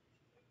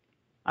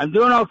 I'm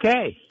doing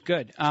okay.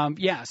 Good.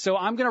 So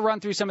I'm going to run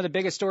through some of the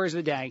biggest stories of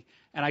the day,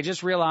 and I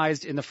just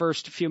realized in the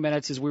first few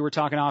minutes as we were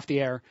talking off the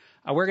air,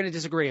 we're going to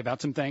disagree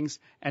about some things.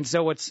 And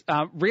so what's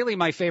really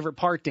my favorite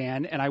part,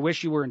 Dan, and I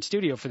wish you were in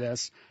studio for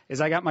this,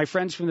 is I got my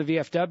friends from the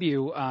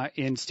VFW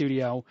in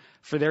studio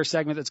for their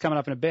segment that's coming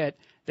up in a bit.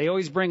 They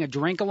always bring a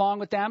drink along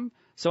with them.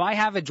 So I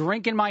have a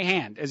drink in my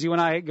hand as you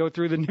and I go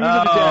through the news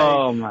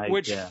of the day,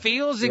 which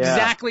feels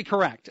exactly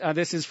correct.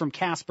 This is from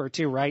Casper,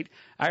 too, right?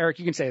 Eric,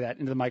 you can say that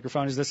into the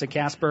microphone. Is this a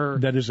Casper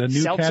That is a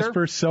new seltzer?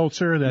 Casper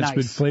seltzer that's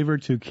been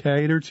flavored to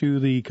cater to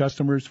the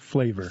customer's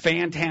flavor.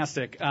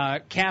 Fantastic.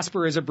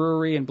 Casper is a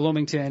brewery in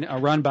Bloomington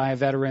run by a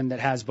veteran that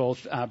has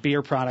both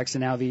beer products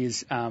and now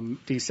these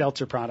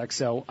seltzer products.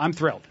 So I'm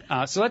thrilled.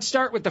 So let's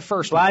start with the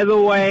first one. By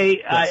the way,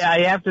 yes.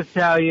 I have to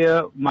tell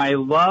you, my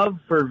love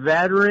for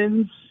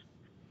veterans,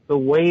 the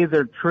way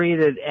they're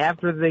treated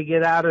after they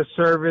get out of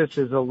service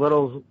is a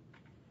little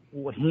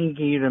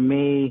hinky to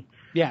me.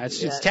 Yeah,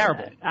 it's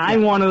terrible.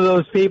 I'm one of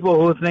those people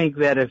who think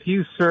that if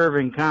you serve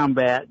in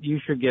combat, you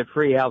should get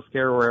free health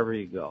care wherever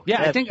you go.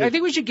 Yeah, I think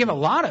we should give a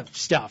lot of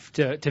stuff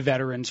to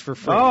veterans for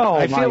free. Oh,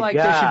 I feel like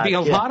there should be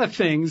a yeah. lot of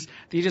things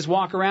that you just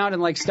walk around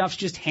and like stuff's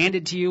just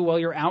handed to you while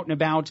you're out and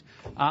about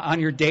on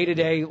your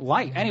day-to-day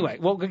life. Anyway,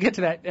 we'll get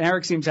to that.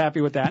 Eric seems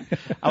happy with that.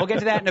 We'll get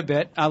to that in a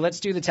bit. Let's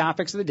do the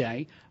topics of the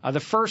day. The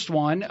first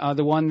one,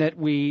 the one that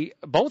we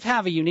both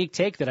have a unique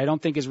take that I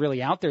don't think is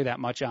really out there that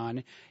much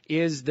on,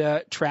 is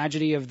the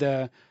tragedy of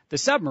the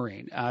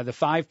submarine. The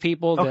 5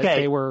 people that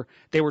they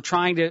were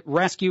trying to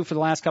rescue for the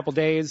last couple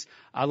days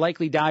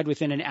likely died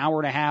within an hour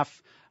and a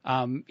half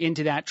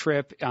into that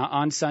trip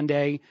on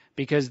Sunday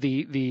because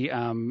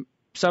the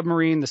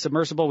submarine, the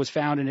submersible, was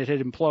found and it had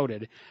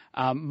imploded.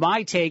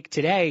 My take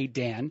today,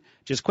 Dan,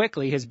 just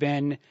quickly, has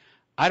been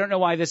I don't know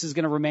why this is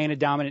going to remain a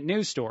dominant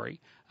news story.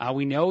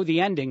 We know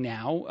the ending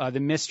now. The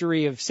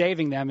mystery of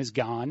saving them is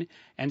gone.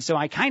 And so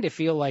I kind of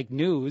feel like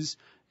news,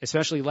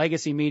 especially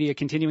legacy media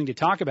continuing to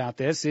talk about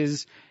this,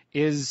 is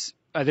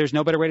there's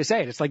no better way to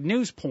say it. It's like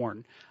news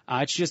porn.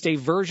 It's just a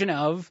version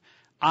of,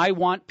 I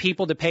want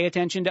people to pay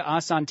attention to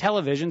us on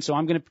television, so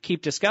I'm going to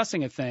keep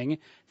discussing a thing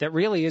that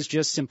really is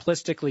just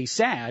simplistically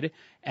sad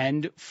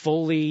and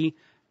fully,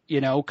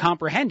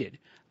 comprehended.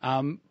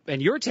 And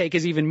your take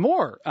is even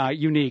more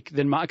unique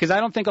than mine, because I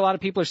don't think a lot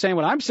of people are saying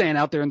what I'm saying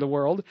out there in the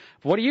world.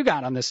 What do you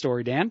got on this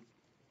story, Dan?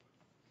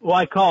 Well,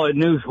 I call it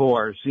news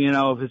whores.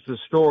 If it's a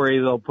story,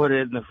 they'll put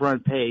it in the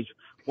front page.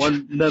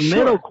 When the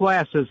middle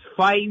class is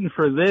fighting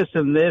for this,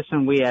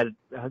 and we had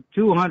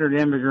 200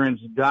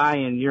 immigrants die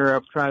in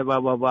Europe, blah,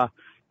 blah, blah.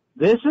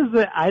 This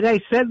is I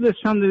said this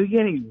from the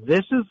beginning,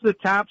 this is the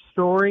top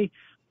story.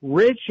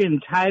 Rich,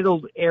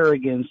 entitled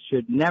arrogance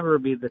should never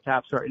be the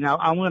top story. Now,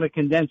 I'm going to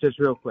condense this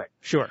real quick.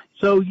 Sure.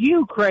 So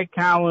you, Craig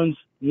Collins,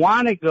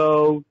 want to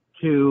go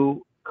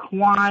to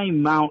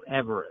climb Mount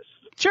Everest.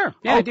 Sure.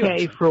 Yeah, okay, I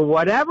do. For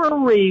whatever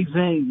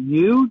reason,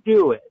 you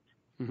do it.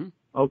 Mm-hmm.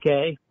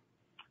 Okay?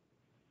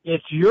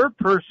 It's your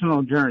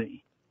personal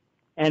journey.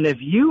 And if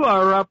you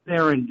are up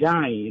there and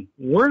dying,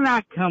 we're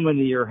not coming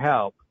to your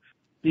help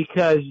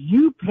because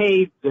you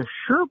paid the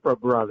Sherpa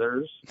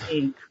brothers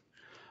in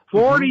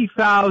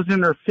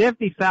 $40,000 or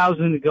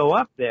 $50,000 to go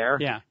up there.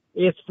 Yeah.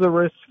 It's the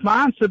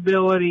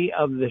responsibility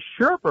of the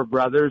Sherpa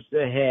brothers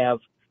to have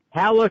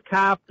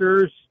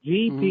helicopters,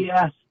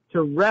 GPS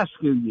to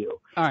rescue you.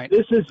 All right.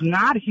 This is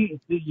not,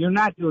 you're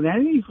not doing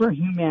anything for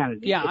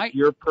humanity. Yeah, it's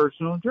your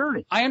personal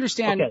journey. I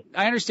understand. Okay.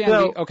 I understand.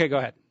 So, okay, go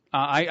ahead.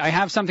 I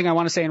have something I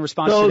want to say in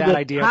response to that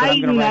idea, but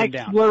I'm going to write it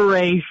down.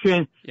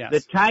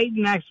 The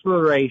Titan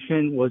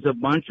exploration was a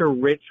bunch of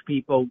rich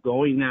people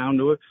going down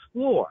to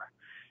explore.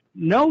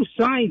 No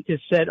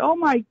scientist said, oh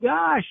my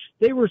gosh,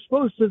 they were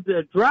supposed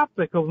to drop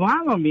the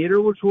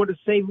kilometer, which would have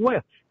saved oil.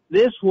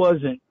 This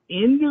was an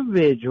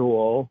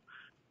individual,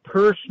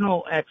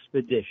 personal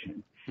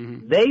expedition.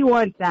 Mm-hmm. They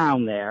went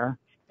down there,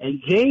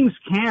 and James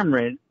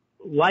Cameron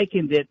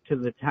likened it to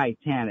the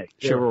Titanic.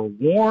 There were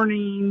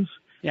warnings.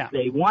 Yeah.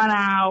 They went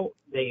out,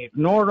 they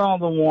ignored all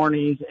the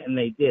warnings, and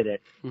they did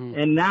it. Mm-hmm.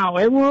 And now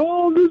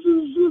everyone, this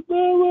is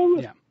blah, blah,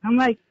 blah. Yeah. I'm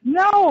like,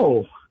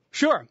 No.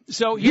 Sure.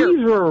 So here.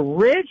 These were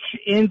rich,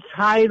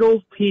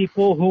 entitled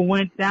people who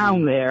went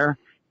down there,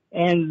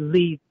 and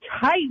the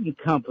Titan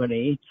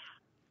Company,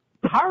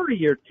 part of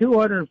your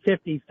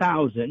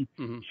 $250,000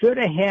 should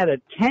have had a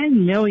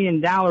 $10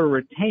 million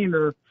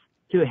retainer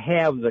to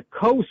have the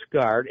Coast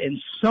Guard and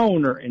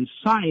sonar and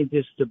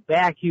scientists to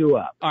back you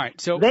up. All right.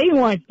 So they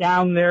went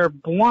down there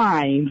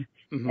blind,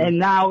 and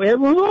now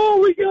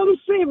everyone, we got to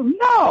save them.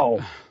 No.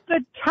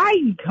 The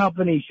Titan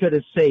Company should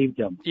have saved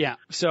them. Yeah,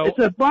 so it's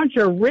a bunch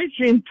of rich,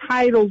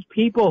 entitled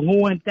people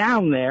who went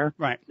down there.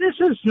 Right. This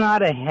is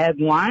not a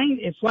headline.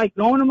 It's like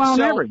going to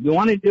Mount Everest. You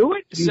want to do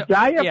it? You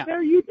die up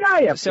there. You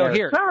die up there.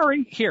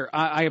 Here,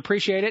 I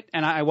appreciate it,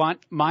 and I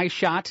want my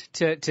shot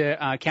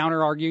to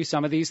counter argue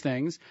some of these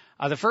things.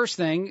 The first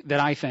thing that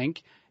I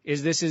think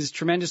is this is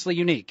tremendously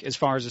unique as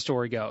far as the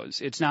story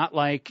goes. It's not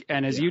like,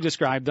 and as you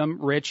described them,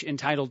 rich,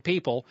 entitled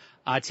people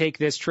take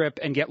this trip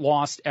and get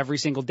lost every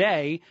single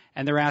day,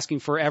 and they're asking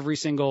for every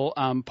single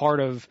part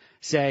of,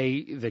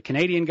 say, the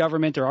Canadian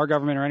government or our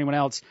government or anyone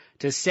else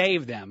to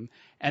save them.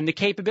 And the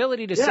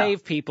capability to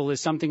save people is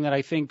something that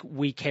I think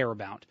we care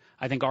about.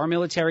 I think our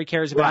military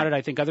cares about it.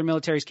 I think other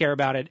militaries care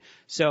about it.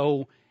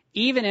 So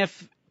even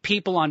if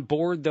people on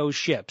board those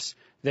ships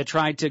that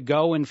tried to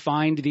go and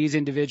find these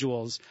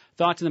individuals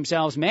thought to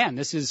themselves, man,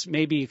 this is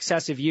maybe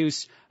excessive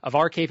use of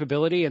our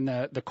capability and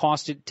the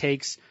cost it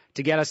takes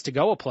to get us to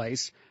go a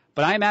place.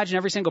 But I imagine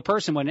every single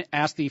person, when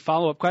asked the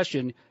follow-up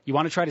question, you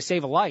want to try to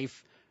save a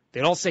life,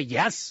 they'd all say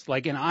yes.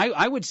 And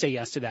I would say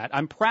yes to that.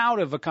 I'm proud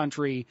of a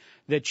country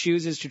that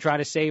chooses to try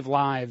to save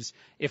lives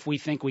if we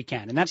think we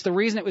can. And that's the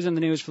reason it was in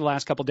the news for the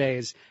last couple of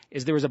days,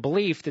 is there was a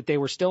belief that they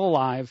were still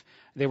alive.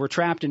 They were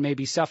trapped and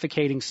maybe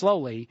suffocating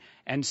slowly.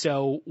 And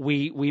so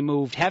we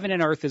moved heaven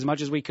and earth as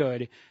much as we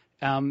could.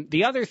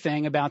 The other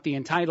thing about the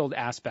entitled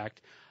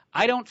aspect,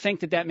 I don't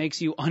think that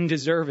makes you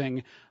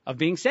undeserving of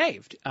being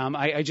saved.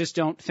 I just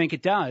don't think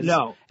it does.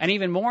 No. And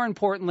even more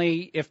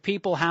importantly, if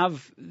people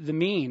have the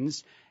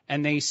means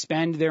and they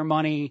spend their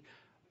money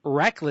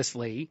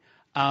recklessly,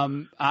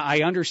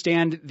 I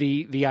understand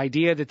the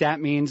idea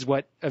that means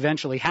what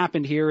eventually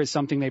happened here is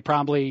something they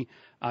probably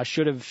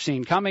should have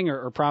seen coming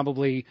or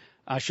probably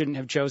shouldn't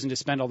have chosen to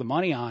spend all the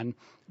money on.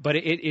 But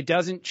it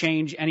doesn't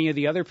change any of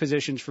the other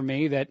positions for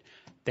me that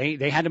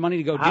they had the money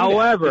to go do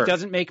However, that. It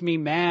doesn't make me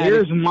mad.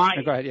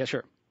 Go ahead. Yeah,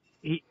 sure.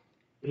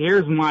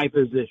 Here's my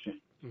position.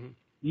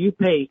 You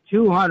pay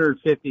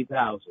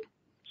 $250,000.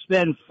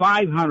 Spend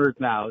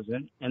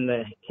 $500,000, and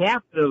the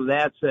captain of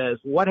that says,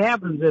 what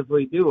happens if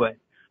we do it?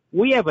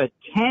 We have a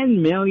 $10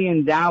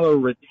 million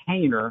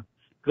retainer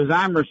because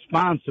I'm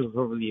responsible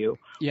for you.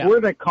 Yeah.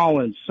 We're to call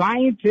in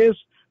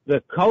scientists,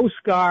 the Coast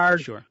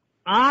Guard. Sure.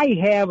 I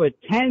have a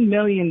 $10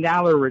 million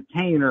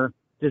retainer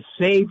to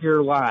save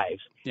your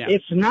lives. Yeah.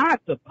 It's not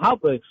the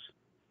public's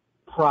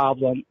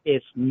problem.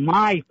 It's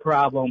my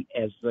problem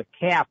as the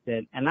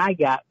captain, and I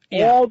got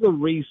all the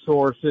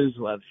resources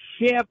of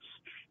ships.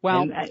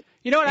 Well,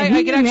 you know what I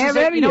can actually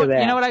say, you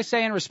know what I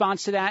say in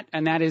response to that,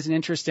 and that is an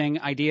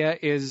interesting idea,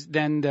 is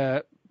then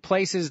the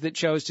places that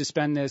chose to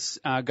spend this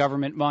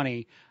government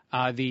money,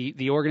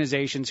 the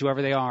organizations,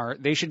 whoever they are,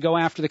 they should go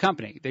after the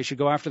company. They should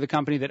go after the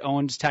company that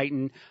owns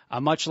Titan,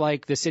 much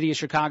like the city of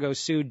Chicago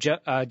sued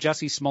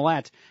Jussie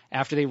Smollett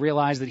after they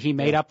realized that he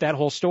made up that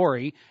whole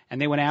story,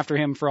 and they went after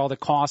him for all the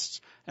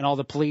costs and all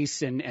the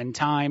police and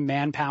time,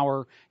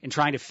 manpower, in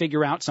trying to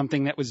figure out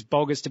something that was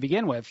bogus to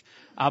begin with.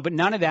 But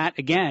none of that,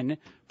 again,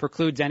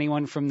 precludes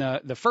anyone from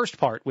the first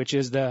part, which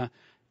is the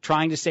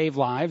trying to save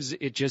lives.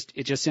 It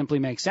just simply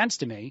makes sense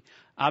to me.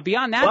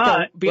 Beyond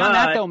that,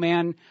 though,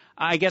 man,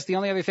 I guess the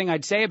only other thing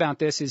I'd say about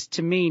this is,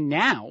 to me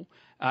now,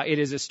 it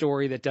is a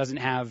story that doesn't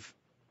have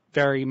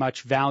very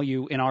much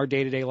value in our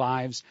day-to-day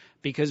lives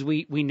because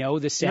we know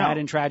the sad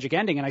and tragic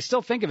ending. And I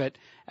still think of it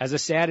as a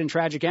sad and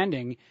tragic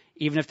ending,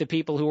 even if the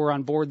people who are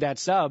on board that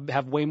sub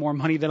have way more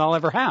money than I'll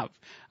ever have.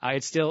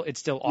 It's still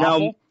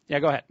awful. Yeah,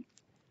 go ahead.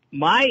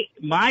 My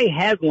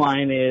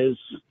headline is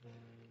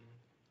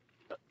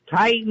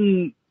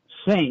Titan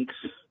sinks.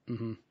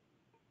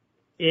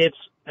 It's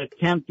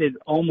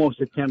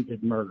almost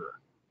attempted murder.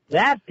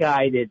 That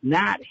guy did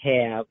not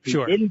have, he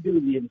didn't do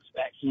the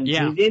inspections,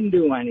 he didn't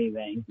do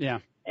anything. Yeah.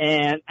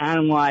 And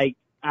I'm like,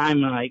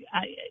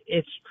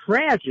 it's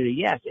tragedy.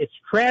 Yes, it's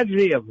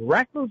tragedy of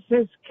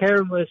recklessness,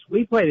 careless.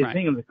 We played a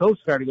thing on the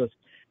Coast Guard. He goes,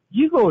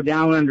 you go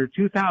down under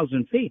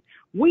 2,000 feet.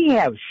 We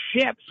have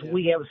ships.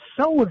 We have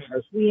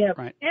sonars. We have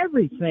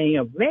everything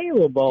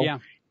available. Yeah.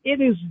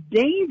 It is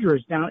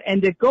dangerous down,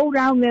 and to go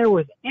down there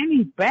with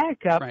any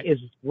backup is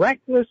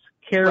reckless,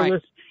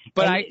 careless.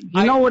 But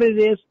you know what it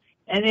is?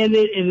 And it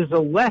is a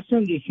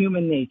lesson to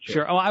human nature.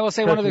 Sure. Oh, I will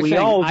say one other thing. We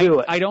all do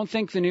it. I don't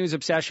think the news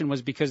obsession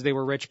was because they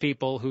were rich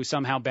people who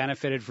somehow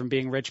benefited from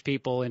being rich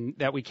people and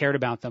that we cared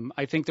about them.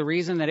 I think the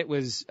reason that it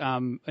was a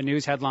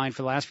news headline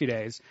for the last few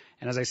days,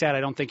 and as I said,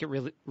 I don't think it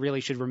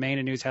really should remain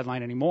a news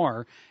headline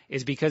anymore,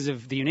 is because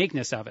of the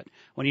uniqueness of it.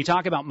 When you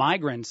talk about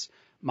migrants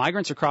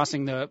migrants are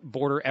crossing the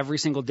border every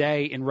single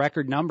day in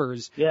record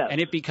numbers, and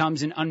it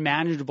becomes an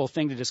unmanageable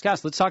thing to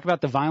discuss. Let's talk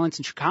about the violence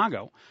in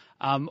Chicago.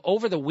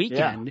 Over the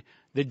weekend,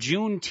 the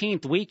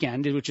Juneteenth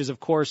weekend, which is,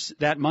 of course,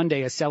 that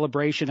Monday, a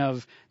celebration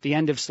of the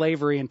end of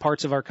slavery in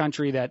parts of our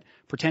country that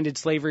pretended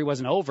slavery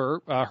wasn't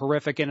over,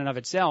 horrific in and of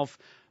itself.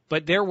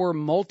 But there were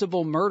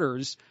multiple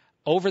murders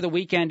over the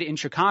weekend in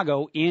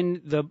Chicago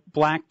in the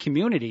black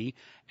community,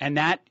 and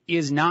that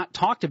is not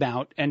talked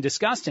about and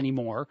discussed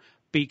anymore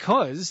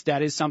because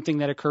that is something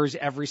that occurs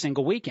every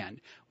single weekend.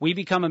 We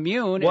become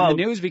immune, and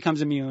the news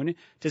becomes immune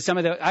to some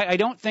of the – I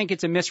don't think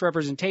it's a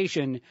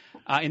misrepresentation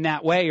in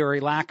that way or a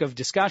lack of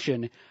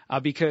discussion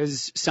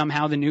because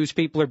somehow the news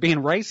people are being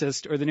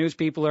racist or the news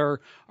people are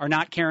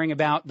not caring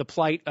about the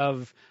plight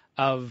of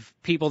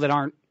people that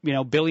aren't,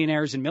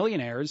 billionaires and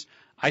millionaires.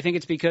 I think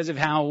it's because of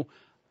how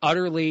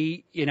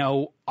utterly,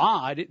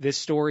 odd this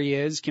story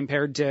is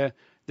compared to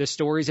the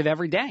stories of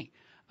every day.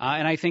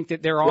 And I think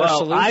that there are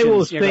solutions. I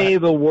will say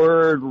the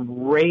word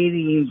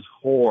ratings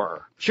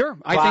whore. Sure,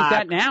 I think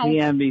that now.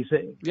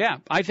 CNBC. Yeah,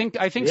 I think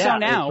so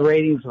now. It's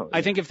ratings whore.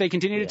 I think if they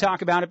continue to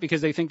talk about it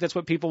because they think that's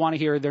what people want to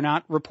hear, they're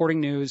not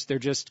reporting news. They're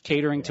just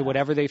catering to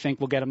whatever they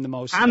think will get them the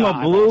most. I'm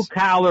a blue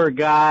collar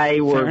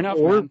guy.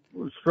 We're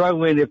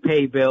struggling to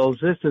pay bills.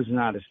 This is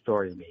not a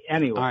story to me.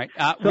 Anyway. All right.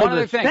 So one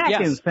other thing.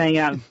 Second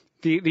thing.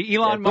 The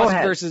Elon Musk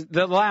versus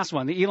the last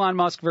one. The Elon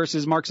Musk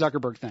versus Mark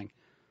Zuckerberg thing.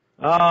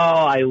 Oh,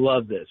 I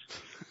love this.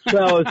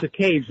 So it's a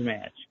cage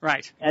match.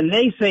 Right. And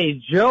they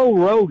say Joe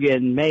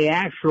Rogan may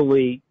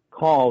actually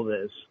call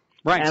this.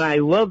 Right. And I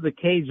love the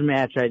cage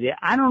match idea.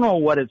 I don't know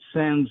what it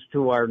sends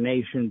to our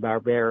nation,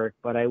 barbaric,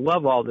 but I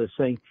love all this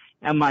thing.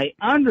 And my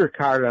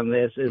undercard on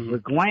this is the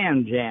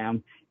Glam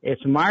Jam.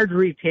 It's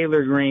Marjorie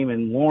Taylor Greene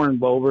and Lauren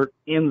Boebert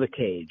in the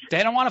cage.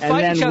 They don't want to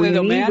fight each other,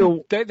 though,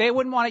 man. They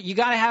wouldn't want it. You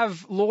got to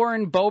have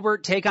Lauren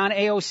Boebert take on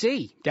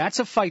AOC. That's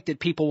a fight that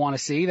people want to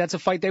see. That's a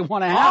fight they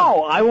want to have.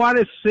 Oh, I want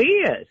to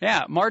see it.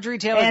 Yeah, Marjorie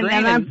Taylor Greene.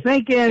 And I'm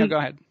thinking, go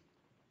ahead.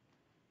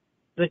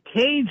 The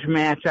cage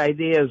match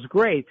idea is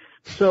great.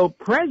 So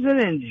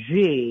President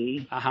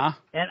Xi,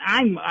 and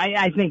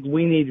I think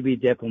we need to be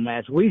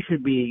diplomats. We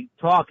should be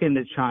talking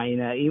to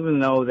China,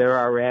 even though they're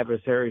our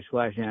adversaries /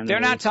 enemies.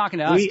 They're not talking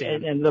to us,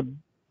 Dan.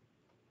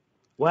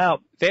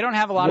 They don't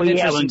have a lot of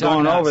interest in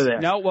talking to us. Over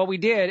there. No, well, we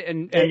did,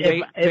 and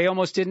they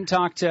almost didn't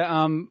talk to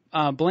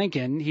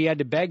Blinken. He had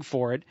to beg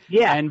for it.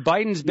 Yeah. And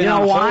Biden's been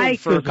on hold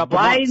for a couple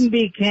months.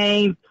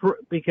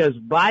 Because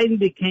Biden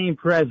became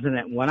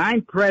president. When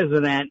I'm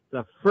president,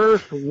 the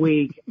first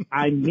week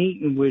I'm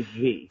meeting with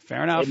Xi.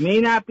 Fair enough. It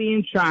may not be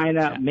in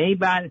China,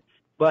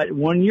 but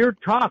when you're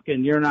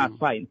talking, you're not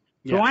fighting.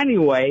 Yeah. So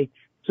anyway,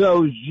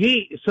 so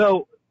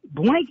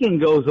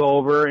Blinken goes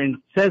over and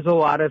says a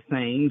lot of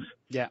things.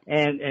 Yeah.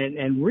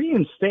 And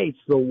reinstates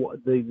the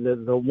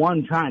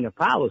one China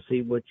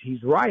policy, which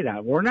he's right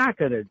on. We're not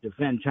going to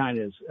defend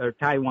China's or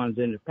Taiwan's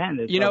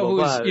independence.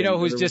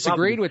 Who's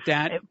disagreed with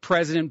that?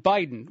 President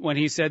Biden, when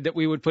he said that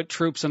we would put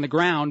boots on the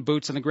ground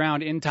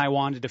in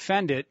Taiwan to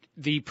defend it.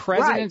 The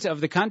president of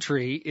the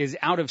country is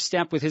out of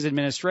step with his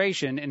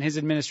administration, and his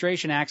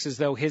administration acts as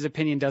though his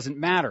opinion doesn't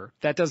matter.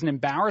 That doesn't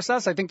embarrass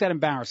us. I think that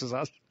embarrasses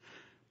us.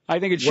 I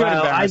think it should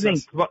embarrass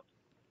us.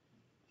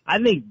 I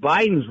think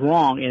Biden's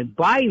wrong, and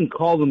Biden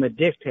called him a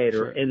dictator.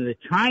 Sure. In the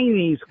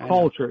Chinese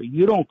culture,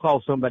 you don't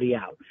call somebody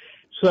out.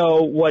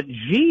 So what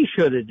Xi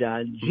should have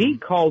done, Xi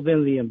called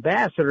in the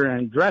ambassador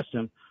and addressed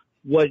him.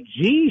 What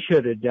Xi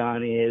should have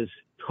done is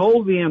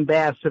told the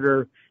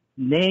ambassador,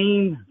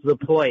 name the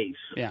place.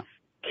 Yeah.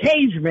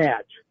 Cage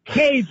match.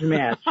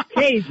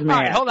 All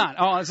right, hold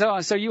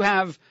on. So you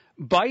have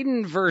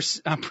Biden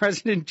versus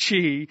President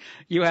Xi.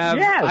 You have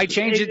I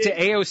changed it to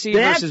AOC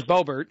versus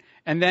Boebert,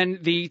 and then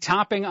the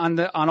topping on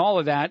all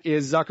of that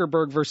is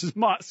Zuckerberg versus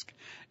Musk,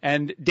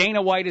 and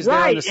Dana White is there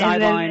on the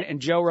sideline, and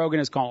Joe Rogan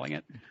is calling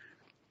it.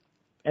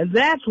 And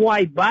that's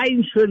why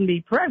Biden shouldn't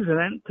be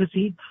president, because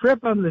he'd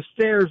trip on the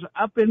stairs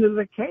up into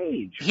the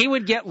cage. He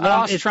would get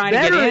lost trying to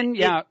get in.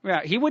 Yeah.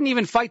 He wouldn't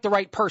even fight the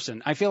right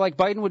person. I feel like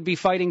Biden would be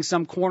fighting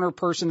some corner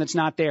person that's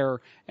not there,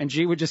 and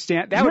Xi would just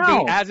stand. That would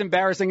be as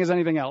embarrassing as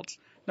anything else.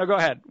 No, go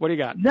ahead. What do you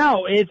got?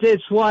 No,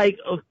 it's like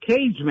a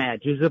cage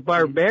match. Is it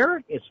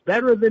barbaric? It's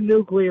better than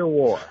nuclear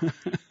war.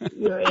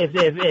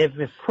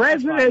 if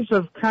presidents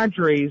of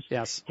countries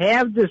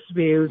have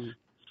disputes,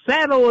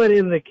 settle it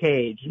in the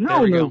cage.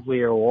 No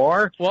nuclear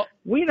war. Well,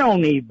 we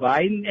don't need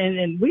Biden,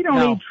 and we don't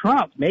need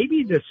Trump.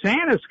 Maybe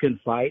DeSantis can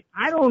fight.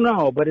 I don't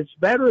know, but it's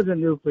better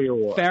than nuclear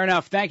war. Fair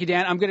enough. Thank you,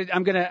 Dan. I'm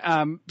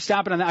gonna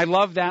stop it on that. I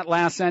love that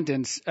last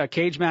sentence. A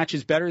cage match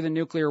is better than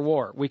nuclear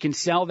war. We can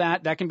sell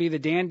that. That can be the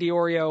Dan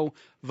Diorio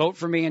vote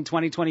for me in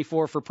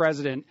 2024 for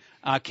president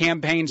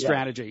campaign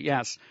strategy.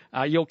 Yes.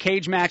 You'll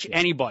cage match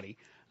anybody.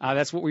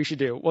 That's what we should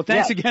do. Well,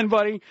 thanks again,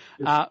 buddy.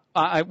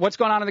 What's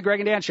going on in the Greg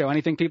and Dan show?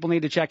 Anything people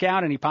need to check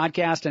out? Any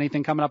podcast?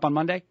 Anything coming up on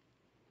Monday?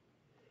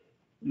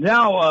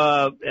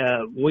 No,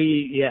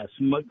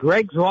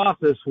 Greg's off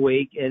this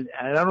week, and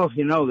I don't know if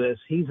you know this.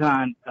 He's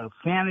on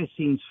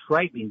fantasy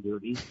striping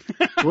duty.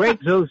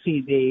 Greg's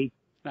OCD.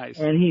 Nice.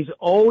 And he's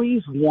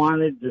always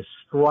wanted to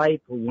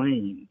stripe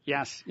lanes.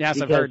 Yes,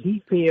 because I've heard.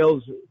 He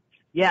feels,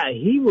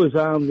 he was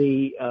on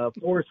the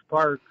Forest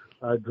Park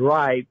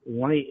Drive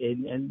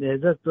lane, and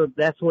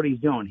that's what he's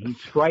doing. He's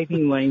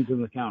striping lanes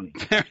in the county.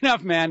 Fair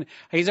enough, man.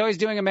 He's always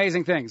doing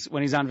amazing things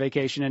when he's on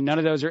vacation, and none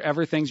of those are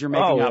ever things you're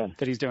making up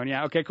that he's doing.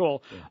 Yeah, okay,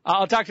 cool. Yeah.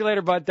 I'll talk to you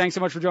later, bud. Thanks so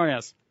much for joining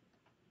us.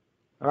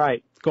 All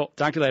right. Cool.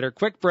 Talk to you later.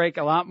 Quick break,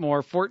 a lot more.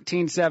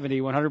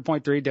 1470,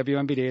 100.3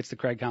 WMBD. It's the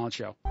Craig Collins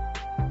Show.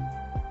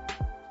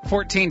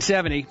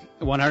 1470,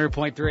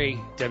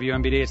 100.3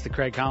 WMBD. It's the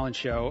Craig Collins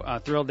Show.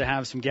 Thrilled to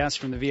have some guests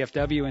from the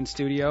VFW in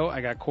studio.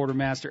 I got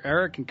Quartermaster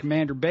Eric and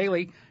Commander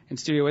Bailey in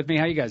studio with me.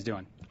 How you guys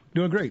doing?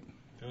 Doing great.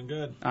 Doing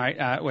good. All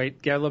right.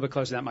 Wait, get a little bit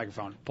closer to that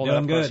microphone. Pull that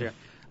up closer.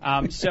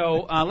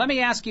 So let me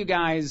ask you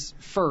guys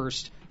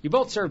first. You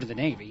both served in the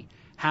Navy.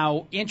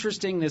 How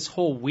interesting this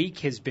whole week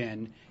has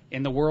been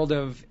in the world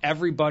of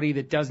everybody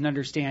that doesn't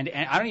understand.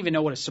 And I don't even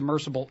know what a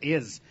submersible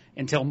is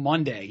until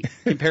Monday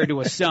compared to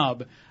a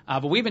sub.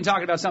 But we've been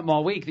talking about something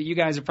all week that you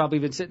guys have probably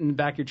been sitting in the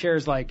back of your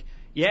chairs like,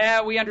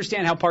 yeah, we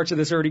understand how parts of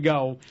this already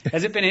go.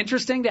 Has it been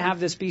interesting to have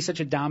this be such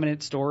a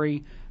dominant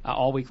story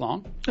all week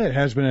long? It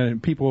has been.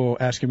 And people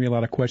asking me a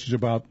lot of questions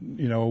about,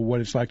 what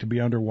it's like to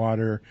be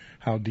underwater,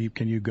 how deep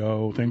can you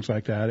go, things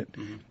like that.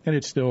 Mm-hmm. And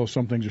it's still,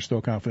 some things are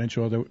still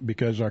confidential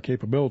because our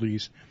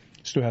capabilities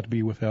still have to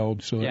be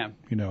withheld. So,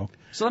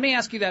 So let me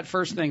ask you that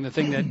first thing, the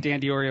thing that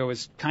Dan DiOrio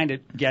was kind of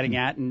getting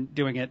at and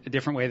doing it a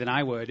different way than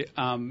I would.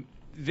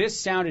 This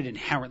sounded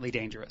inherently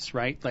dangerous,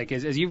 right? Like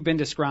as you've been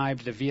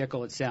described, the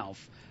vehicle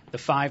itself, the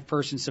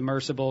 5-person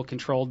submersible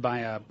controlled by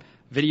a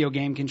video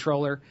game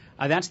controller,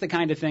 that's the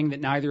kind of thing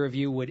that neither of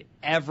you would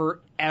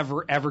ever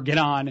get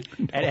on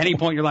at any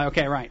point in your life.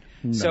 Okay, right.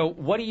 No. So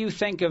what do you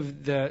think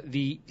of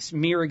the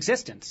mere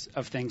existence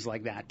of things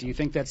like that? Do you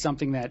think that's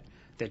something that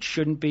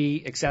shouldn't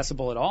be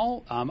accessible at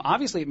all?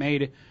 Obviously, it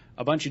made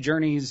a bunch of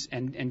journeys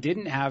and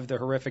didn't have the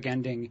horrific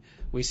ending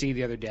we see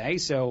the other day.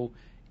 So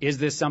is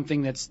this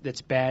something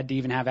that's bad to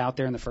even have out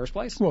there in the first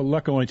place? Well,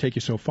 luck will only take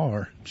you so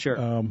far.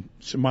 Sure.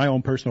 So my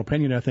own personal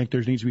opinion, I think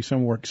there needs to be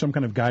some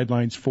kind of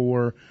guidelines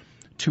for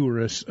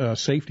tourist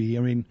safety.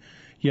 I mean,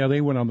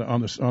 they went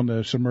on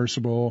the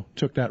submersible,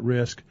 took that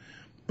risk.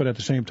 But at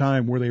the same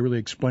time, where they really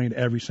explained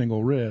every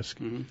single risk,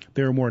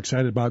 they were more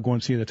excited about going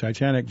to see the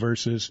Titanic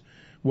versus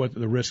what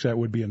the risks that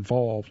would be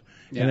involved.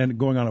 Yeah. And then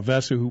going on a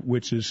vessel,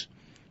 which is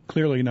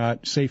clearly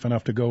not safe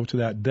enough to go to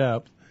that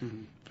depth.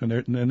 Mm-hmm.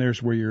 And then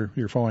there's where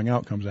your falling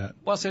out comes at.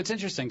 Well, so it's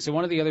interesting. So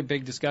one of the other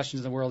big discussions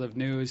in the world of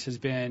news has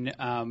been,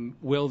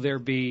 will there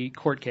be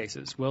court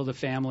cases? Will the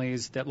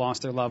families that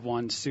lost their loved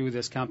ones sue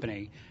this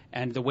company?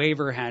 And the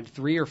waiver had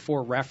 3 or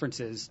 4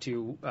 references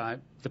to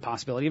the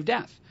possibility of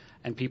death,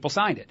 and people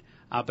signed it.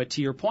 But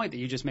to your point that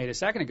you just made a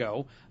second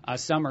ago,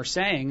 some are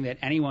saying that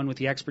anyone with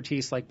the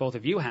expertise like both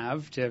of you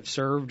have to have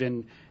served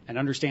and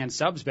understand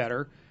subs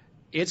better,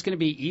 it's going to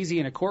be easy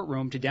in a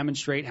courtroom to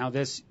demonstrate how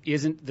this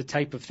isn't the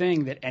type of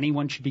thing that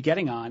anyone should be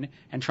getting on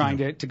and trying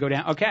to go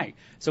down. Okay,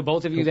 so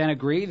both of you then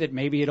agree that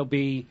maybe it'll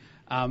be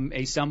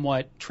a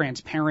somewhat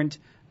transparent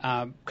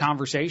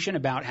conversation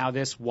about how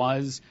this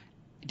was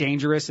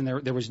dangerous and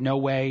there was no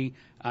way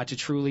to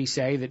truly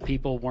say that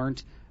people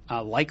weren't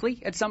likely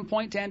at some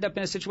point to end up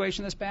in a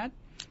situation this bad?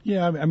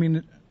 Yeah, I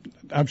mean,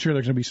 I'm sure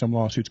there's going to be some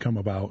lawsuits come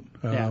about.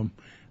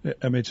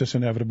 I mean, it's just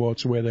inevitable.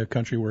 It's the way the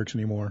country works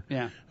anymore.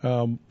 Yeah. But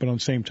on the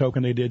same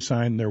token, they did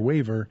sign their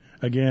waiver.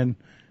 Again,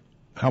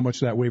 how much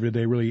of that waiver did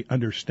they really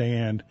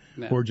understand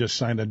or just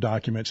sign a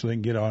document so they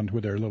can get on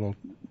with their little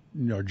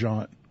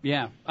jaunt?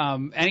 Yeah.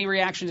 Any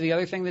reaction to the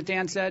other thing that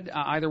Dan said,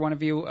 either one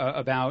of you,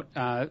 about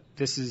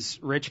this is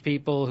rich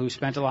people who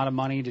spent a lot of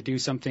money to do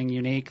something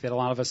unique that a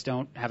lot of us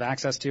don't have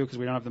access to because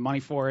we don't have the money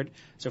for it.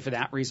 So for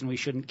that reason, we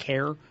shouldn't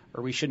care,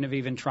 or we shouldn't have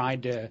even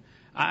tried to.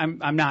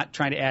 I'm not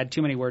trying to add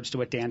too many words to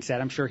what Dan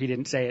said. I'm sure he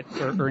didn't say it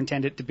or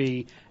intend it to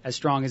be as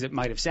strong as it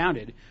might have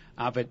sounded.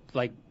 But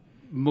like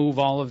move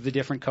all of the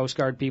different Coast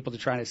Guard people to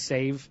try to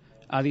save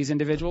these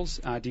individuals.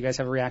 Do you guys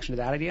have a reaction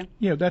to that idea?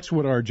 Yeah, that's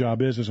what our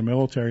job is as a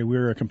military.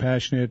 We're a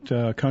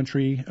compassionate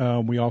country.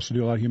 We also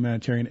do a lot of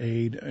humanitarian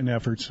aid and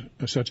efforts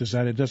such as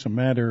that. It doesn't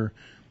matter,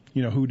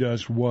 who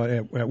does what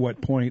at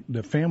what point.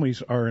 The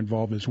families are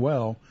involved as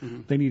well.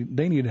 Mm-hmm.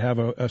 They need to have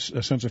a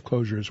sense of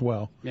closure as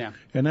well. Yeah.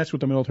 And that's what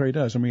the military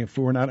does. I mean, if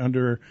we're not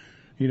under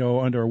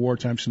a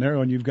wartime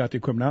scenario and you've got the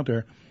equipment out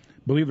there,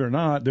 believe it or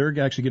not, they're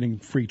actually getting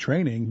free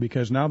training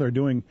because now they're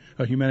doing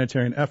a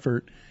humanitarian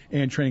effort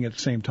and training at the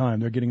same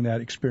time. They're getting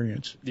that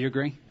experience. Do you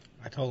agree?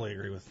 I totally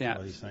agree with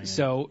what he's saying.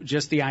 So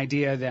just the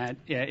idea that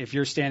if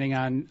you're standing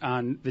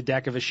on the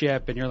deck of a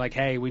ship and you're like,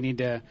 hey, we need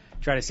to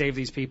try to save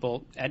these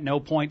people, at no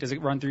point does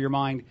it run through your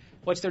mind,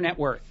 what's their net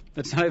worth?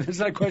 That's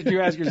not a question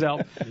you ask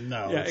yourself.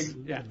 No,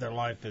 their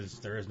life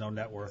there is no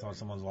net worth on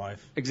someone's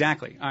life.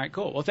 Exactly. All right,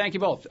 cool. Well, thank you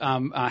both.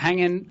 Hang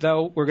in,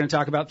 though. We're going to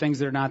talk about things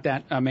that are not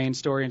that main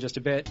story in just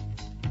a bit.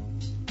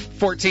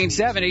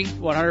 1470,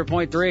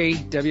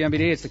 100.3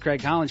 WMBD. It's the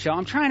Craig Collins Show.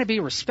 I'm trying to be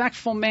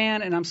respectful,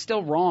 man, and I'm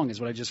still wrong,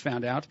 is what I just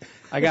found out.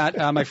 I got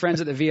my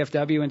friends at the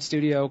VFW in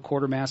studio,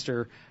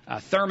 Quartermaster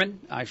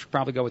Thurman. I should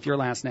probably go with your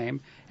last name.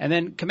 And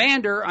then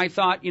Commander, I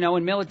thought,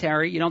 in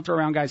military, you don't throw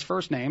around guys'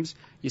 first names.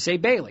 You say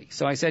Bailey.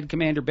 So I said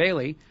Commander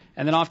Bailey.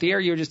 And then off the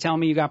air, you were just telling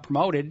me you got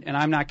promoted, and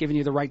I'm not giving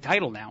you the right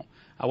title now.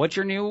 What's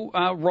your new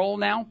role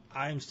now?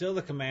 I'm still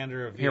the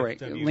commander of VFW. Here,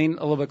 wait, lean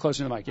a little bit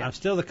closer to the mic. Yeah. I'm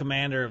still the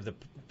commander of the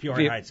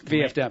Peoria Heights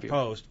VFW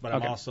post, but I'm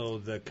Okay. also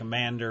the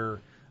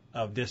commander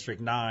of District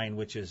 9,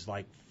 which is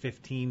like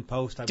 15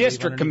 posts. I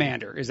District believe,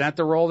 Commander. Is that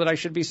the role that I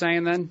should be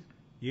saying then?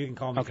 You can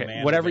call me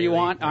Commander. Whatever you Bailey,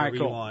 want. All right, whatever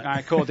cool. you want. All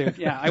right, cool, dude.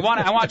 Yeah, I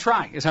want to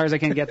try as hard as I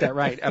can get that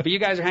right. But you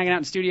guys are hanging out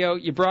in studio.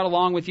 You brought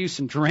along with you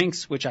some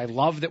drinks, which I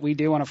love that we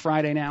do on a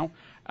Friday now.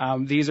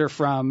 These are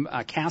from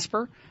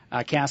Casper.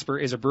 Casper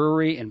is a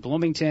brewery in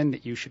Bloomington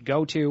that you should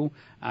go to.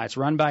 It's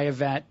run by a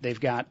vet. They've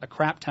got a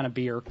crap ton of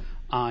beer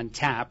on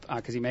tap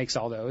because he makes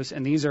all those.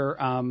 And these are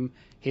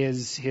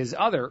his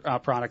other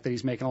product that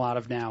he's making a lot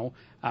of now,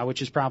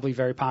 which is probably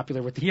very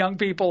popular with the young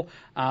people.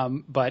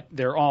 But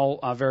they're all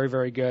very,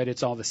 very good.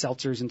 It's all the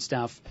seltzers and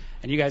stuff.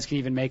 And you guys can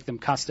even make them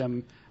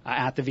custom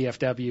at the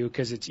VFW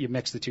because you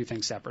mix the two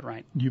things separate,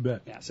 right? You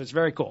bet. Yeah, so it's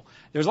very cool.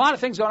 There's a lot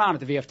of things going on at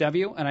the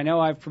VFW, and I know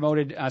I've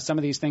promoted some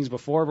of these things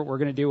before, but we're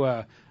going to do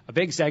a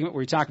big segment where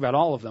we talk about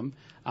all of them,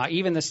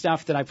 even the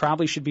stuff that I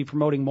probably should be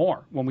promoting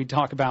more when we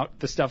talk about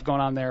the stuff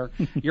going on there.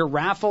 Your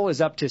raffle is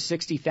up to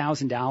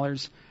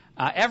 $60,000.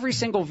 Every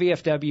single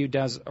VFW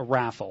does a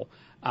raffle.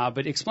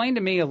 But explain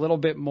to me a little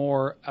bit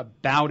more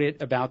about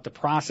it, about the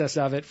process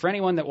of it. For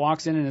anyone that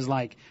walks in and is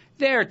like,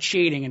 they're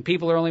cheating and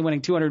people are only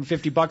winning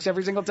 $250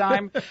 every single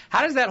time.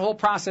 How does that whole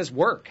process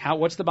work?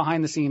 What's the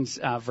behind the scenes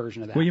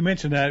version of that? Well, you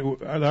mentioned that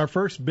our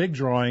first big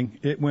drawing,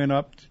 it went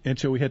up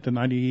until we hit the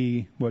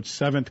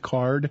 7th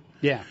card.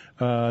 Yeah.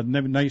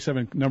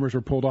 97 numbers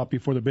were pulled off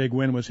before the big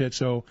win was hit.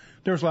 So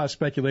there was a lot of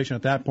speculation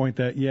at that point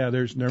that,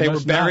 they were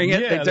burying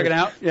it. They took it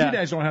out. Yeah. You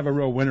guys don't have a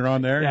real winner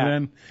on there. Yeah.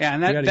 And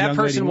then, and that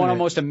person won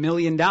almost $1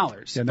 million. Yeah,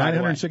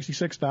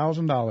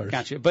 $966,000.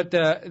 Gotcha. But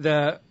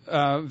the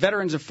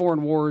Veterans of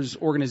Foreign Wars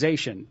organization,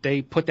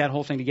 they put that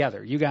whole thing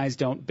together. You guys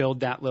don't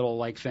build that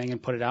little thing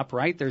and put it up,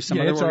 right? There's some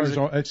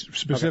other it's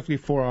specifically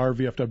for our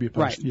VFW post.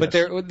 Right. Yes. But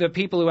the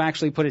people who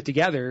actually put it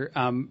together,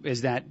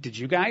 did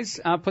you guys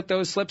put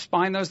those slips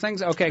behind those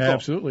things? Okay, cool.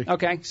 Absolutely.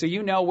 Okay, so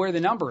you know where the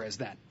number is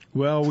then.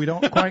 Well, we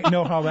don't quite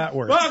know how that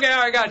works. Okay, all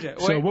right, gotcha.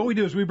 So what we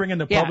do is we bring in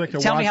the public to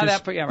watch. Tell me how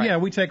that. Yeah, right. Yeah,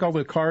 we take all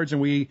the cards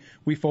and we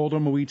fold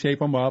them and we tape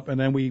them up and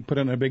then we put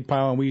it in a big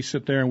pile and we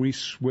sit there and we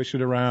swish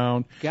it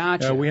around.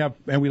 Gotcha. We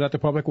let the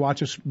public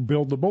watch us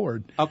build the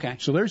board. Okay.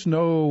 So there's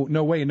no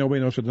way nobody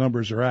knows what the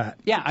numbers are at.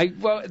 Yeah.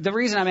 The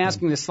reason I'm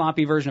asking this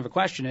sloppy version of a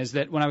question is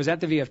that when I was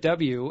at the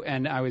VFW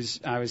and I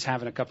was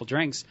having a couple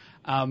drinks,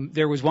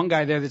 there was one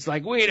guy there that's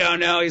like, we don't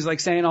know. He's like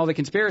saying all the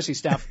conspiracy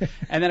stuff,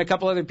 and then a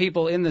couple other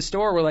people in the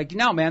store were like,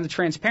 no, man, the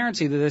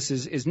transparency to this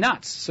is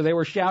nuts. So they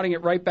were shouting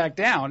it right back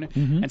down,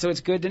 and so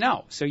it's good to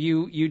know. So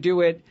you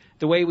do it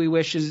the way we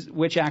wish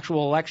which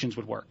actual elections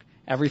would work.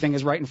 Everything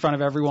is right in front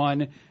of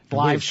everyone.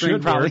 Live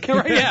stream probably.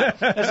 Yeah,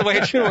 that's the way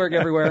it should work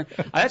everywhere.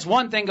 That's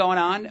one thing going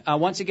on.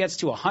 Once it gets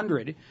to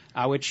 100,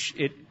 which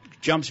it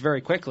jumps very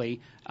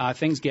quickly,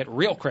 things get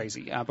real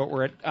crazy. But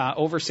we're at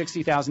over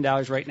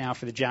 $60,000 right now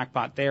for the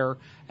jackpot there,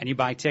 and you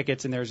buy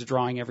tickets, and there's a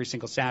drawing every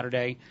single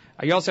Saturday.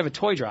 You also have a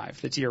toy drive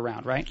that's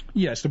year-round, right?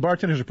 Yes, the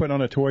bartenders are putting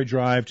on a toy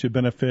drive to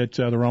benefit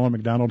the Ronald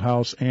McDonald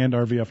House and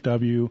our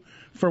VFW.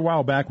 For a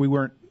while back,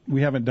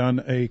 we haven't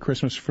done a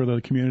Christmas for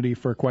the community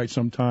for quite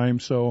some time,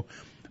 so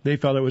they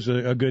felt it was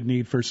a good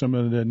need for some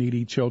of the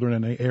needy children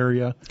in the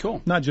area.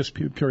 Cool. Not just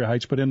Peoria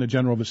Heights, but in the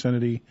general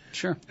vicinity.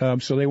 Sure.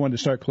 So they wanted to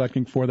start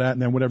collecting for that,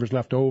 and then whatever's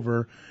left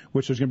over,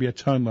 which there's going to be a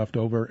ton left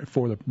over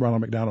for the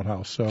Ronald McDonald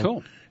House. So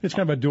cool. It's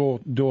kind of a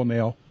dual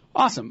nail.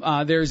 Awesome.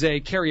 There's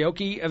a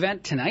karaoke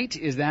event tonight.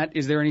 Is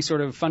there any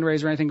sort of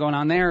fundraiser or anything going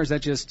on there? Or is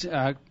that just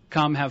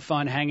come, have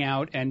fun, hang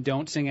out, and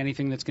don't sing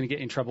anything that's going to get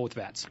you in trouble with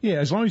vets? Yeah,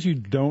 as long as you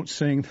don't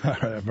sing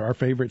our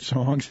favorite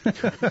songs. You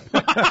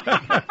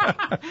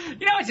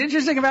know what's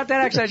interesting about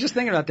that? Actually, I was just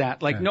thinking about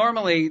that.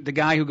 Normally, the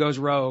guy who goes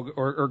rogue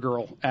or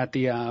girl at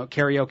the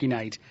karaoke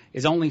night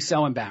is only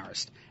so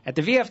embarrassed. At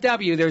the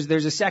VFW,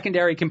 there's a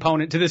secondary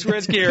component to this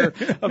risk here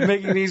of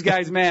making these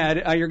guys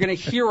mad. You're going to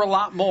hear a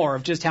lot more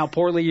of just how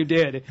poorly you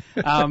did.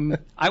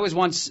 I was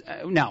once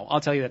no, I'll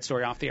tell you that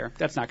story off the air.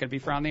 That's not going to be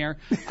for on the air.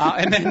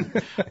 And then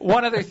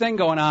one other thing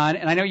going on,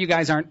 and I know you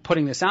guys aren't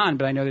putting this on,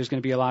 but I know there's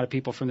going to be a lot of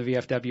people from the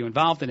VFW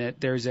involved in it.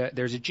 There's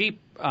a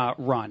Jeep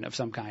run of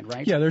some kind,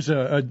 right? Yeah, there's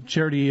a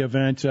charity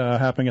event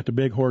happening at the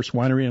Big Horse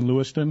Winery in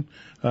Lewiston,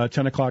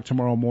 10 o'clock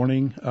tomorrow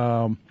morning.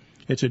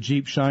 It's a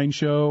Jeep shine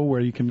show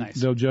where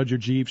they'll judge your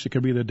Jeeps. It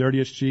could be the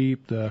dirtiest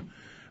Jeep, the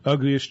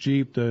ugliest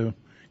Jeep, the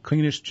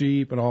cleanest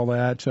Jeep, and all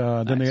that.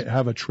 Then they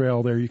have a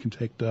trail there you can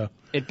take the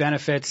It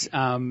benefits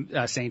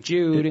St.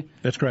 Jude.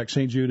 That's correct.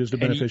 St. Jude is the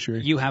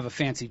beneficiary. You have a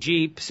fancy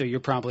Jeep, so you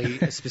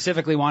probably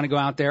specifically want to go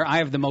out there. I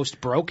have the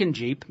most broken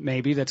Jeep,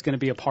 maybe, that's going to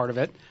be a part of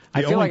it.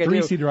 The only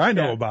three-seater I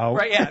know about.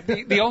 Right, yeah.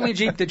 The only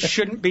Jeep that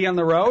shouldn't be on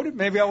the road.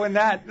 Maybe I'll win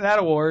that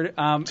award.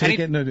 Take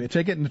it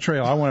in the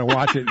trail. I want to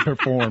watch it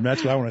perform.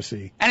 That's what I want to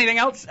see. Anything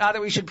else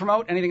that we should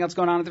promote? Anything else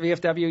going on at the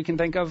VFW you can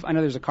think of? I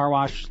know there's a car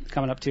wash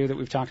coming up, too, that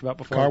we've talked about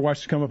before. Car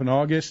wash is coming up in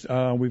August.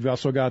 We've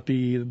also got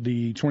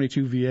the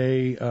 22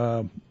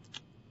 VA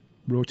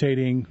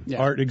rotating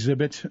art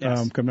exhibit.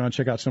 Come down and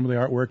check out some of the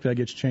artwork that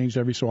gets changed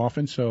every so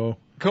often. So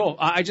cool.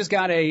 I just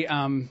got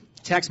a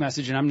text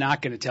message, and I'm not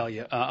going to tell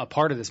you a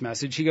part of this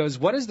message. He goes,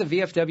 "What does the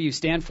VFW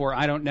stand for?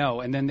 I don't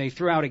know." And then they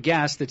threw out a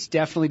guess that's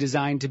definitely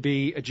designed to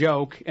be a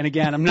joke. And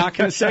again, I'm not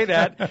going to say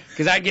that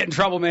because I'd get in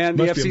trouble, man.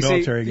 Must the FCC, be a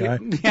military guy.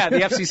 The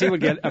FCC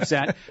would get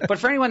upset. But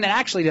for anyone that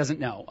actually doesn't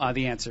know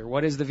the answer,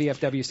 what does the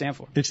VFW stand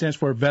for? It stands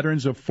for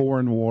Veterans of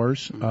Foreign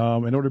Wars. In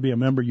order to be a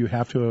member, you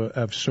have to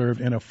have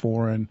served in a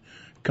foreign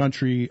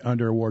country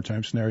under a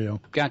wartime scenario.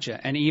 Gotcha.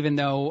 And even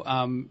though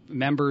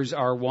members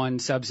are one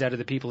subset of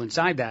the people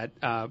inside that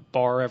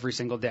bar every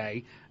single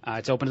day,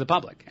 it's open to the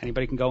public.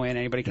 Anybody can go in,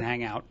 anybody can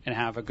hang out and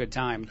have a good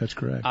time. That's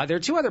correct. There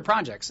are two other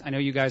projects I know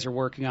you guys are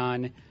working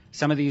on.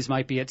 Some of these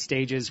might be at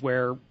stages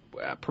where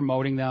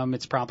promoting them,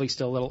 it's probably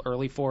still a little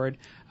early for it.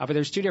 But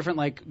there's two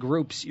different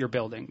groups you're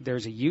building.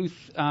 There's a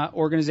youth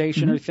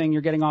organization or thing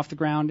you're getting off the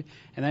ground.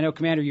 And I know,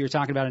 Commander, you were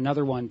talking about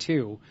another one,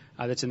 too,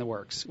 that's in the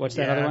works. What's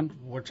that other one?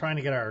 We're trying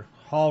to get our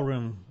hall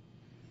room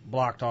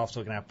blocked off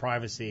so we can have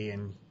privacy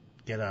and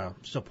get a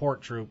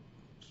support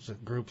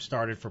group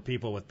started for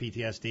people with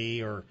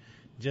PTSD or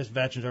just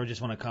veterans or just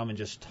want to come and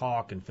just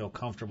talk and feel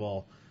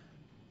comfortable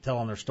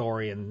telling their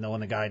story and knowing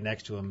the guy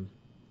next to them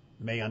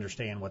may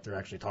understand what they're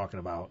actually talking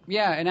about.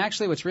 Yeah, and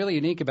actually what's really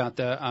unique about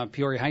the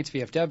Peoria Heights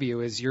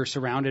VFW is you're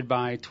surrounded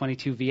by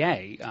 22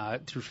 VA,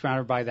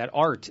 surrounded by that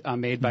art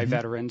made by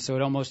veterans, so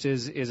it almost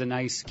is a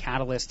nice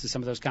catalyst to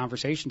some of those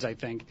conversations, I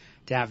think,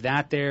 to have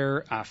that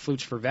there.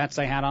 Flutes for Vets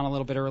I had on a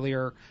little bit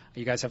earlier.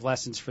 You guys have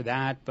lessons for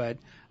that. But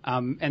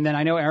and then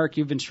I know, Eric,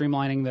 you've been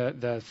streamlining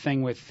the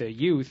thing with the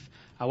youth.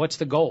 What's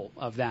the goal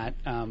of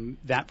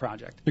that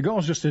project? The goal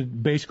is just to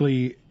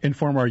basically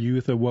inform our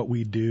youth of what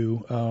we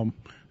do.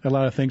 A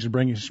lot of things are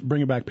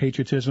bringing back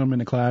patriotism in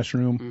the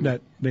classroom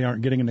that they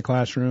aren't getting in the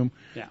classroom.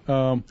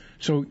 Yeah.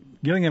 So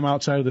getting them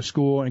outside of the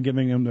school and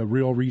giving them the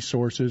real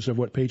resources of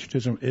what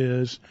patriotism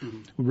is,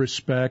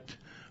 respect,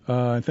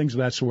 and things of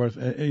that sort.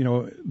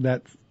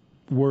 That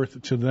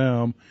worth to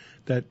them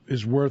that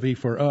is worthy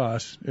for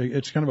us.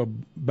 It's kind of a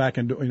back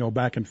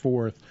and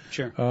forth.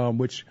 Sure.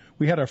 Which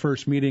we had our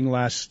first meeting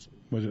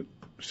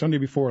Sunday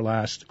before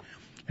last,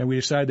 and we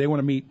decided they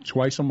want to meet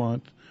twice a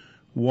month.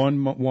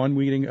 One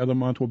meeting of the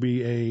month will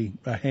be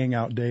a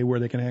hangout day where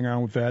they can hang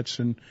around with vets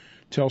and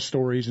tell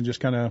stories and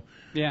just kind of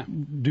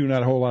do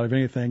not a whole lot of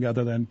anything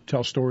other than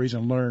tell stories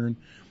and learn.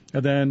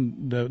 And then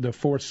the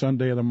fourth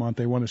Sunday of the month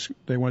they want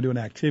to do an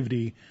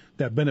activity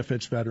that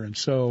benefits veterans.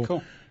 So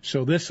cool.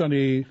 So this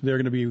Sunday they're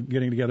going to be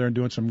getting together and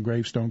doing some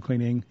gravestone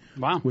cleaning.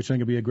 Wow. Which I think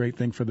will be a great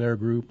thing for their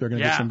group. They're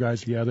going to get some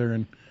guys together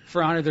and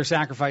for honor their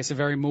sacrifice, a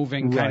very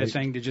moving kind of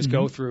thing to just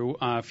go through.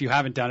 If you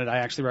haven't done it, I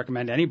actually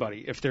recommend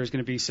anybody. If there's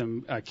going to be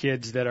some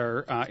kids that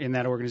are in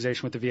that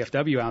organization with the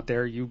VFW out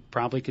there, you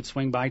probably could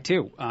swing by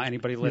too.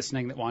 Anybody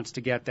listening that wants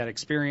to get that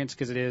experience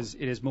because it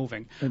is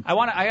moving.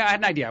 I had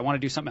an idea. I want to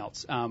do something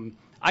else.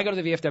 I go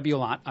to the VFW a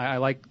lot. I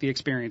like the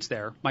experience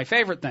there. My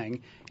favorite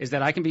thing is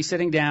that I can be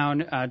sitting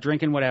down,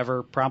 drinking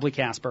whatever, probably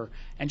Casper,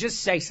 and just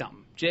say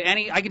something.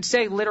 I can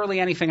say literally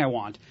anything I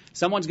want.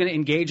 Someone's going to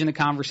engage in the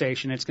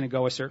conversation. It's going to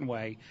go a certain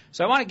way.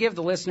 So I want to give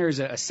the listeners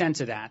a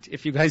sense of that,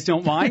 if you guys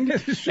don't mind.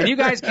 Sure. And you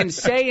guys can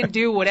say and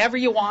do whatever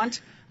you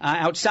want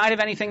outside of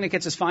anything that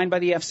gets us fined by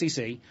the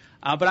FCC.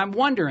 But I'm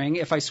wondering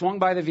if I swung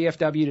by the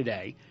VFW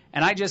today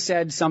and I just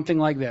said something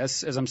like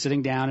this as I'm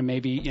sitting down and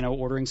maybe,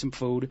 ordering some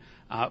food.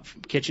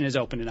 Kitchen is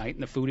open tonight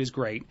and the food is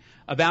great.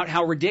 About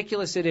how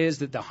ridiculous it is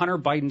that the Hunter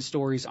Biden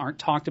stories aren't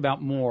talked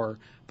about more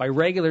by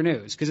regular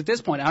news. Because at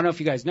this point, I don't know if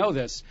you guys know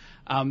this,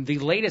 the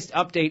latest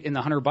update in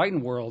the Hunter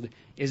Biden world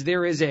is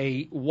there is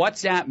a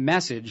WhatsApp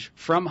message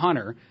from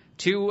Hunter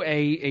to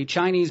a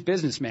Chinese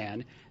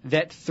businessman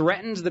that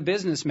threatens the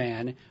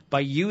businessman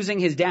by using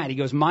his dad. He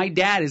goes, my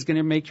dad is going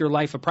to make your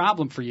life a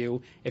problem for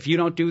you if you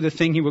don't do the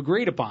thing you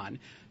agreed upon.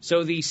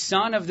 So the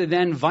son of the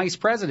then vice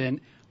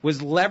president was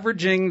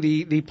leveraging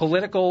the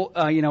political,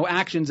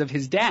 actions of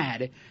his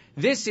dad.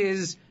 This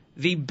is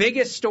the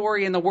biggest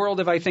story in the world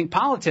of, I think,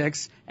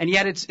 politics, and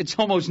yet it's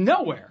almost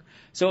nowhere.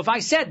 So if I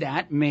said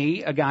that,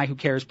 me, a guy who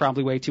cares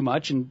probably way too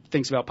much and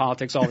thinks about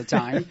politics all the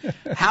time,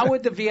 how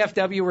would the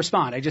VFW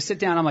respond? I just sit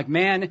down, I'm like,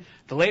 man,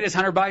 the latest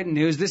Hunter Biden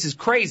news, this is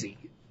crazy.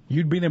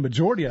 You'd be the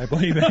majority, I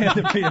believe, in the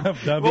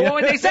VFW. Well, what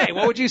would they say?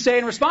 What would you say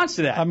in response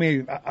to that? I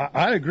mean,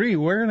 I agree.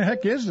 Where in the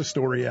heck is the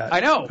story at?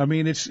 I know. I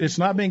mean, it's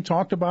not being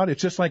talked about.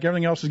 It's just like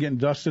everything else is getting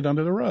dusted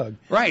under the rug.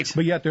 Right.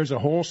 But yet there's a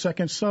whole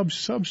second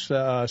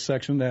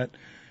section that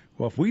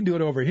well, if we do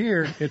it over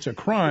here, it's a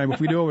crime. If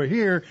we do it over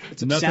here,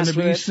 it's nothing to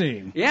be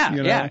seen. Yeah, you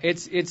know? yeah.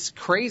 It's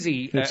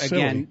crazy, It's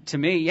again, silly. to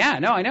me. Yeah,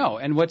 no, I know.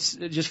 And what's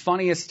just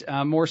funniest,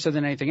 more so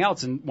than anything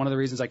else, and one of the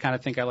reasons I kind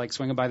of think I like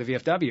swinging by the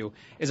VFW,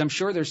 is I'm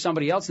sure there's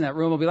somebody else in that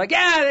room who will be like,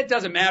 yeah, it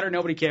doesn't matter.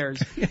 Nobody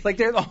cares. Like,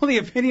 all the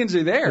opinions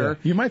are there. Yeah,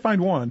 you might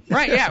find one.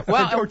 Right, yeah.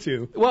 Well, or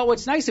two. Well,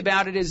 what's nice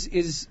about it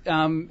is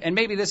and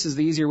maybe this is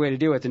the easier way to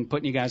do it than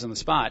putting you guys on the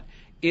spot,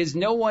 is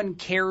no one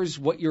cares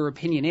what your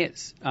opinion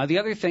is. The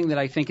other thing that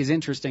I think is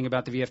interesting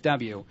about the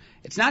VFW,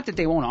 it's not that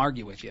they won't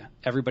argue with you.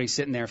 Everybody's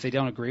sitting there if they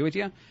don't agree with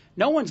you.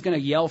 No one's going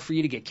to yell for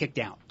you to get kicked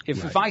out.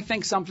 If I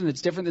think something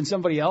that's different than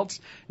somebody else,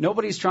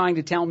 nobody's trying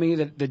to tell me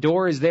that the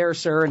door is there,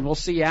 sir, and we'll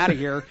see you out of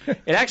here.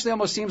 It actually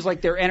almost seems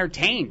like they're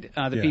entertained,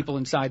 the people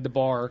inside the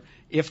bar,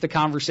 if the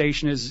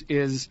conversation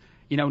is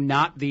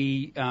not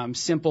the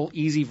simple,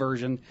 easy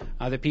version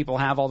that people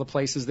have all the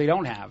places they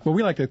don't have. Well,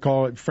 we like to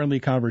call it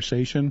friendly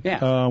conversation,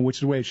 which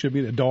is the way it should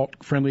be, the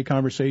adult-friendly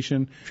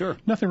conversation. Sure.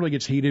 Nothing really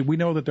gets heated. We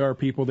know that there are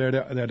people there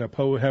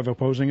that have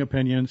opposing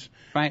opinions.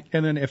 Right.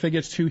 And then if it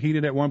gets too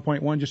heated at one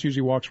point, one just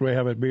usually walks away,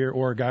 have a beer,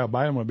 or a guy will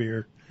buy them a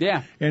beer.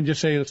 Yeah. And just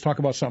say, let's talk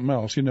about something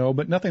else,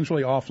 but nothing's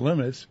really off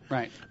limits.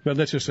 Right. But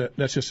let's just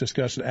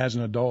discuss it as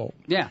an adult.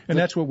 Yeah. And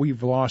that's what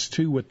we've lost,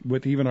 too,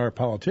 with even our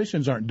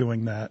politicians aren't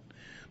doing that.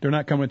 They're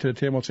not coming to the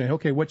table and saying,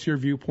 okay, what's your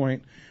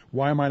viewpoint?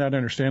 Why am I not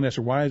understand this?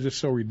 Or why is this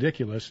so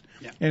ridiculous?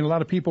 Yeah. And a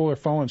lot of people are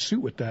following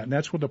suit with that, and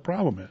that's what the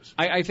problem is.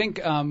 I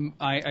think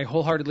I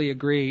wholeheartedly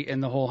agree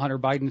in the whole Hunter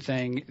Biden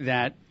thing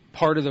that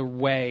part of the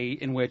way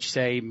in which,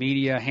 say,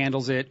 media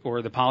handles it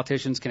or the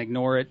politicians can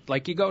ignore it,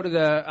 like you go to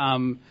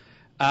the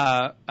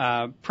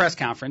press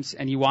conference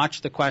and you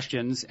watch the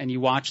questions and you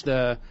watch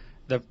the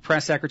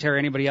press secretary or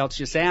anybody else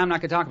just say, I'm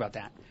not going to talk about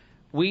that.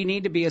 We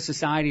need to be a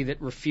society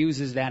that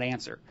refuses that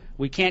answer.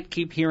 We can't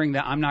keep hearing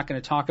that I'm not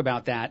going to talk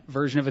about that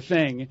version of a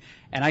thing.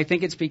 And I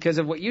think it's because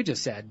of what you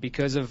just said,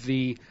 because of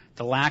the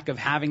lack of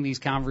having these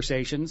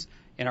conversations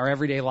in our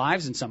everyday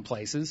lives in some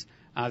places,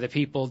 that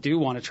people do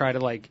want to try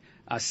to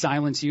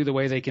silence you the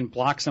way they can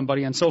block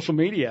somebody on social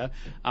media,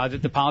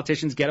 that the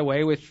politicians get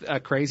away with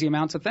crazy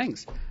amounts of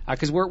things.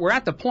 Because we're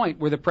at the point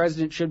where the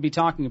president should be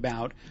talking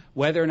about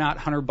whether or not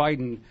Hunter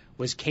Biden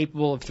was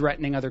capable of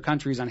threatening other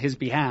countries on his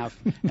behalf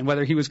and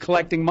whether he was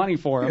collecting money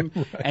for him.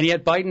 Right. And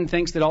yet Biden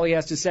thinks that all he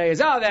has to say is,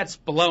 oh, that's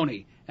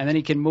baloney. And then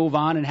he can move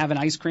on and have an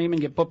ice cream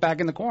and get put back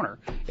in the corner.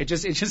 It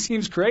just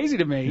seems crazy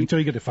to me. Until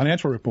you get the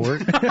financial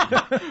report.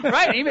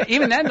 Right.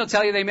 Even then they'll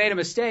tell you they made a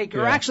mistake.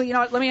 Or actually, you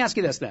know what, let me ask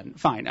you this then.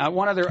 Fine.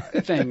 One other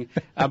thing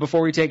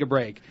before we take a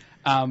break.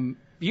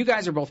 You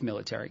guys are both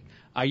military.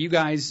 You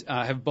guys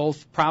have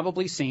both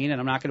probably seen,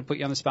 and I'm not going to put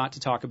you on the spot to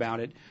talk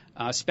about it,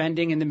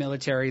 spending in the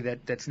military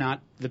that's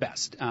not the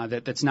best,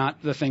 that's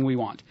not the thing we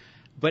want.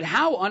 But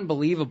how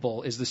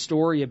unbelievable is the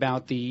story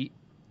about the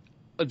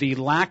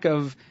lack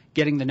of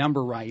getting the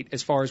number right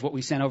as far as what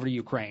we sent over to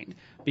Ukraine?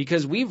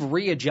 Because we've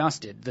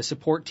readjusted the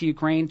support to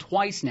Ukraine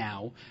twice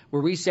now,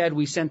 where we said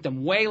we sent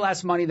them way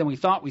less money than we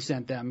thought we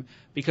sent them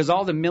because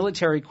all the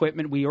military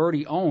equipment we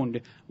already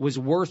owned was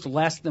worth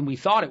less than we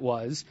thought it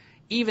was,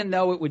 even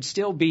though it would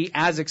still be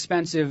as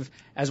expensive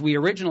as we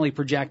originally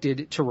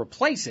projected to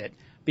replace it.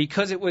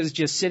 Because it was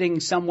just sitting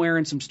somewhere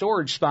in some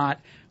storage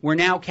spot, we're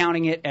now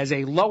counting it as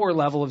a lower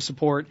level of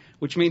support,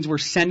 which means we're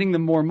sending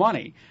them more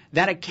money.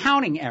 That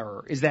accounting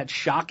error, is that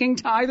shocking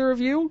to either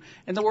of you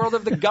in the world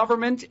of the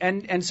government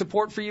and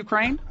support for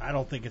Ukraine? I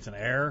don't think it's an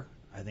error.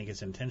 I think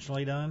it's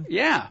intentionally done.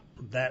 Yeah.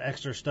 That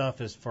extra stuff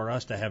is for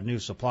us to have new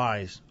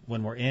supplies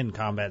when we're in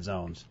combat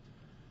zones.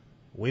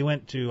 We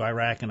went to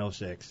Iraq in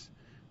 06.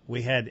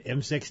 We had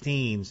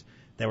M16s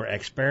that were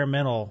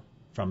experimental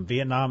from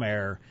Vietnam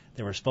era.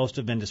 They were supposed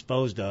to have been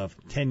disposed of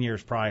 10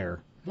 years prior.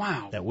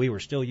 Wow. That we were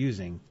still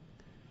using.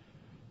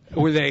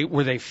 Were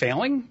they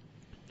failing?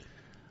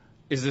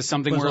 Is this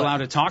something we're allowed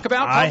to talk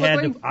about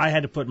publicly? I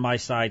had to put my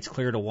sights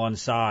clear to one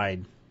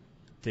side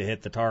to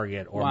hit the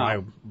target, or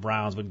my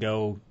rounds would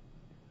go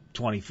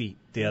 20 feet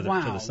to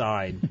the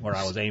side where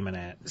I was aiming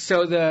at.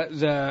 So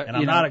and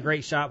I'm not a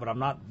great shot, but I'm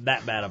not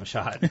that bad of a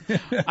shot.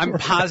 I'm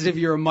positive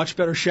you're a much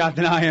better shot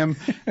than I am,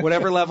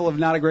 whatever level of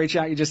not a great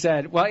shot you just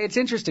said. Well, it's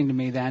interesting to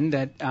me then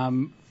that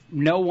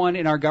no one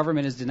in our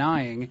government is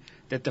denying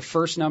that the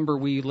first number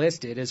we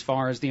listed as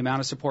far as the amount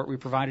of support we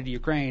provided to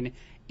Ukraine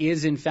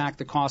is in fact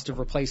the cost of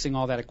replacing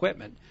all that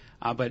equipment.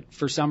 But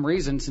for some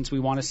reason, since we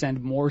want to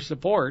send more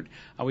support,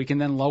 we can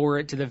then lower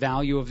it to the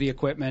value of the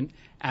equipment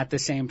at the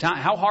same time.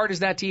 How hard is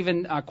that to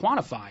even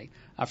quantify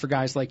for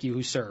guys like you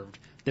who served?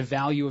 The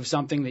value of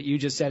something that you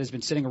just said has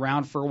been sitting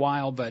around for a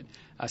while, but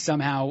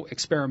somehow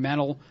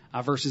experimental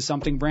versus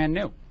something brand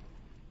new.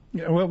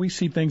 Yeah, well, we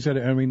see things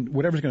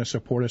whatever's going to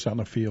support us out in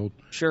the field.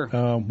 Sure.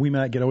 We might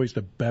not get always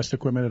the best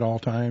equipment at all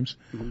times,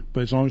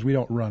 but as long as we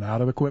don't run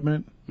out of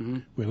equipment,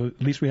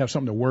 at least we have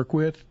something to work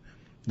with.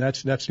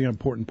 That's the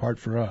important part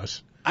for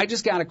us. I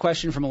just got a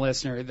question from a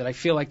listener that I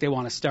feel like they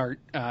want to start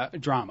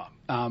drama,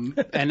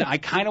 and I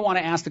kind of want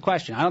to ask the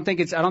question. I don't think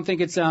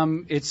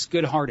it's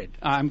good-hearted.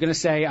 I'm going to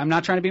say I'm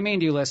not trying to be mean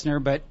to you, listener,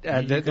 but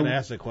you can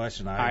ask the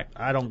question.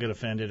 I don't get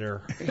offended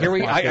or.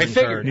 I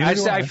figured.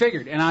 I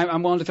figured, and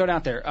I'm willing to throw it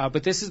out there.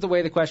 But this is the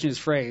way the question is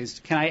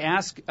phrased. Can I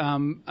ask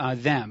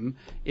them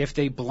if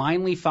they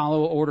blindly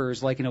follow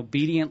orders like an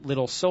obedient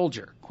little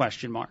soldier? ?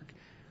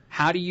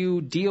 How do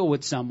you deal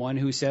with someone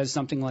who says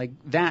something like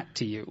that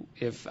to you?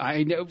 If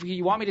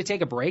you want me to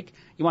take a break,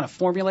 you want to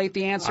formulate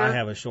the answer? I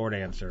have a short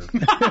answer.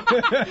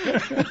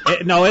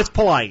 No, it's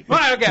polite.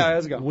 Well, okay,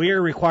 let's go.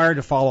 We're required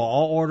to follow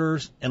all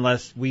orders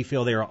unless we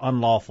feel they are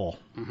unlawful.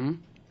 Mm-hmm.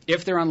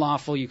 If they're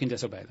unlawful, you can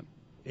disobey them.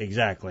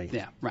 Exactly.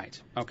 Yeah, right.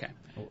 Okay.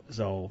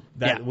 So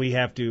we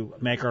have to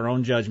make our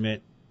own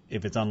judgment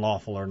if it's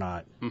unlawful or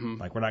not. Mm-hmm.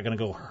 Like, we're not going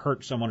to go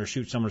hurt someone or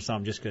shoot someone or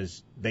something just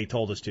because they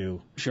told us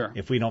to. Sure.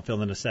 If we don't feel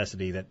the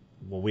necessity that,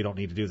 we don't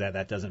need to do that,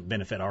 that doesn't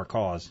benefit our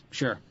cause.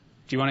 Sure.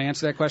 Do you want to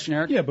answer that question,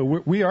 Eric? Yeah, but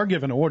we are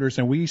given orders,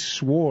 and we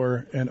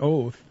swore an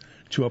oath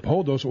to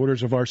uphold those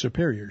orders of our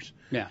superiors.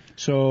 Yeah.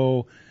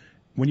 So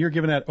when you're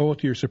giving that oath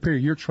to your superior,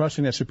 you're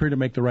trusting that superior to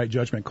make the right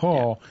judgment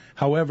call. Yeah.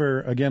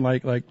 However, again,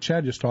 like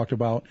Chad just talked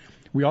about,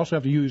 we also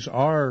have to use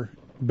our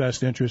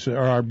best interest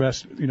or our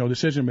best,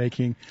 decision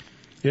making.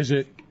 Is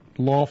it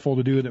lawful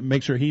to do it that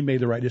makes sure he made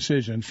the right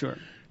decision? Sure.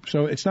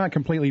 So it's not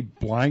completely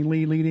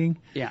blindly leading.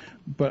 Yeah.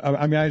 But I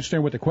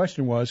understand what the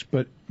question was,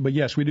 but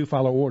yes, we do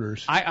follow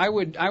orders. I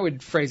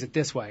would phrase it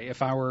this way.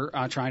 If I were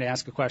trying to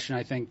ask a question,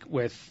 I think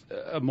with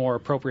a more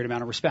appropriate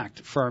amount of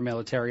respect for our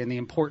military and the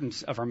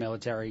importance of our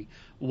military,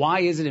 why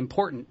is it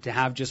important to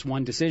have just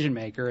one decision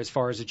maker as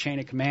far as a chain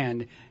of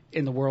command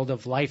in the world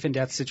of life and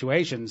death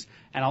situations?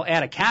 And I'll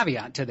add a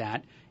caveat to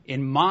that.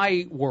 In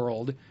my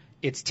world,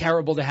 it's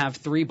terrible to have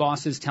 3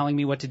 bosses telling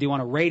me what to do on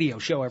a radio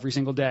show every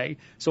single day.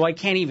 So I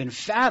can't even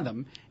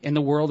fathom in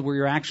the world where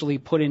you're actually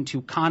put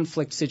into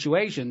conflict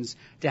situations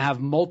to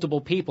have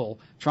multiple people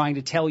trying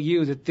to tell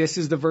you that this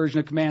is the version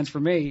of commands for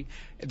me,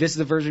 this is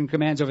the version of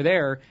commands over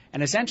there.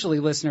 And essentially,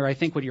 listener, I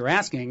think what you're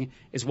asking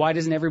is why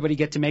doesn't everybody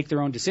get to make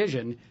their own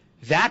decision?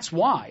 That's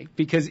why,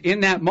 because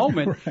in that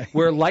moment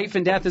where life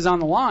and death is on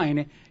the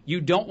line, you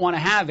don't want to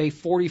have a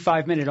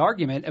 45-minute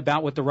argument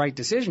about what the right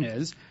decision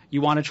is. You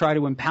want to try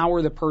to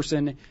empower the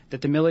person that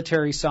the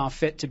military saw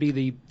fit to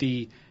be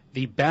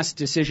the best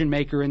decision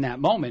maker in that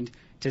moment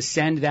to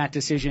send that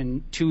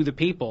decision to the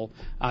people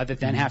that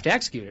then have to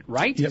execute it,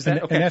 right? Yeah,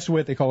 and that's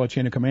what they call a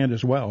chain of command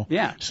as well.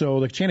 Yeah. So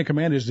the chain of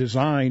command is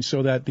designed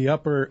so that the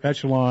upper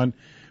echelon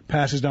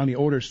passes down the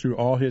orders through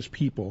all his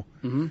people.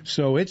 Mm-hmm.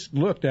 So it's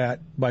looked at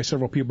by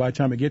several people by the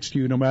time it gets to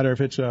you, no matter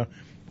if it's a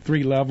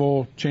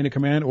 3-level chain of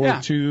command or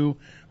 2,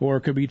 or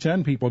it could be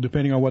 10 people,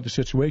 depending on what the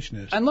situation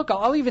is. And look,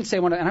 I'll even say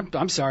one, and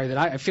I'm sorry that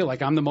I feel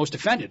like I'm the most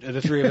offended of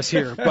the 3 of us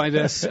here by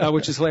this,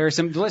 which is hilarious.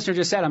 And the listener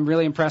just said, I'm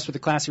really impressed with the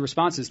classy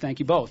responses. Thank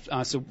you both.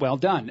 So well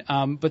done.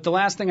 But the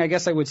last thing I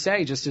guess I would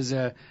say, just as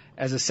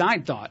a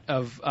side thought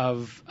of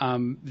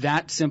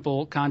that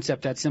simple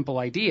concept, that simple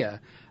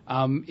idea,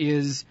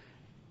 is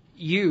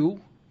you,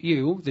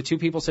 the 2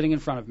 people sitting in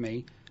front of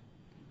me,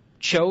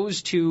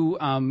 chose to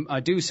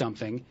do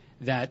something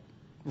that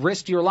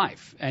risked your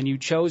life, and you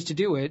chose to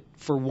do it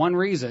for one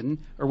reason,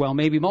 or well,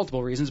 maybe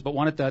multiple reasons, but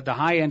one at the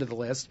high end of the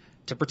list,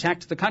 to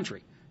protect the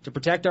country, to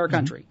protect our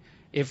country.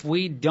 If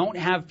we don't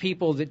have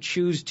people that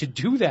choose to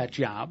do that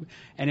job,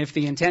 and if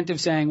the intent of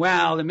saying,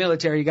 well, the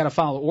military, you got to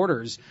follow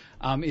orders,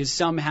 is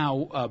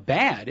somehow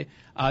bad,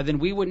 then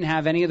we wouldn't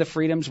have any of the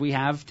freedoms we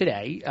have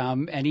today.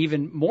 And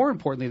even more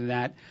importantly than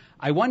that,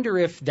 I wonder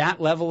if that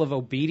level of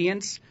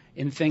obedience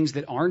in things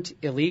that aren't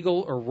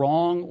illegal or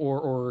wrong,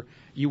 or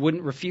you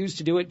wouldn't refuse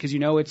to do it because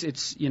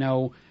it's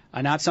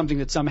not something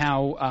that's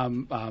somehow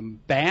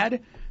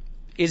bad,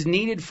 is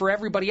needed for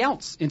everybody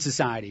else in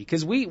society.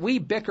 Because we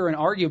bicker and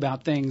argue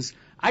about things.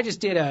 I just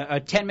did a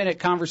 10-minute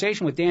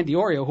conversation with Dan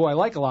Diorio, who I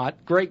like a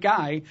lot, great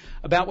guy,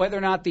 about whether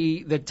or not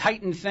the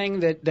Titan thing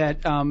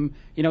that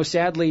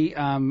sadly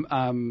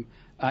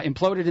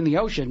imploded in the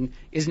ocean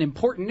is an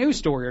important news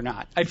story or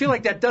not. I feel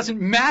like that doesn't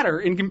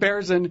matter in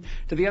comparison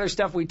to the other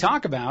stuff we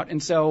talk about.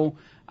 And so,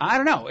 I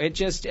don't know. It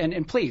just,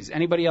 and please,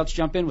 anybody else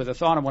jump in with a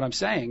thought on what I'm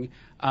saying.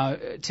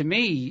 To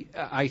me,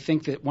 I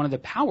think that one of the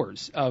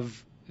powers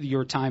of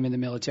your time in the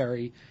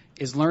military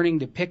is learning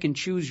to pick and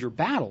choose your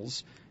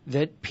battles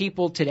that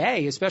people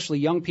today, especially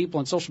young people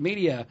on social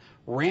media,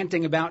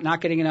 ranting about not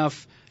getting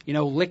enough,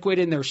 liquid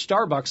in their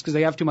Starbucks because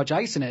they have too much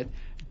ice in it,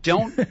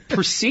 don't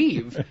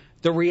perceive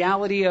the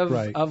reality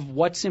of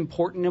what's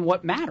important and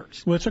what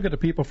matters. Well, let's look at the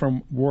people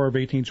from War of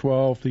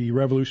 1812, the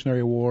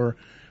Revolutionary War.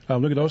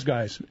 Look at those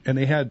guys. And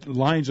they had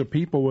lines of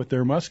people with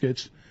their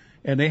muskets,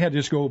 and they had to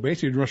just go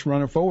basically just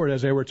running forward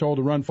as they were told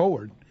to run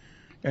forward,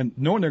 and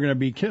knowing they're going to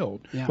be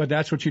killed. Yeah. But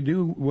that's what you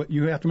do.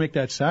 You have to make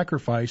that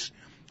sacrifice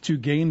to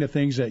gain the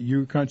things that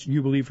you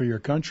believe for your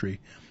country.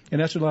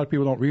 And that's what a lot of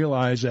people don't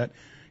realize, that,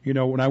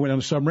 when I went on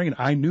the submarine,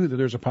 I knew that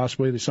there's a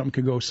possibility that something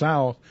could go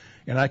south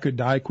and I could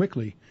die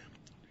quickly.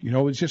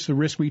 It's just the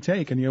risk we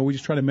take, and we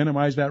just try to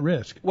minimize that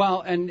risk.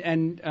 Well,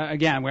 and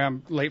again,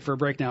 I'm late for a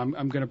break now.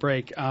 I'm going to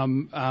break.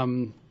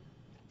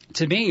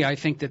 To me, I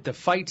think that the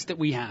fights that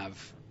we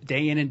have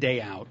day in and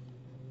day out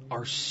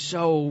are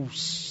so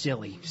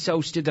silly.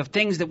 The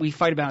things that we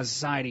fight about as a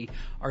society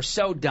are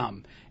so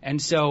dumb.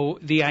 And so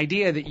the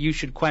idea that you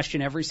should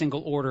question every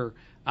single order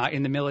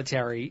in the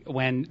military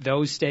when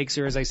those stakes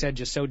are, as I said,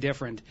 just so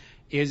different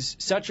is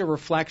such a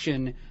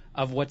reflection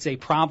of what's a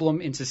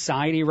problem in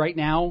society right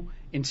now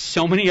in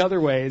so many other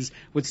ways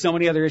with so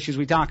many other issues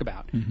we talk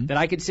about. Mm-hmm. That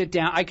I could sit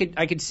down, I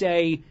could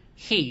say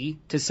he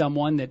to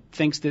someone that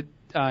thinks that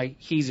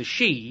he's a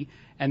she,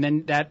 and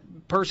then that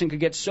person could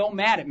get so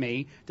mad at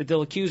me that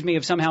they'll accuse me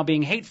of somehow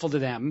being hateful to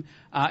them,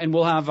 and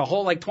we'll have a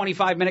whole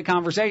 25-minute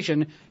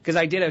conversation because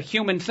I did a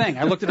human thing.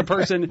 I looked at a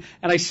person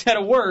and I said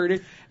a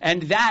word,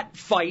 and that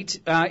fight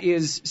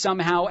is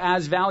somehow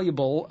as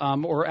valuable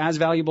or as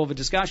valuable of a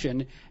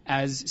discussion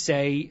as,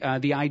 say,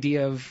 the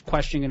idea of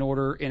questioning an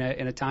order in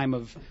a time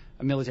of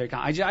a military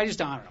conflict. I just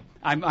don't know.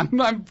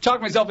 I'm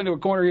talking myself into a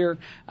corner here,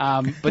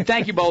 but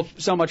thank you both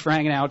so much for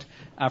hanging out,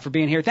 for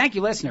being here. Thank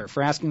you, listener,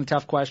 for asking the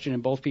tough question,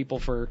 and both people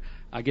for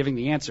giving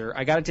the answer.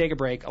 I got to take a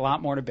break. A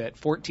lot more in a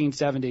bit.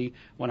 1470,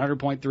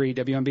 100.3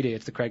 WMBD.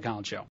 It's the Craig Collins Show.